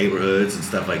schools and neighborhoods and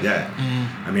stuff like that.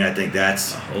 I mean, I think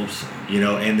that's I hope so.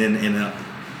 and then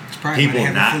It's probably People why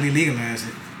they not- haven't fully legalized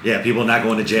it. yeah, people not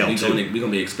going to jail We too.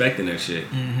 gonna be expecting that shit.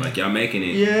 Like y'all making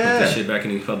it. Yeah. Put that shit back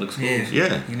in these public schools.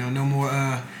 Yeah. You know, no more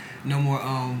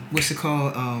what's it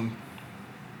called?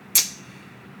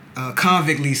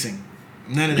 Convict leasing.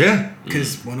 None of that. Yeah.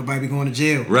 Because won't nobody be going to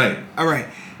jail. Right. All right.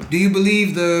 Do you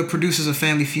believe the producers of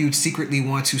Family Feud secretly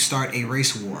want to start a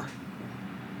race war?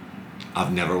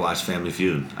 I've never watched Family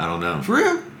Feud. I don't know. For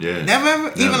real? Yeah. Never ever?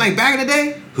 Never. Even like back in the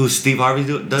day? Who's Steve Harvey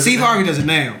does Steve it now? Harvey does it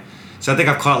now. So I think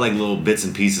I've caught like little bits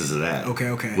and pieces of that.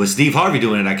 Okay. With Steve Harvey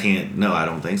doing it, I can't. No, I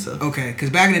don't think so. Okay, because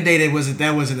back in the day that wasn't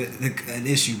an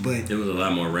issue, but It was a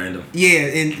lot more random. yeah,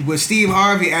 and with Steve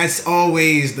Harvey, it's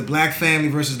always the black family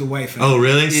versus the white family. Oh,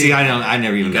 really? Yeah. See, I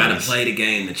never even You gotta noticed. play the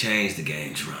game to change the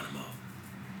game, Geronimo.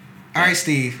 All right,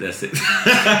 Steve. That's it.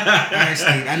 All right,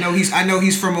 Steve. I know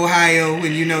he's from Ohio,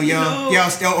 and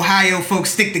y'all Ohio folks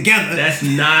stick together. That's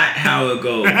not how it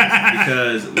goes.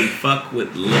 Because we fuck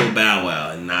with Lil Bow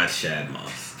Wow and not Shad Moss.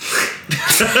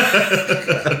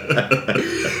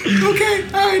 Okay,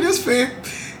 all right, that's fair.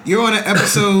 You're on an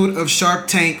episode of Shark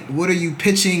Tank. What are you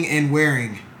pitching and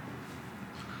wearing?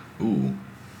 Ooh.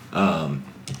 I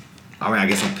mean, I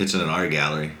guess I'm pitching an art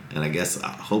gallery, and I guess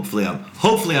hopefully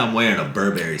I'm wearing a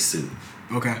Burberry suit,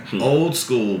 Okay. old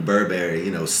school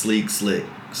Burberry, sleek, slick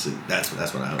suit. That's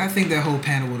what I hope. I think that whole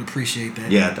panel would appreciate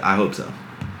that. Yeah, I hope so.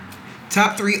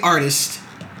 Top 3 artists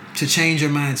to change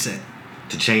your mindset.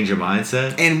 To change your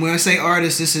mindset. And when I say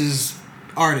artist, this is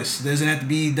artist. It doesn't have to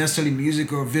be necessarily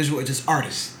music or visual. It's just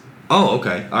artist. Oh,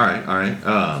 okay. All right.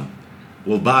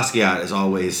 Well, Basquiat is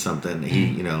always something.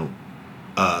 He,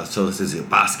 so this is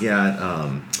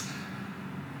Basquiat.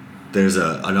 There's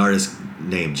an artist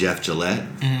named Jeff Gillette,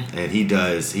 and he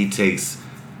takes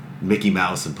Mickey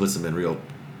Mouse and puts him in real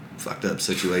fucked up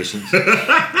situations.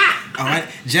 All right,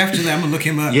 Jeff Gillette. I'm gonna look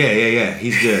him up. Yeah.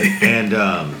 He's good. And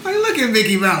Like, look at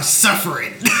Mickey Mouse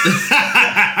suffering.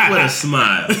 What a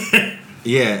smile.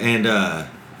 yeah, and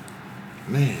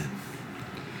man,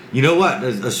 you know what?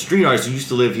 A street artist who used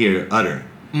to live here, Utter.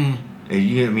 And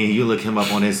you look him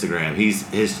up on Instagram. His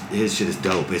shit is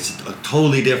dope. It's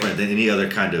totally different than any other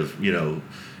kind of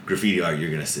graffiti art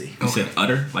you're gonna see. You said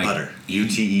Utter? Like Utter.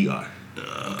 UTER.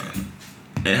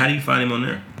 And how do you find him on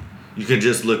there? You can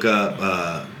just look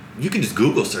up. You can just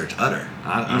Google search Utter.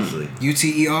 Honestly.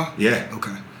 UTER. Yeah.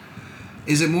 Okay.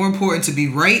 Is it more important to be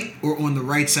right or on the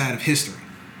right side of history?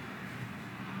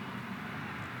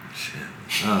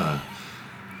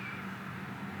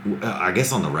 I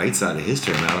guess on the right side of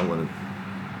history. I mean, I don't want to.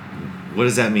 What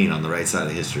does that mean on the right side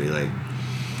of history? Like,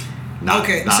 not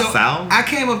foul? I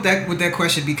came up with that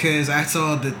question because I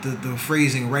saw that the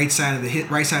phrasing right side of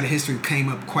history came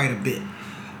up quite a bit.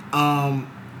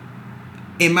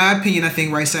 In my opinion, I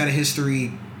think right side of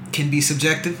history can be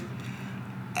subjective,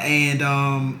 and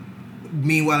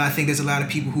meanwhile, I think there's a lot of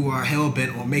people who are hell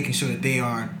bent on making sure that they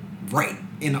are right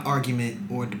in an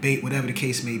argument or debate, whatever the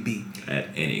case may be. At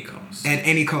any cost. At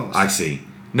any cost. I see.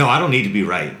 No, I don't need to be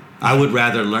right. I would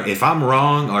rather learn. If I'm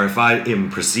wrong or if I am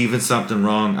perceiving something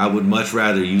wrong, I would much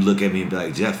rather you look at me and be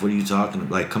like, Jeff, what are you talking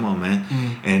about? Like, come on, man.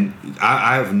 And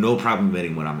I have no problem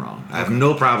admitting when I'm wrong. I have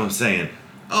no problem saying,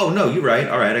 oh, no, you're right.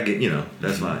 All right, I get,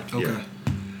 that's fine. Okay. Yeah.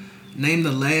 Name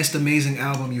the last amazing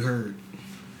album you heard.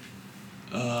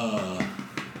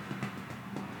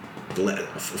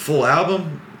 Full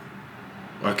album?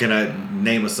 Or can I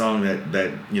name a song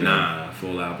that Nah,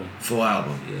 full album. Full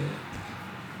album.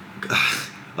 Yeah.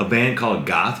 A band called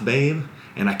Goth Babe,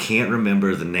 and I can't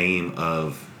remember the name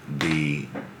of the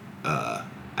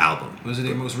album. Was it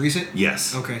their most recent?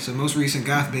 Yes. Okay, so most recent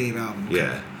Goth Babe album. Okay.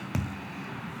 Yeah.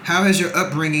 How has your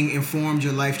upbringing informed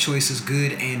your life choices,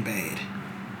 good and bad?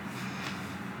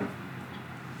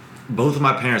 Both of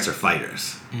my parents are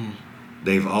fighters.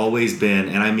 They've always been,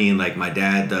 and I mean, like, my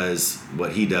dad does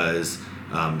what he does.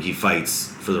 He fights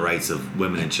for the rights of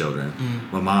women and children.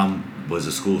 My mom was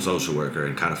a school social worker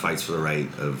and kind of fights for the right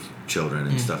of children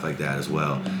and stuff like that as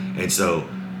well. And so,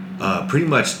 pretty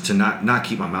much to not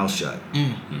keep my mouth shut.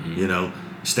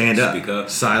 Stand up. Speak up.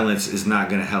 Silence is not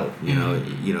going to help.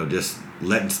 Just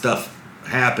letting stuff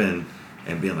happen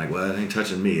and being like, well, it ain't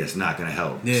touching me. It's not going to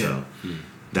help. Yeah. So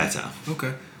that's how.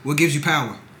 Okay. What gives you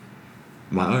power?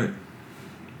 My art.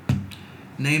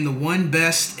 Name the one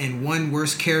best and one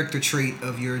worst character trait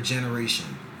of your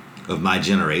generation. Of my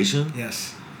generation?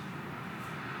 Yes.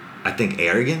 I think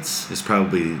arrogance is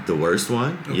probably the worst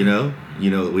one. Okay.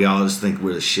 We all just think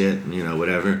we're the shit,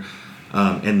 whatever.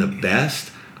 And the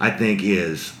best, I think,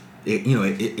 is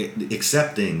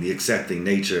accepting the accepting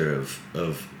nature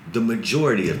of the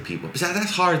majority of people. That's a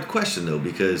hard question though,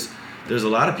 because there's a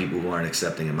lot of people who aren't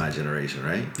accepting in my generation,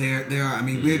 right? There are. I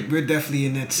mean, we're definitely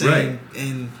in that same. Right.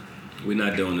 And We're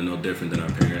not doing it no different than our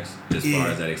parents as far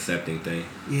as that accepting thing.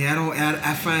 yeah,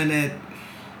 I find that.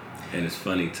 And it's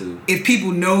funny too. If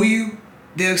people know you,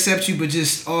 they'll accept you, but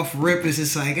just off rip, it's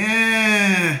just like,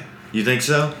 You think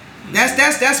so?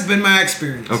 That's been my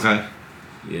experience. Okay.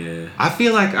 Yeah. I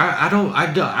feel like I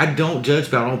don't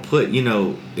judge, but I don't put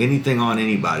anything on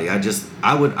anybody. I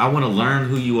want to learn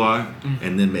who you are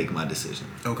and then make my decision.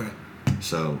 Okay.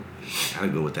 So I gotta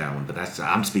go with that one. But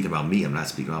I'm speaking about me. I'm not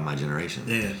speaking about my generation.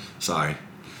 Yeah. Sorry.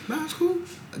 No, it's cool.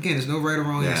 Again, there's no right or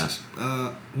wrong Yeah. answers.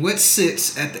 What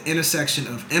sits at the intersection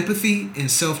of empathy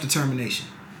and self-determination?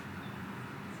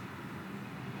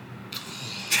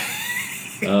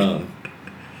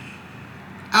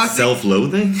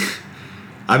 Self-loathing?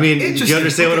 I mean, do you Interesting.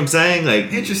 understand what I'm saying?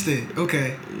 Like, Interesting.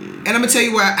 Okay. And I'm gonna tell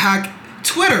you how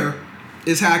Twitter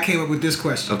is how I came up with this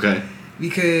question. okay.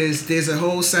 Because there's a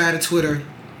whole side of Twitter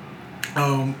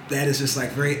that is just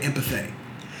like very empathetic.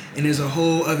 And there's a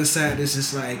whole other side that's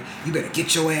just like, you better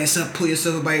get your ass up, pull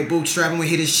yourself up by your bootstrap, I'm gonna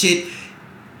hit this shit.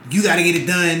 You gotta get it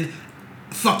done.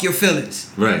 Fuck your feelings.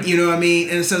 Right. You know what I mean?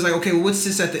 And so it's like, okay, well, what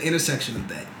sits at the intersection of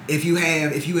that? If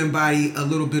you embody a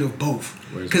little bit of both.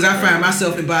 Because I find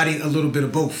myself embodying a little bit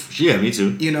of both. Yeah, me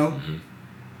too.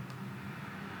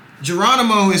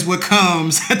 Geronimo is what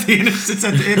comes at the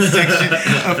intersection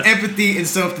of empathy and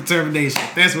self-determination.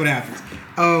 That's what happens.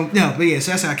 So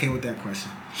that's how I came with that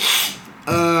question.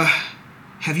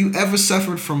 Have you ever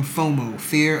suffered from FOMO,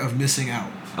 fear of missing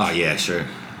out? Oh yeah, sure.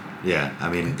 Yeah, I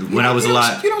mean, You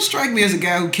don't strike me as a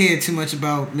guy who cared too much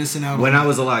about missing out. When I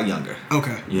was a lot younger.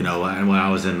 Okay. And when I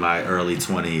was in my early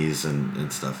 20s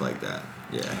and stuff like that.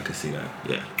 Yeah, I can see that.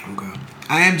 Yeah. Okay.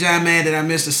 I am John mad that I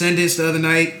missed Ascendance the other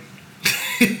night.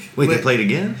 Wait, they played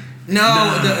again?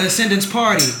 No, the Ascendance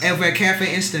party over at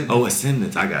Cafe Instant. Oh,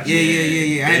 Ascendance, I got you.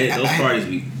 Yeah. Those parties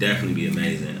would definitely be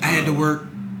amazing. I had to work,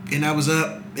 and I was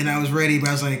up, and I was ready, but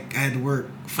I was like, I had to work.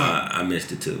 Fuck. I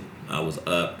missed it too. I was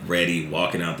up, ready,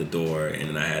 walking out the door, and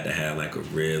then I had to have like a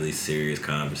really serious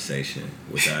conversation,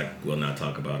 which I will not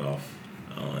talk about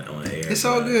on air. It's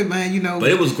all good, man.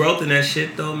 But it was growth in that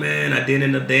shit, though, man. I did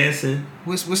end up dancing.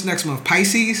 What's next month?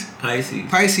 Pisces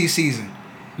season.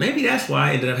 Maybe that's why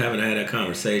I ended up having to have that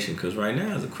conversation, because right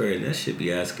now as a Aquarian, that shit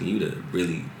be asking you to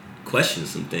really question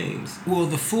some things. Well,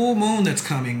 the full moon that's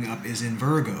coming up is in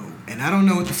Virgo, and I don't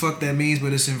know what the fuck that means,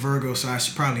 but it's in Virgo, so I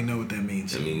should probably know what that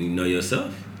means. I mean, you know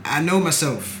yourself. I know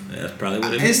myself. That's probably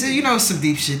what it means. It's some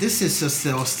deep shit. This is just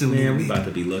all still Man, new. we're about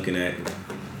to be looking at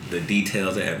the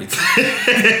details of everything.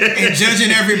 And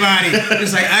judging everybody.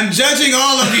 It's like, I'm judging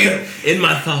all of you. In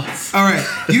my thoughts. All right.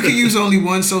 You can use only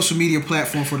one social media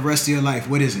platform for the rest of your life.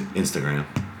 What is it? Instagram.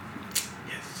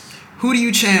 Who do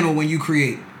you channel when you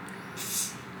create?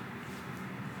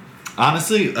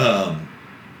 Honestly,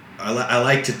 I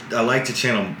like to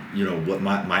channel, what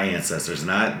my ancestors,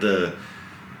 not the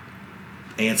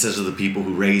ancestors of the people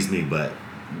who raised me, but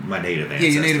my native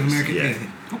ancestors. Yeah, your Native American.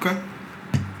 Yeah. Okay.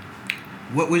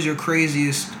 What was your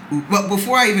craziest? Well,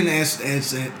 before I even ask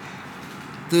that,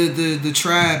 the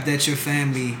tribe that your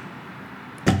family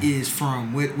is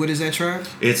from, what is that tribe?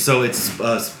 It's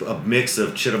a mix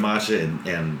of Chitimacha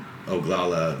and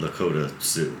Oglala Lakota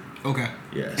Sioux. Okay.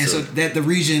 Yeah. And so that the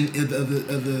region of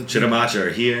the Chitimacha are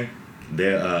here.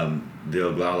 The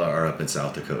Oglala are up in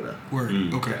South Dakota. Word.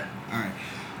 Okay. All right.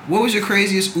 What was your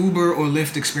craziest Uber or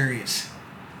Lyft experience?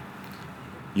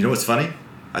 You know what's funny?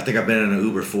 I think I've been in an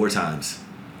Uber 4 times.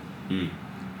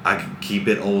 I can keep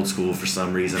it old school for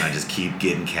some reason. I just keep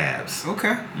getting cabs.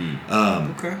 Okay.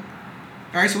 Okay. All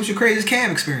right. So what's your craziest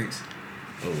cab experience?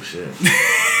 Oh shit.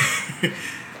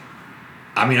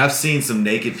 I mean, I've seen some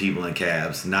naked people in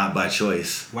cabs, not by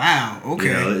choice. Wow. Okay.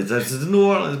 It's New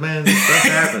Orleans, man. Stuff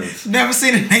happens. Never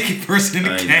seen a naked person in a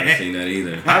I ain't cab. never seen that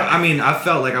either. I mean, I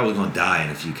felt like I was gonna die in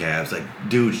a few cabs. Like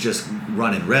dudes just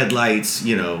running red lights,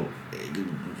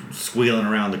 squealing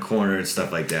around the corner and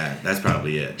stuff like that. That's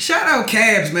probably it. Shout out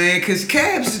cabs, man, because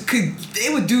cabs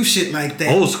they would do shit like that.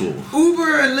 Old school.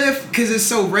 Uber and Lyft, because it's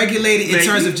so regulated in Man,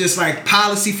 terms of just like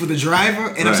policy for the driver.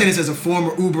 And I'm Right. saying this as a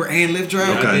former Uber and Lyft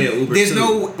driver. Okay. I did Uber There's too.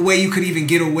 no way you could even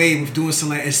get away with doing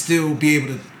something like that and still be able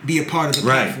to be a part of the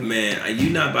Right. platform. Man,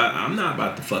 I'm not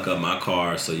about to fuck up my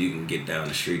car so you can get down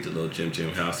the street to little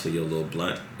Jim house for your little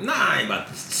blunt. Nah, I ain't about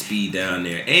to speed down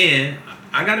there. And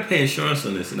I gotta pay insurance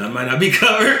on this and I might not be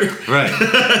covered. Right.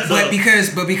 But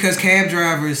because cab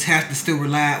drivers have to still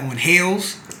rely on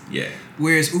hails, Yeah.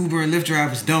 whereas Uber and Lyft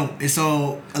drivers don't. It's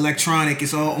all electronic.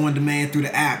 It's all on demand through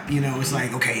the app. It's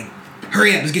like, okay,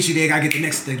 hurry up, let's get you there. Gotta get the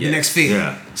next fare.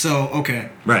 Yeah. So okay,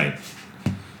 Right.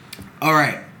 all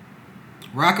right.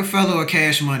 Rockefeller or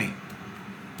Cash Money?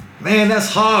 Man, that's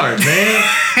hard, man.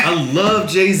 I love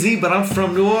Jay-Z, but I'm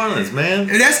from New Orleans, man.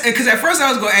 And that's because at first I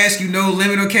was gonna ask you No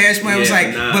Limit or Cash Money. I was Yeah,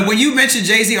 like, nah. but when you mentioned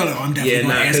Jay-Z, I'm like, I'm definitely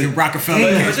gonna ask him Rockefeller.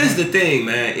 or But Cash this is Money. the thing,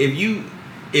 man.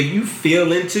 If you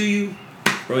feel into you,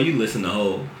 bro, you listen to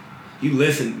Hov. You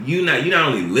listen. You not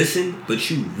only listen, but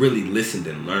you really listened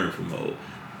and learned from Hov.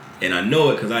 And I know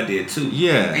it because I did too.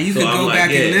 Yeah. And you So can I'm go like, back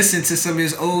and yeah. listen to some of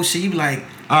his old shit. You be like,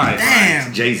 All right, damn.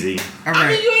 fine. Jay-Z. All I right.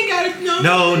 mean, you ain't got to.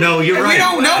 No, you're We right.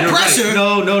 don't- no You're pressure. Right.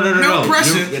 No. No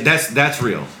pressure. That's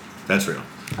real. That's real.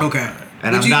 Okay.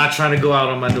 And But I'm not trying to go out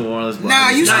on my New Orleans. Nah,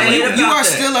 block. you Nah, it ain't you about are that.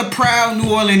 still a proud New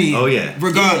Orleanian. Oh, yeah.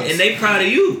 Regardless. And they proud of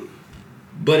you.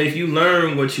 But if you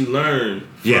learn what you learn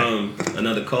Yeah. from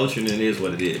another culture, then it is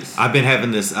what it is. I've been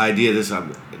having this idea.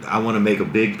 I want to make a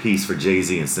big piece for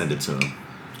Jay-Z and send it to him.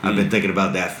 I've been thinking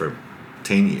about that for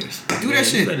 10 years. Do Man, that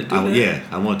you shit. better do that.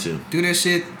 I want to. Do that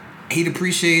shit. He'd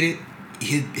appreciate it.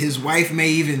 His wife may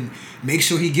even make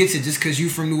sure he gets it just because you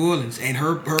from New Orleans and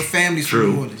her family's True.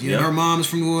 from New Orleans. Yep. Her mom is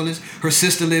from New Orleans. Her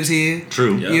sister lives here.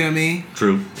 True. Yep. You know what I mean?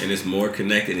 True. And it's more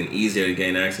connected and easier to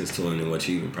gain access to him than what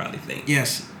you even probably think.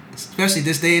 Yes. Especially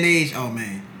this day and age. Oh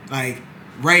man. Like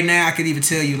right now I could even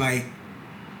tell you like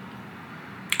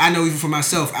I know even for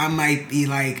myself I might be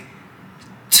like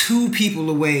 2 people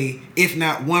away, if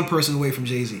not 1 person away from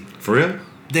Jay-Z. For real?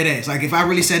 Dead ass. Like if I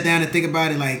really sat down and think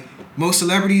about it, like most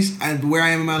celebrities and where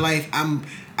I am in my life,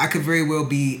 I could very well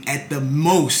be at the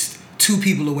most 2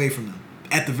 people away from them.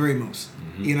 At the very most.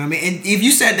 You know what I mean? And if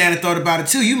you sat down and thought about it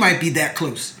too, you might be that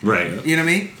close. Right. You know what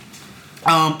I mean?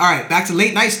 All right, back to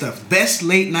late night stuff. Best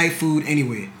late night food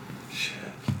anywhere.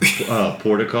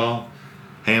 Portico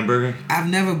hamburger. I've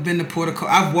never been to Portico.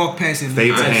 I've walked past it.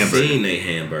 Favorite I've hamburger. seen their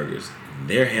hamburgers.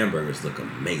 Their hamburgers look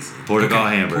amazing. Portico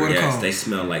Okay. hamburger. Portico. Yes, they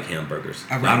smell like hamburgers.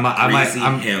 All right. Greasy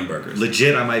I'm hamburgers.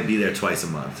 legit. I might be there twice a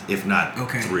month, if not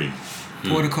Okay. 3.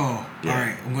 Portico. Yeah. All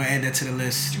right, I'm gonna add that to the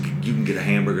list. You can get a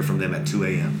hamburger from them at 2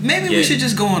 a.m. Maybe we Yeah. should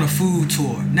just go on a food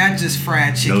tour, not just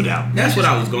fried chicken. No doubt. That's what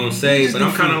I was gonna say, Just but do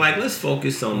I'm kind food. of like, let's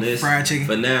focus on this Fried chicken.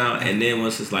 for now, and then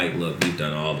once it's like, look, we've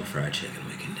done all the fried chicken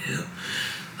we can do.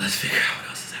 Let's figure out what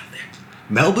else is out there.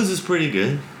 Melba's is pretty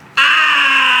good.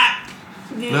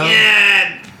 No?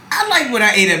 Yeah, I like what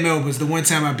I ate at Melba's the one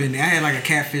time I've been there. I had like a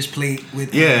catfish plate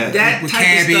with Yeah. that with type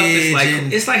cabbage of stuff is like,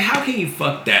 and it's like, how can you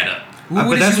fuck that up?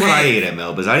 But that's what I ate at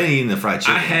Melba's. I didn't eat the fried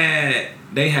chicken.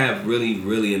 They have really,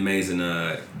 really amazing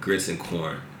grits and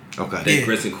corn. Okay. Their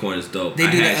grits and corn is dope. They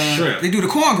do shrimp. They do the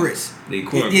corn grits. The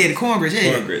corn Yeah, the corn grits.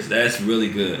 Yeah. Corn grits. That's really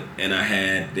good. And I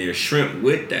had their shrimp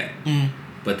with that.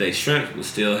 But they shrimp was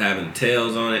still having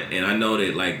tails on it. And I know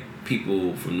that like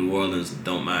people from New Orleans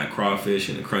don't mind crawfish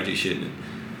and the crunchy shit. And,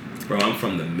 bro, I'm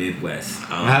from the Midwest.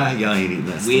 Y'all ain't eating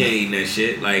that. We ain't eating that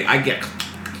shit. Like I get.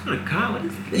 Oh my God, what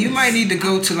is this? You might need to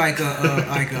go to like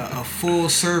a full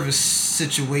service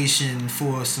situation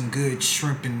for some good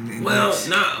shrimp and well,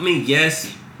 grits.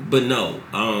 yes, but no.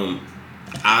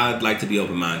 I'd like to be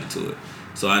open minded to it.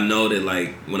 So I know that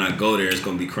like when I go there, it's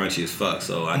gonna be crunchy as fuck.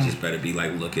 So I just better be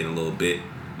like looking a little bit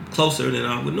closer than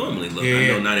I would normally look. Yeah. I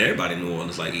know not everybody in New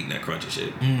Orleans like eating that crunchy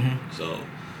shit. So,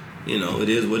 it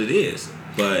is what it is.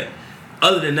 But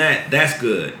other than that, that's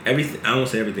good. Everything I won't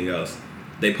say everything else.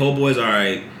 They po' boys are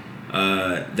alright.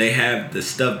 They have the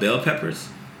stuffed bell peppers.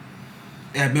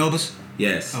 At Melba's?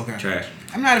 Yes. Okay. Trash.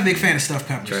 I'm not a big fan of stuffed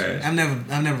peppers. Trash. I've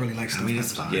never really liked stuffed peppers.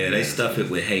 It's fine. Yeah, they stuff it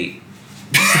with hate.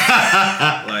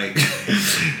 Like,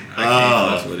 I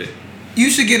can't fuss with it. You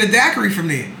should get a daiquiri from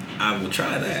there. I will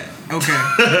try that.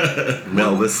 Okay.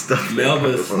 Melba's stuff.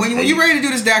 Melba's. when you ready to do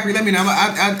this daiquiri, let me know.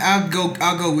 I'll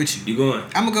go with you. You going?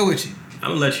 I'm gonna go with you. I'm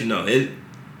gonna let you know.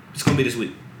 It's gonna be this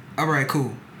week. All right,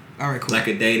 cool. Like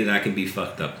a day that I can be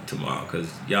fucked up tomorrow,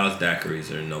 because y'all's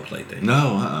daiquiris are no play thing.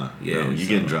 No, Yeah, no, you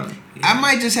getting drunk. Yeah. I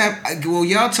might just have. Well,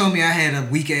 y'all told me I had a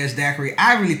weak ass daiquiri.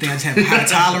 I really think I just have a high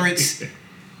tolerance.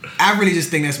 I really just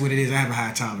think that's what it is. I have a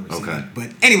high tolerance. Okay. But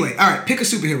anyway, all right. Pick a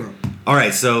superhero. All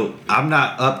right, so I'm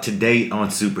not up to date on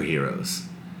superheroes,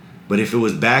 but if it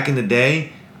was back in the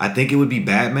day, I think it would be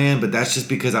Batman. But that's just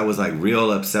because I was like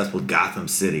real obsessed with Gotham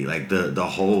City, like the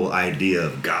whole idea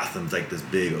of Gotham's like this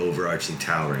big overarching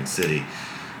towering city.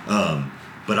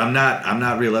 But I'm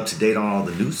not real up to date on all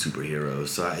the new superheroes,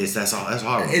 so that's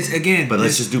hard. It's again. But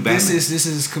let's just do Batman. This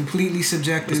is completely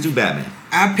subjective. Let's do Batman.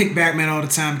 I pick Batman all the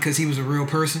time because he was a real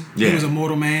person. Yeah. He was a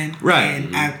mortal man. Right.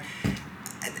 And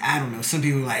I don't know. Some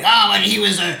people are like, oh, and he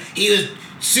was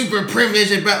super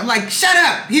privileged, but I'm like, shut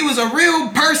up. He was a real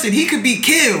person. He could be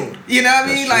killed. You know what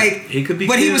I mean? That's true. Like He could be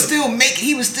but killed.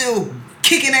 he was still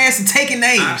kicking ass and taking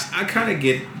names. I kind of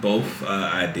get both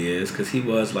ideas, because he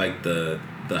was like the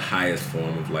highest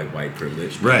form of like white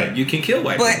privilege. Right. You can kill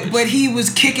white privilege. But he was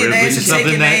kicking Privilege ass is and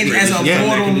taking something that- names as a yeah,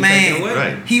 mortal that can be taken man. away.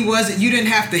 Right. He wasn't. You didn't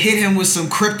have to hit him with some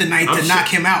kryptonite I'm to knock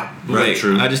him out. But Right, wait,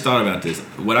 true. I just thought about this.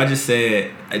 What I just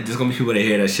said, there's gonna be people that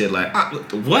hear that shit like,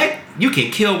 what? You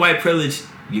can kill white privilege?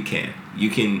 You can. You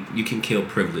can kill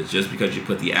privilege. Just because you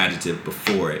put the adjective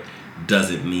before it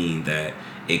doesn't mean that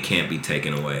it can't be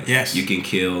taken away. Yes. You can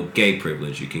kill gay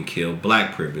privilege. You can kill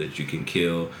black privilege. You can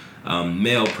kill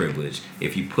male privilege.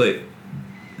 If you put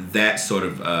that sort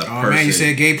of Oh person. man, you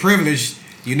said gay privilege.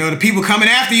 You know the people coming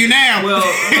after you now. well,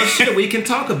 shit, we can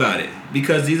talk about it,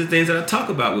 because these are things that I talk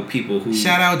about with people who.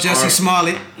 Shout out Jussie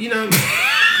Smollett. You know,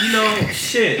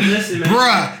 shit. Listen, man.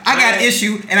 Bruh, I got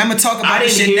issue, and I'm gonna talk I about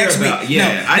this didn't shit hear next about- week.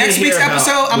 yeah, no, I next didn't week's hear about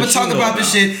episode, I'm what gonna talk you know about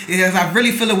this about. shit because I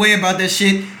really feel a way about this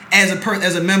shit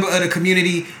as a member of the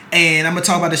community, and I'm gonna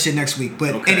talk about this shit next week.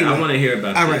 But Okay, anyway, I want to hear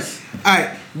about all right, this. all right.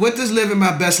 What does living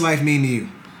my best life mean to you?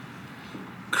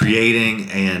 Creating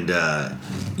and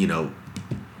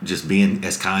just being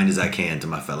as kind as I can to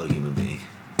my fellow human being.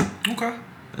 Okay,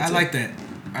 That's I like that.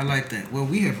 I like that. Well,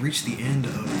 we have reached the end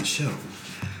of the show.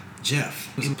 Jeff,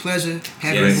 it was a pleasure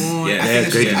having Yes, you on. yes. I Yeah, think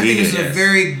it's great to be this is here. a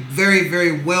very, very,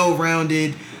 very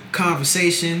well-rounded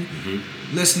conversation.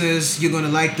 Listeners, you're gonna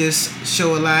like this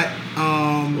show a lot.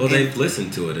 Well, they've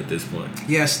listened to it at this point.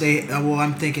 Yes, they. Well,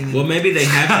 I'm thinking. Well, maybe they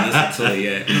haven't listened to it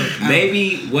yet.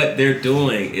 Maybe what they're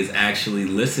doing is actually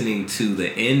listening to the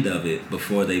end of it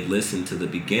before they've listened to the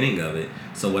beginning of it.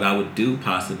 So what I would do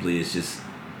possibly is just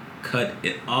cut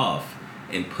it off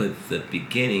and put the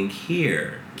beginning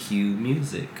here. Cue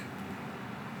music.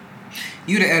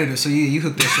 You the editor, so you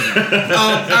hooked that shit up.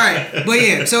 All right, but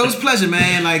yeah, so it was a pleasure,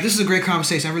 man. Like, this is a great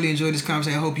conversation. I really enjoyed this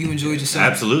conversation. I hope you enjoyed yourself.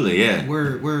 Absolutely, yeah.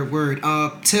 Word.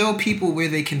 Tell people where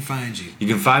they can find you. You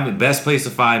can find me. Best place to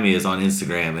find me is on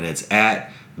Instagram, and it's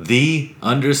at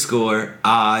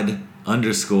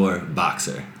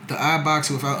 _odd_boxer. The odd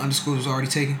boxer without underscores was already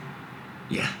taken.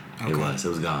 Yeah, Okay. it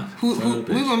was gone.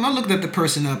 I looked at the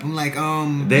person up. I'm like,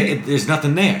 There's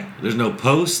nothing there. There's no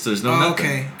posts. There's no nothing.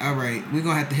 okay, all right. We're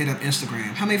gonna have to hit up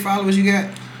Instagram. How many followers you got?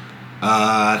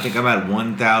 I think I'm at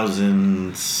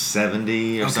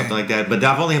 1,070 or Okay. something like that. But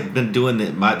I've only been doing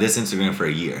this Instagram for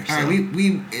a year. All right,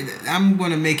 I'm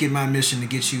gonna make it my mission to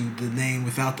get you the name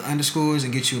without the underscores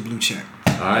and get you a blue check.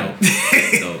 right.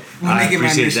 Dope. We'll I make it my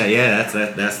appreciate mission. that. Yeah,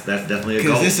 that's definitely a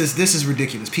goal. Because this is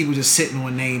ridiculous. People just sitting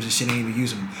on names and shit ain't even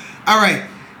using them. All right.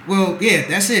 Well, yeah,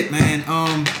 that's it, man.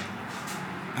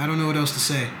 I don't know what else to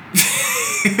say.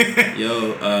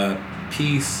 Yo,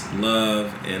 peace,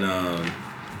 love, and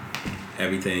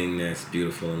everything that's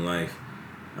beautiful in life.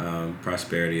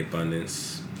 Prosperity,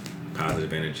 abundance,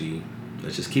 positive energy.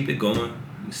 Let's just keep it going.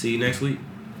 See you next week.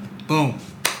 Boom.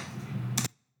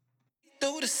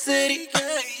 Through the city,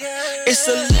 it's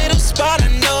a little spot I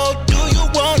know. Do you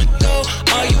wanna go?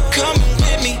 Are you coming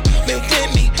with me? Been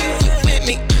with me, with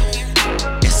me.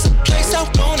 It's a place I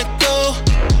wanna go.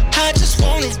 I just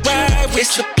wanna ride with.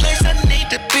 It's a place I need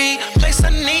to be, place I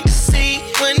need to see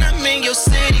when I'm in your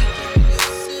city.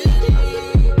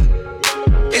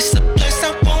 It's a place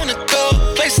I wanna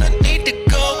go, place I need to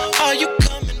go. Are you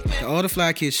coming with me? The All the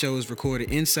Fly Kids show is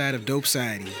recorded inside of Dope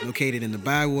Society, located in the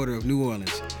Bywater of New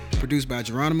Orleans. Produced by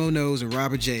Geronimo Knowles and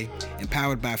Robert J. And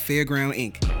powered by Fairground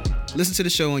Inc. Listen to the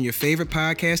show on your favorite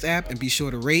podcast app and be sure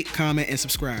to rate, comment, and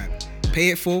subscribe. Pay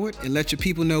it forward and let your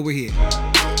people know we're here.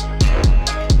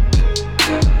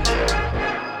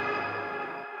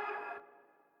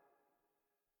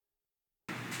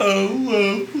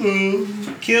 Oh,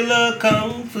 killer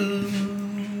kung fu.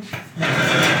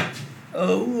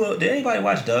 Oh, did anybody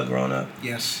watch Doug growing up?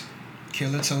 Yes.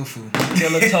 Killer Tofu.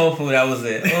 Killer tofu, that was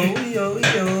it. Oh,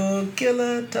 yo,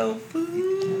 killer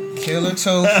tofu. Killer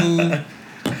Tofu.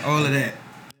 All of that.